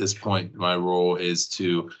at this point, my role is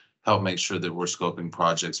to help make sure that we're scoping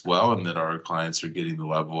projects well and that our clients are getting the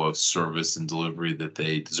level of service and delivery that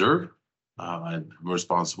they deserve. I'm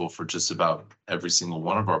responsible for just about every single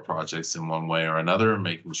one of our projects in one way or another,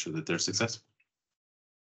 making sure that they're successful.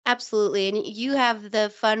 Absolutely. And you have the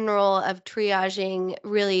fun role of triaging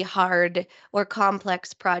really hard or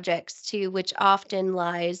complex projects too, which often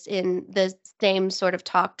lies in the same sort of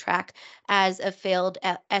talk track as a failed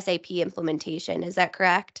SAP implementation. Is that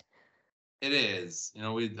correct? It is.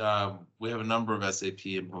 We have a number of SAP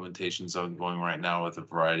implementations ongoing right now with a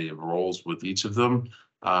variety of roles with each of them.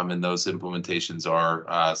 And those implementations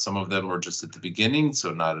are some of them are just at the beginning,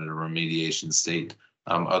 so not at a remediation state.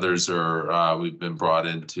 Others are we've been brought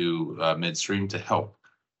into midstream to help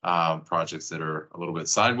projects that are a little bit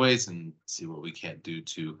sideways and see what we can't do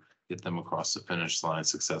to get them across the finish line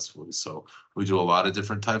successfully. So we do a lot of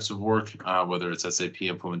different types of work, whether it's SAP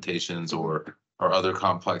implementations or other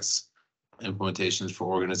complex implementations for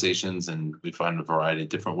organizations, and we find a variety of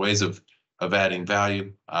different ways of adding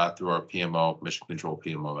value through our PMO, mission control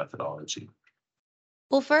PMO methodology.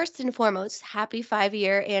 Well, first and foremost, happy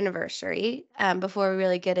 5-year anniversary. Before we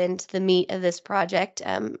really get into the meat of this project,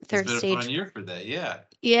 It's Third been a Stage. fun year for that, yeah.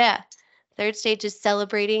 Yeah. Third Stage is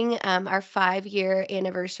celebrating our 5-year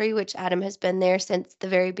anniversary, which Adam has been there since the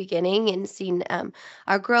very beginning and seen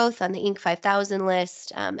our growth on the Inc. 5000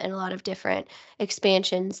 list and a lot of different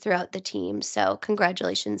expansions throughout the team. So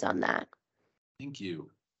congratulations on that. Thank you.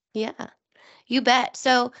 Yeah, you bet.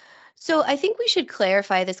 So I think we should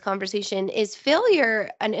clarify this conversation. Is failure,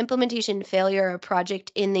 an implementation failure, a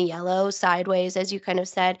project in the yellow, sideways, as you kind of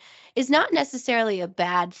said, is not necessarily a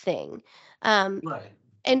bad thing. Right.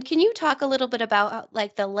 And can you talk a little bit about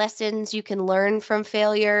like the lessons you can learn from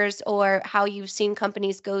failures or how you've seen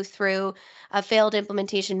companies go through a failed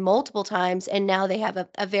implementation multiple times and now they have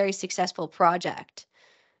a very successful project?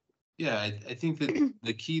 Yeah, I think that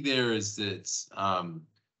the key there is that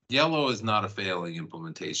yellow is not a failing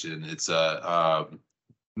implementation. It's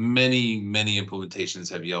many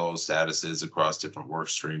implementations have yellow statuses across different work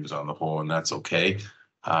streams on the whole, and that's okay.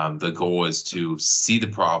 The goal is to see the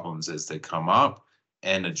problems as they come up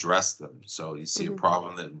and address them. So you see a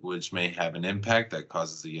problem which may have an impact that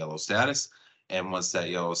causes a yellow status, and once that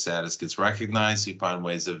yellow status gets recognized, you find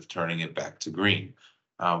ways of turning it back to green.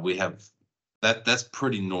 We have that's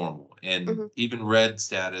pretty normal, and even red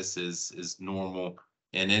status is normal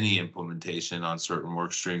in any implementation on certain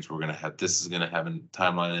work streams. We're going to have this is going to have a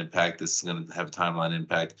timeline impact. This is going to have a timeline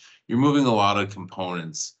impact. You're moving a lot of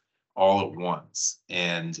components all at once,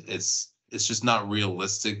 and it's just not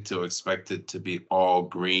realistic to expect it to be all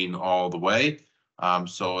green all the way.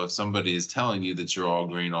 So if somebody is telling you that you're all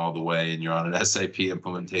green all the way and you're on an SAP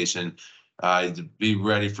implementation, be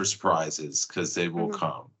ready for surprises because they will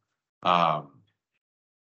come.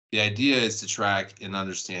 The idea is to track and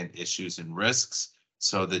understand issues and risks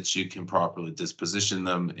so that you can properly disposition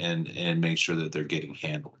them and make sure that they're getting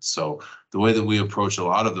handled. So the way that we approach a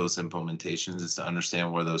lot of those implementations is to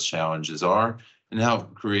understand where those challenges are and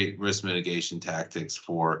help create risk mitigation tactics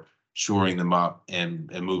for shoring them up and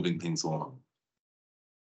moving things along.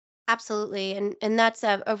 Absolutely. And that's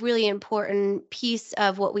a really important piece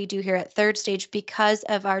of what we do here at Third Stage because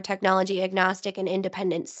of our technology agnostic and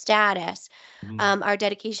independent status. Our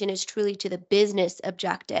dedication is truly to the business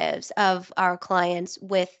objectives of our clients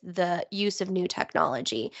with the use of new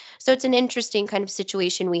technology. So it's an interesting kind of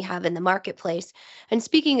situation we have in the marketplace. And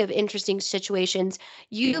speaking of interesting situations,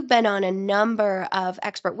 you've been on a number of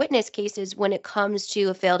expert witness cases when it comes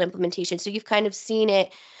to a failed implementation. So you've kind of seen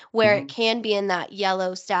it where it can be in that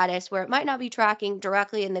yellow status where it might not be tracking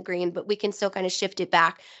directly in the green, but we can still kind of shift it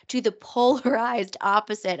back to the polarized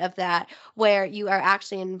opposite of that, where you are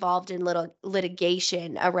actually involved in little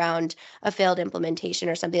litigation around a failed implementation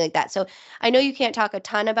or something like that. So I know you can't talk a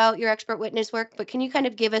ton about your expert witness work, but can you kind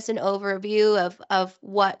of give us an overview of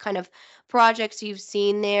what kind of projects you've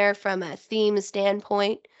seen there from a theme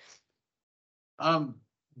standpoint?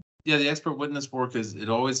 Yeah, the expert witness work is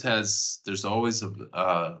there's always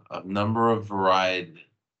a number of variety.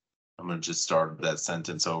 I'm going to just start that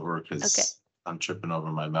sentence over because I'm tripping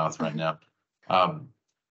over my mouth right now.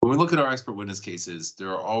 When we look at our expert witness cases, there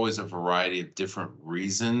are always a variety of different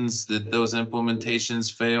reasons that those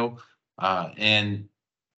implementations fail. And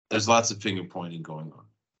there's lots of finger pointing going on.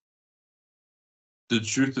 The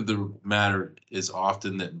truth of the matter is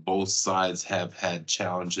often that both sides have had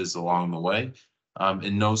challenges along the way.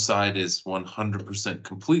 And no side is 100%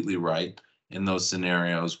 completely right in those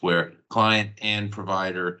scenarios where client and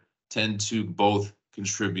provider tend to both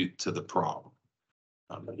contribute to the problem.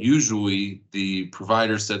 Usually the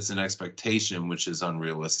provider sets an expectation which is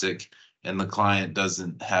unrealistic, and the client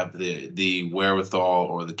doesn't have the wherewithal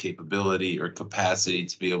or the capability or capacity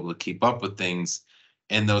to be able to keep up with things.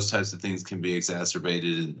 And those types of things can be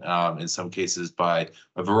exacerbated in some cases by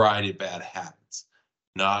a variety of bad habits,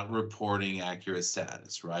 not reporting accurate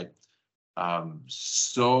status, right?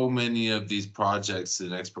 So many of these projects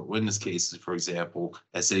in expert witness cases, for example,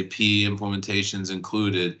 SAP implementations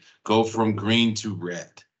included, go from green to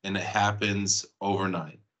red, and it happens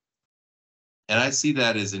overnight. And I see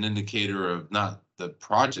that as an indicator of not the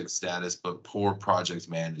project status, but poor project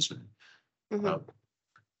management.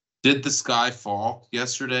 Did the sky fall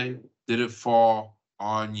yesterday? Did it fall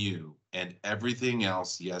on you and everything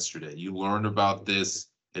else yesterday? You learned about this,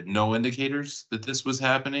 had no indicators that this was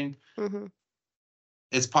happening?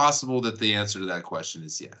 It's possible that the answer to that question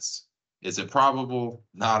is yes. Is it probable?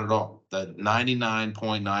 Not at all. That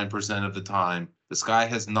 99.9% of the time, the sky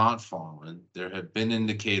has not fallen. There have been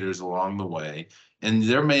indicators along the way, and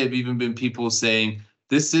there may have even been people saying,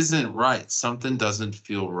 this isn't right. Something doesn't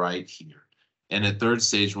feel right here. And at third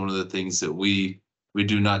stage, one of the things that we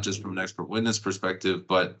do, not just from an expert witness perspective,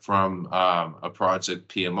 but from a project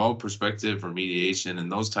PMO perspective, remediation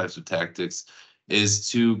and those types of tactics, is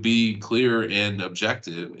to be clear and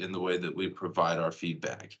objective in the way that we provide our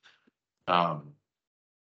feedback.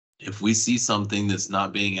 If we see something that's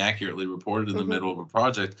not being accurately reported in the middle of a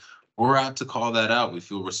project, we're out to call that out. We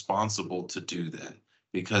feel responsible to do that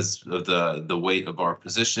because of the weight of our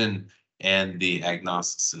position and the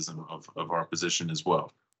agnosticism of our position as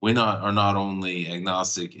well. We are not only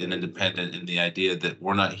agnostic and independent in the idea that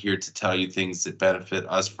we're not here to tell you things that benefit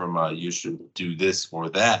us from you should do this or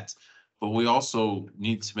that, but we also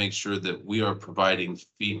need to make sure that we are providing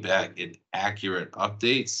feedback and accurate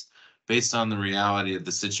updates based on the reality of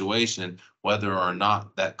the situation, whether or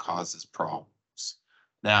not that causes problems.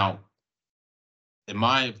 Now, in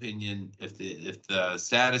my opinion, if the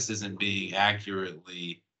status isn't being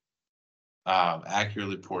accurately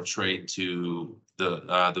portrayed to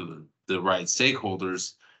the right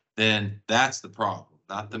stakeholders, then that's the problem,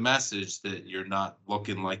 not the message that you're not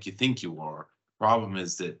looking like you think you are. The problem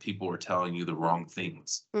is that people are telling you the wrong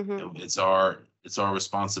things. It's our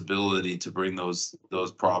responsibility to bring those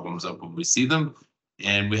problems up when we see them,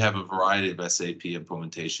 and we have a variety of SAP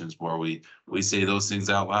implementations where we say those things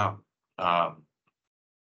out loud. I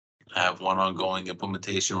have one ongoing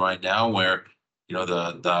implementation right now where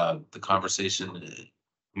the conversation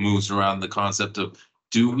moves around the concept of,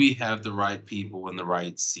 do we have the right people in the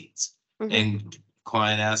right seats? And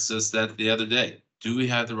client asked us that the other day. Do we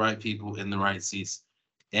have the right people in the right seats?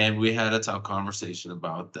 And we had a tough conversation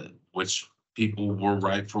about that, which people were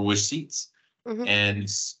right for which seats. And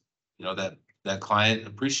that client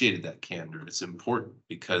appreciated that candor. It's important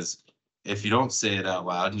because if you don't say it out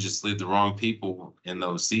loud and just leave the wrong people in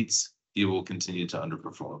those seats, you will continue to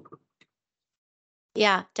underperform.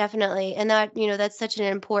 Yeah, definitely. And that, that's such an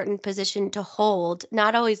important position to hold.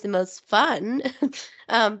 Not always the most fun,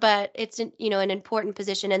 but it's, an important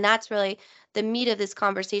position. And that's really the meat of this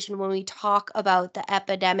conversation when we talk about the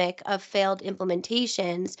epidemic of failed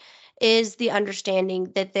implementations, is the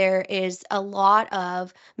understanding that there is a lot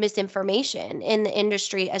of misinformation in the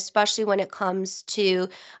industry, especially when it comes to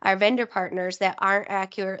our vendor partners that aren't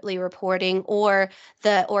accurately reporting, or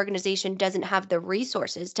the organization doesn't have the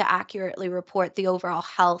resources to accurately report the overall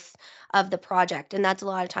health of the project. And that's a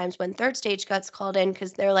lot of times when third stage gets called in,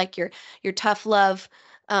 because they're like your tough love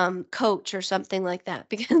coach or something like that,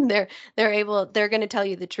 because they're going to tell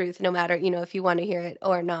you the truth no matter, if you want to hear it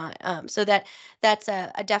or not. So that's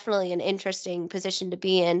a definitely an interesting position to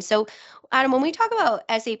be in. So Adam, when we talk about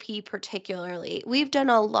SAP particularly, we've done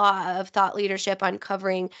a lot of thought leadership on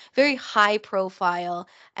covering very high profile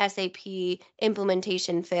SAP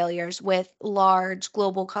implementation failures with large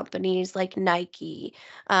global companies like Nike,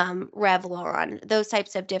 Revlon, those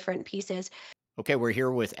types of different pieces. Okay, we're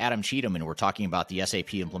here with Adam Cheatham, and we're talking about the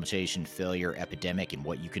SAP implementation failure epidemic and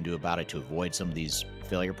what you can do about it to avoid some of these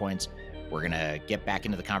failure points. We're going to get back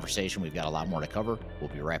into the conversation. We've got a lot more to cover. We'll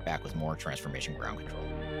be right back with more Transformation Ground Control.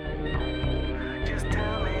 Just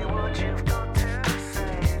tell me what you've got to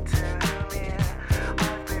say. Tell me,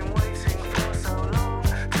 I've been waiting for so long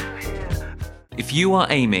to hear. If you are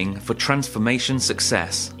aiming for transformation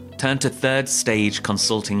success, turn to Third Stage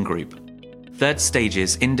Consulting Group. Third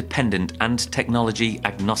Stage's independent and technology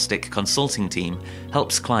agnostic consulting team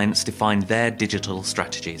helps clients define their digital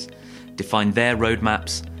strategies, define their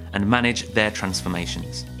roadmaps, and manage their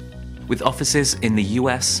transformations. With offices in the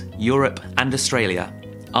US, Europe, and Australia,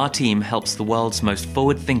 our team helps the world's most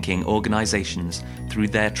forward-thinking organizations through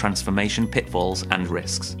their transformation pitfalls and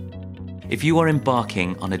risks. If you are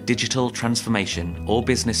embarking on a digital transformation or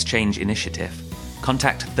business change initiative,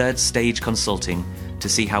 contact Third Stage Consulting to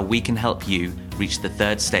see how we can help you reach the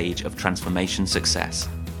third stage of transformation success.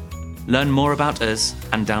 Learn more about us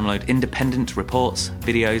and download independent reports,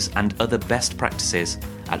 videos, and other best practices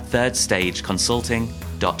at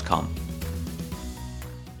thirdstageconsulting.com.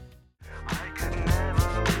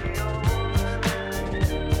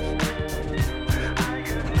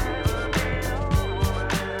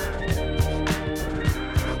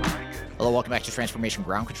 Hello, welcome back to Transformation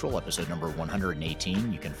Ground Control, episode number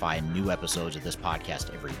 118. You can find new episodes of this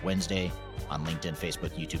podcast every Wednesday on LinkedIn,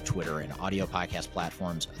 Facebook, YouTube, Twitter, and audio podcast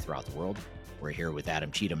platforms throughout the world. We're here with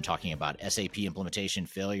Adam Cheatham talking about SAP implementation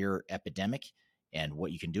failure epidemic and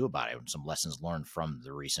what you can do about it, and some lessons learned from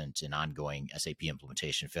the recent and ongoing SAP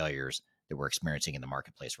implementation failures that we're experiencing in the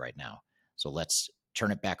marketplace right now. So let's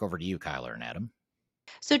turn it back over to you, Kyler and Adam.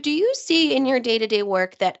 So do you see in your day-to-day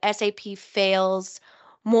work that SAP fails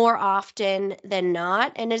more often than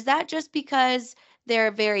not? And is that just because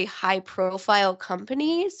they're very high-profile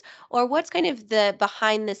companies, or what's kind of the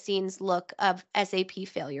behind-the-scenes look of SAP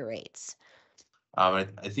failure rates? I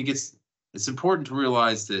think it's important to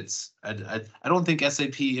realize that I don't think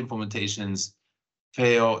SAP implementations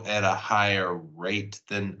fail at a higher rate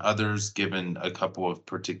than others, given a couple of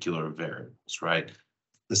particular variables, right?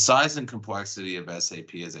 The size and complexity of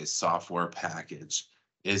SAP as a software package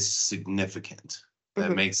is significant.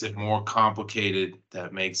 That makes it more complicated,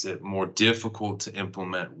 that makes it more difficult to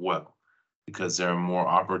implement well, because there are more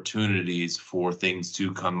opportunities for things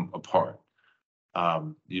to come apart.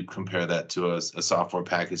 You compare that to a software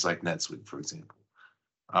package like NetSuite, for example.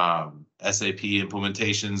 SAP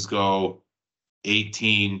implementations go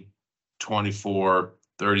 18, 24,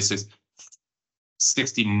 36,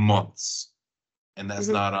 60 months. And that's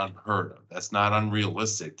not unheard of. That's not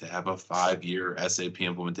unrealistic to have a 5-year SAP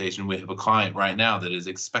implementation. We have a client right now that is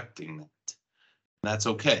expecting that. And that's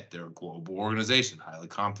okay. They're a global organization, highly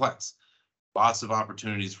complex, lots of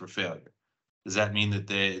opportunities for failure. Does that mean that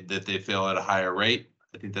they fail at a higher rate?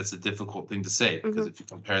 I think that's a difficult thing to say, because if you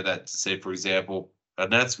compare that to, say, for example, a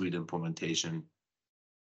NetSuite implementation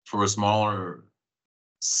for a smaller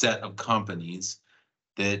set of companies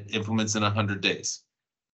that implements in 100 days.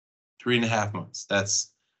 3.5 months.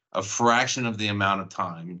 That's a fraction of the amount of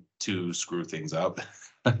time to screw things up.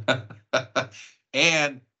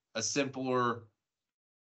 And a simpler,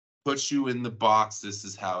 puts you in the box, this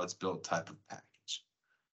is how it's built type of package.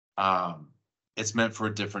 It's meant for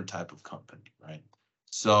a different type of company, right?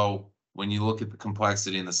 So when you look at the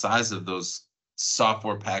complexity and the size of those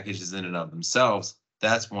software packages in and of themselves,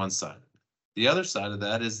 that's one side of it. The other side of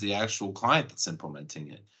that is the actual client that's implementing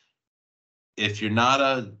it. If you're not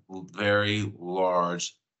a very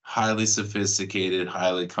large, highly sophisticated,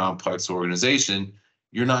 highly complex organization,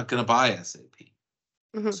 you're not going to buy SAP.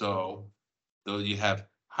 So though you have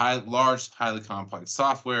large, highly complex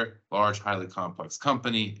software, large, highly complex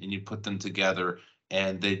company, and you put them together,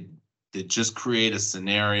 and they just create a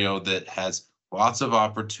scenario that has lots of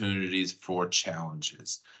opportunities for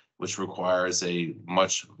challenges, which requires a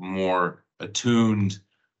much more attuned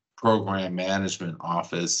program management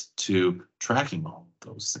office to tracking all of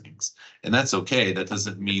those things. And that's okay. That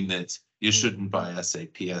doesn't mean that you shouldn't buy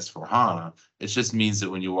SAP S/4HANA. It just means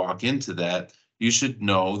that when you walk into that, you should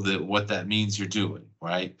know that what that means you're doing,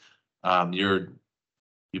 right? You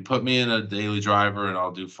put me in a daily driver and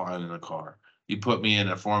I'll do fine in a car. You put me in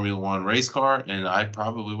a Formula One race car and I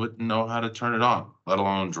probably wouldn't know how to turn it on, let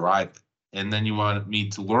alone drive it. And then you want me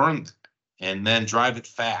to learn and then drive it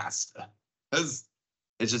fast.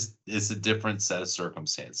 It's a different set of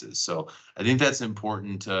circumstances. So I think that's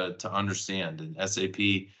important to understand. And SAP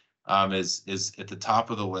is at the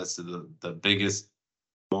top of the list of the biggest,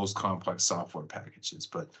 most complex software packages.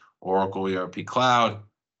 But Oracle ERP Cloud,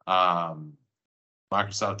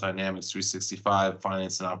 Microsoft Dynamics 365,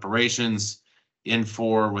 Finance and Operations,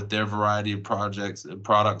 Infor with their variety of projects and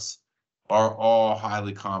products are all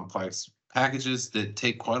highly complex packages that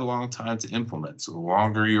take quite a long time to implement. So the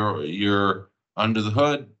longer you're under the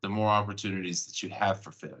hood, the more opportunities that you have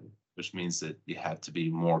for failure, which means that you have to be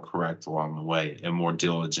more correct along the way and more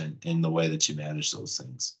diligent in the way that you manage those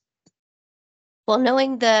things. Well,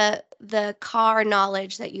 knowing the car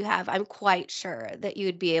knowledge that you have, I'm quite sure that you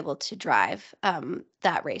would be able to drive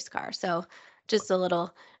that race car. So just a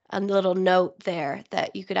little note there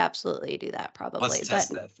that you could absolutely do that probably. Let's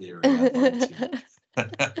test that theory. I'd love to.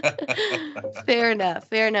 Fair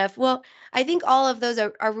enough. Well, I think all of those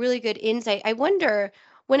are really good insight. I wonder,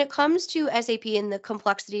 when it comes to SAP and the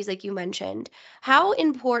complexities like you mentioned, how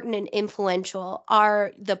important and influential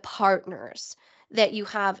are the partners that you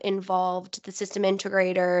have involved, the system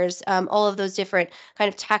integrators, all of those different kind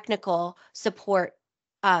of technical support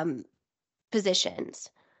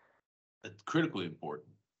positions? It's critically important.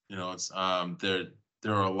 You know, it's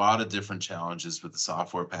there are a lot of different challenges with the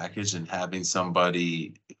software package, and having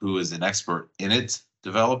somebody who is an expert in it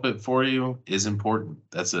develop it for you is important.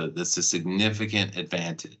 That's a significant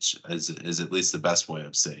advantage, is at least the best way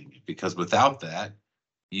of saying it. Because without that,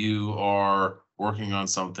 you are working on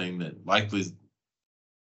something that likely,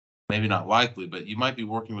 maybe not likely, but you might be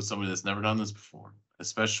working with somebody that's never done this before,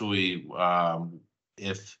 especially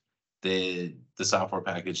if the software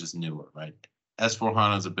package is newer, right?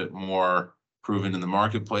 S/4HANA is a bit more proven in the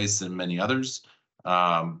marketplace than many others.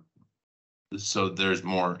 So there's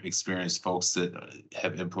more experienced folks that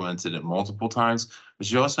have implemented it multiple times.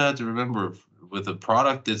 But you also have to remember, with a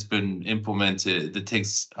product that's been implemented, that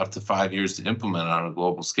takes up to 5 years to implement on a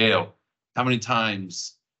global scale, how many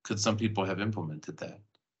times could some people have implemented that?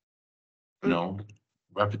 You know,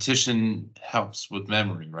 repetition helps with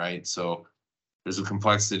memory, right? So there's a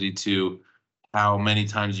complexity to how many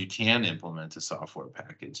times you can implement a software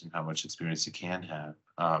package and how much experience you can have.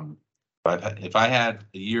 But if I had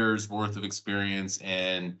a year's worth of experience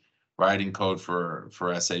in writing code for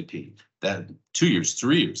SAP, that 2 years,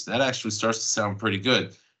 3 years, that actually starts to sound pretty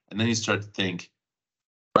good. And then you start to think,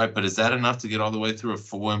 right, but is that enough to get all the way through a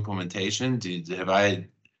full implementation?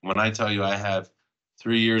 When I tell you I have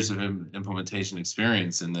 3 years of implementation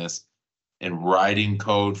experience in this and writing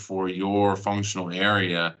code for your functional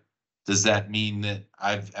area, does that mean that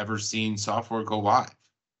I've ever seen software go live?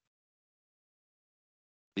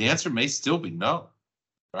 The answer may still be no,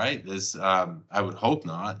 right? I would hope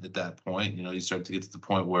not at that point. You know, you start to get to the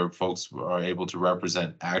point where folks are able to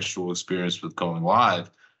represent actual experience with going live,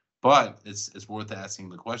 but it's worth asking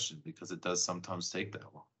the question because it does sometimes take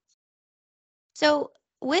that long. So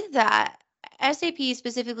with that, SAP,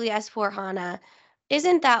 specifically S/4HANA,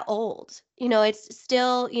 isn't that old. You know, it's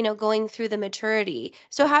still, going through the maturity.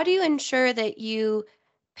 So how do you ensure that you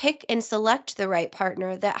pick and select the right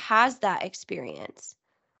partner that has that experience?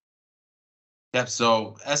 Yep.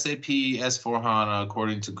 So SAP S/4HANA,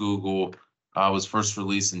 according to Google, was first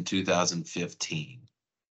released in 2015.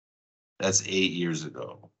 That's 8 years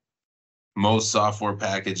ago. Most software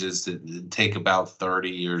packages that take about 30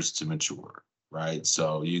 years to mature, right?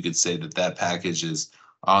 So you could say that package is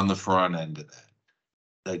on the front end of that.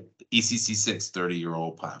 Like ECC6,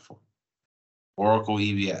 30-year-old platform. Oracle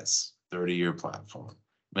EBS, 30-year platform.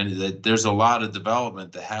 I mean, there's a lot of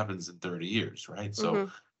development that happens in 30 years, right? So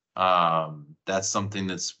that's something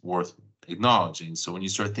that's worth acknowledging. So when you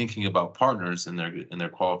start thinking about partners and their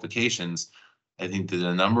qualifications, I think that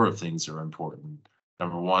a number of things are important.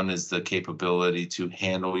 Number one is the capability to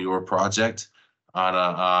handle your project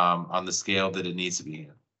on the scale that it needs to be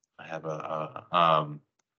handled. I have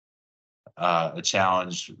a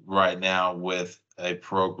challenge right now with a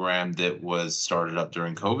program that was started up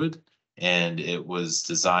during COVID, and it was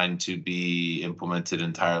designed to be implemented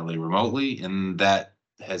entirely remotely, and that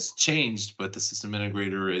has changed, but the system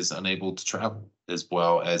integrator is unable to travel as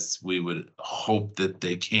well as we would hope that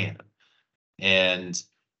they can. And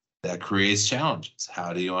that creates challenges.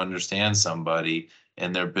 How do you understand somebody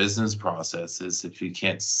and their business processes if you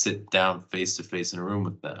can't sit down face to face in a room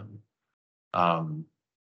with them? Can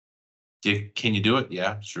you do it?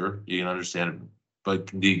 Yeah, sure. You can understand it. But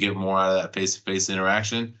do you get more out of that face-to-face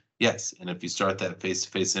interaction? Yes. And if you start that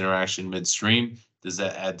face-to-face interaction midstream, does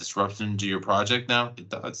that add disruption to your project now? It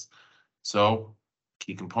does. So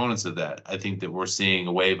key components of that. I think that we're seeing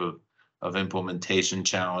a wave of implementation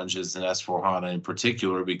challenges in S/4HANA in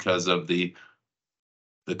particular because of the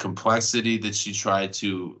complexity that she tried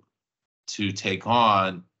to take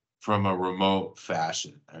on from a remote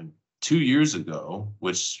fashion. And 2 years ago,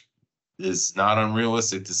 which is not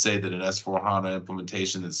unrealistic to say that an S/4HANA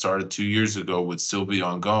implementation that started 2 years ago would still be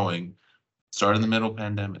ongoing, started in the middle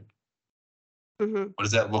pandemic. What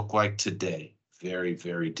does that look like today? Very,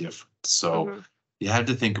 very different. So you have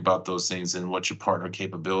to think about those things and what your partner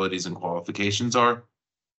capabilities and qualifications are.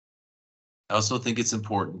 I also think it's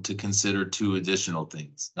important to consider 2 additional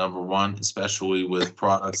things. Number one, especially with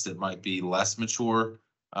products that might be less mature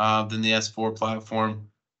than the S4 platform,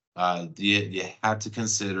 you have to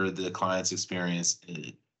consider the client's experience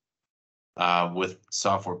with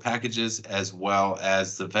software packages, as well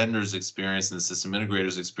as the vendor's experience and the system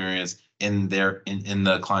integrator's experience in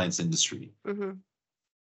the client's industry.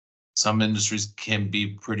 Some industries can be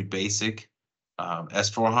pretty basic.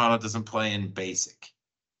 S/4HANA doesn't play in basic,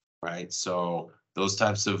 right? So those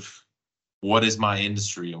types of what is my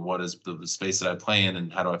industry and what is the space that I play in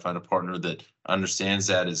and how do I find a partner that understands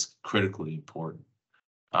that is critically important.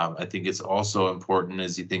 I think it's also important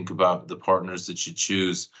as you think about the partners that you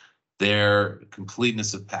choose, their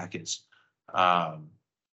completeness of package.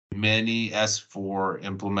 Many S4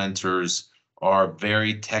 implementers are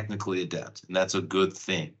very technically adept, and that's a good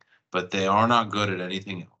thing, but they are not good at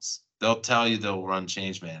anything else. They'll tell you they'll run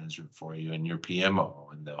change management for you and your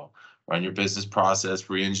PMO, and they'll run your business process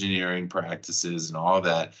re-engineering practices and all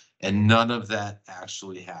that, and none of that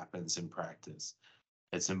actually happens in practice.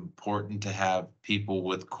 It's important to have people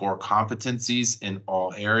with core competencies in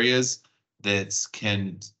all areas that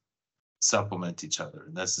can supplement each other.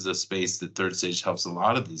 And this is a space that Third Stage helps a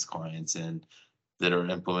lot of these clients in that are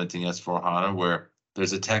implementing S4HANA, where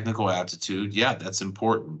there's a technical aptitude. Yeah, that's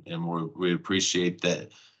important. And we appreciate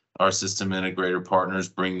that our system integrator partners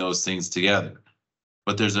bring those things together.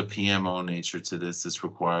 But there's a PMO nature to this that's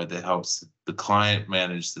required that helps the client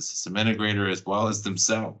manage the system integrator as well as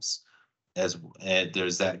themselves. And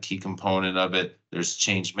there's that key component of it. There's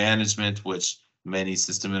change management, which many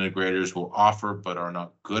system integrators will offer but are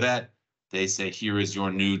not good at. They say, here is your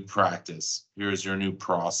new practice. Here is your new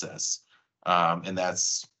process. And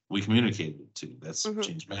that's, we communicated to. That's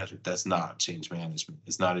change management. That's not change management.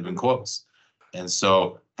 It's not even close. And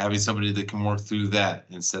so having somebody that can work through that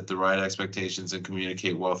and set the right expectations and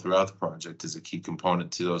communicate well throughout the project is a key component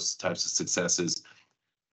to those types of successes.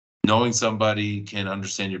 Knowing somebody can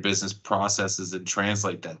understand your business processes and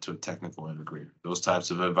translate that to a technical integrator. Those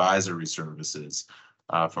types of advisory services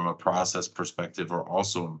from a process perspective are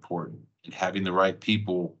also important. And having the right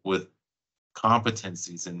people with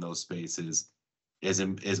competencies in those spaces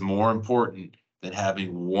is more important than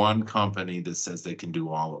having one company that says they can do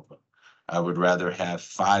all of them. I would rather have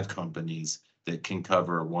 5 companies that can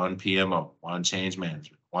cover one PMO, one change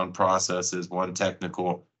management, one processes, one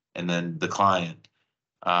technical, and then the client.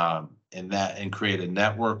 And create a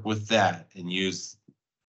network with that and use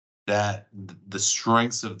that the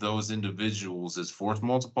strengths of those individuals as force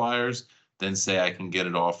multipliers, then say I can get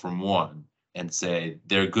it all from one and say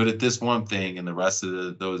they're good at this one thing and the rest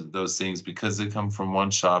of those things, because they come from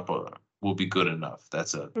one shop, will be good enough.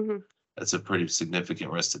 That's a pretty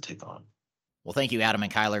significant risk to take on. Well, thank you, Adam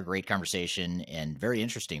and Kyler. Great conversation and very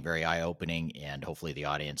interesting, very eye-opening, and hopefully the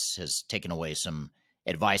audience has taken away some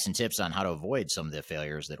advice and tips on how to avoid some of the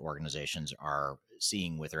failures that organizations are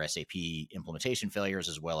seeing with their SAP implementation failures,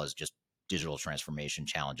 as well as just digital transformation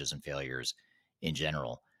challenges and failures in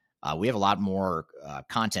general. We have a lot more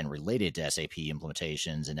content related to SAP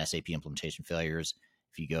implementations and SAP implementation failures.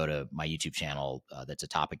 If you go to my YouTube channel, that's a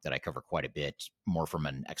topic that I cover quite a bit, more from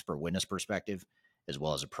an expert witness perspective, as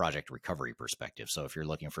well as a project recovery perspective. So if you're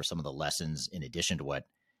looking for some of the lessons in addition to what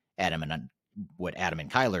Adam and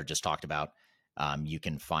Kyler just talked about, you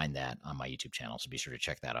can find that on my YouTube channel. So be sure to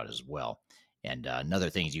check that out as well. And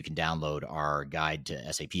another thing is you can download our guide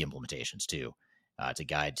to SAP implementations too. It's a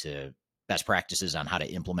guide to best practices on how to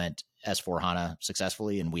implement S4HANA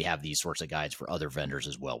successfully. And we have these sorts of guides for other vendors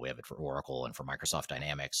as well. We have it for Oracle and for Microsoft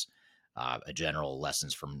Dynamics, a general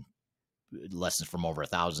lessons from over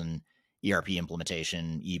 1,000 ERP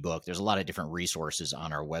implementation ebook. There's a lot of different resources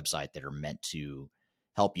on our website that are meant to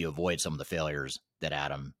help you avoid some of the failures that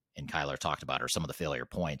Adam and Kyler talked about, or some of the failure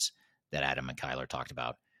points that Adam and Kyler talked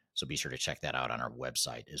about. So be sure to check that out on our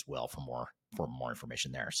website as well for more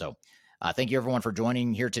information there. So thank you everyone for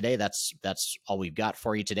joining here today. That's all we've got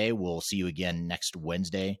for you today. We'll see you again next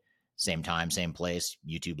Wednesday, same time, same place,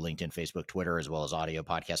 YouTube, LinkedIn, Facebook, Twitter, as well as audio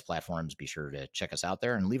podcast platforms. Be sure to check us out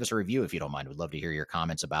there and leave us a review if you don't mind. We'd love to hear your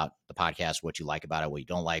comments about the podcast, what you like about it, what you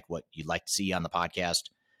don't like, what you'd like to see on the podcast,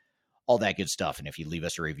 all that good stuff. And if you leave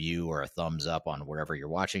us a review or a thumbs up on wherever you're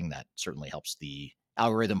watching, that certainly helps the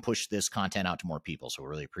algorithm push this content out to more people. So we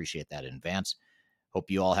really appreciate that in advance. Hope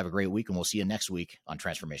you all have a great week, and we'll see you next week on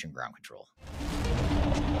Transformation Ground Control.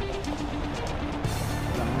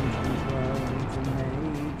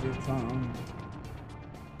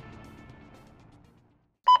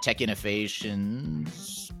 Tech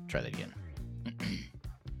innovations. Try that again.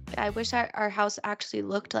 I wish our house actually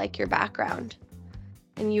looked like your background.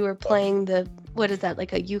 And you were playing what is that,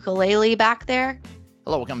 like a ukulele back there?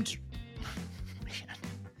 Hello, welcome to...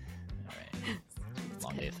 All right.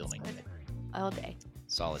 Long day of filming today. All day.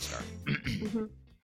 Solid start.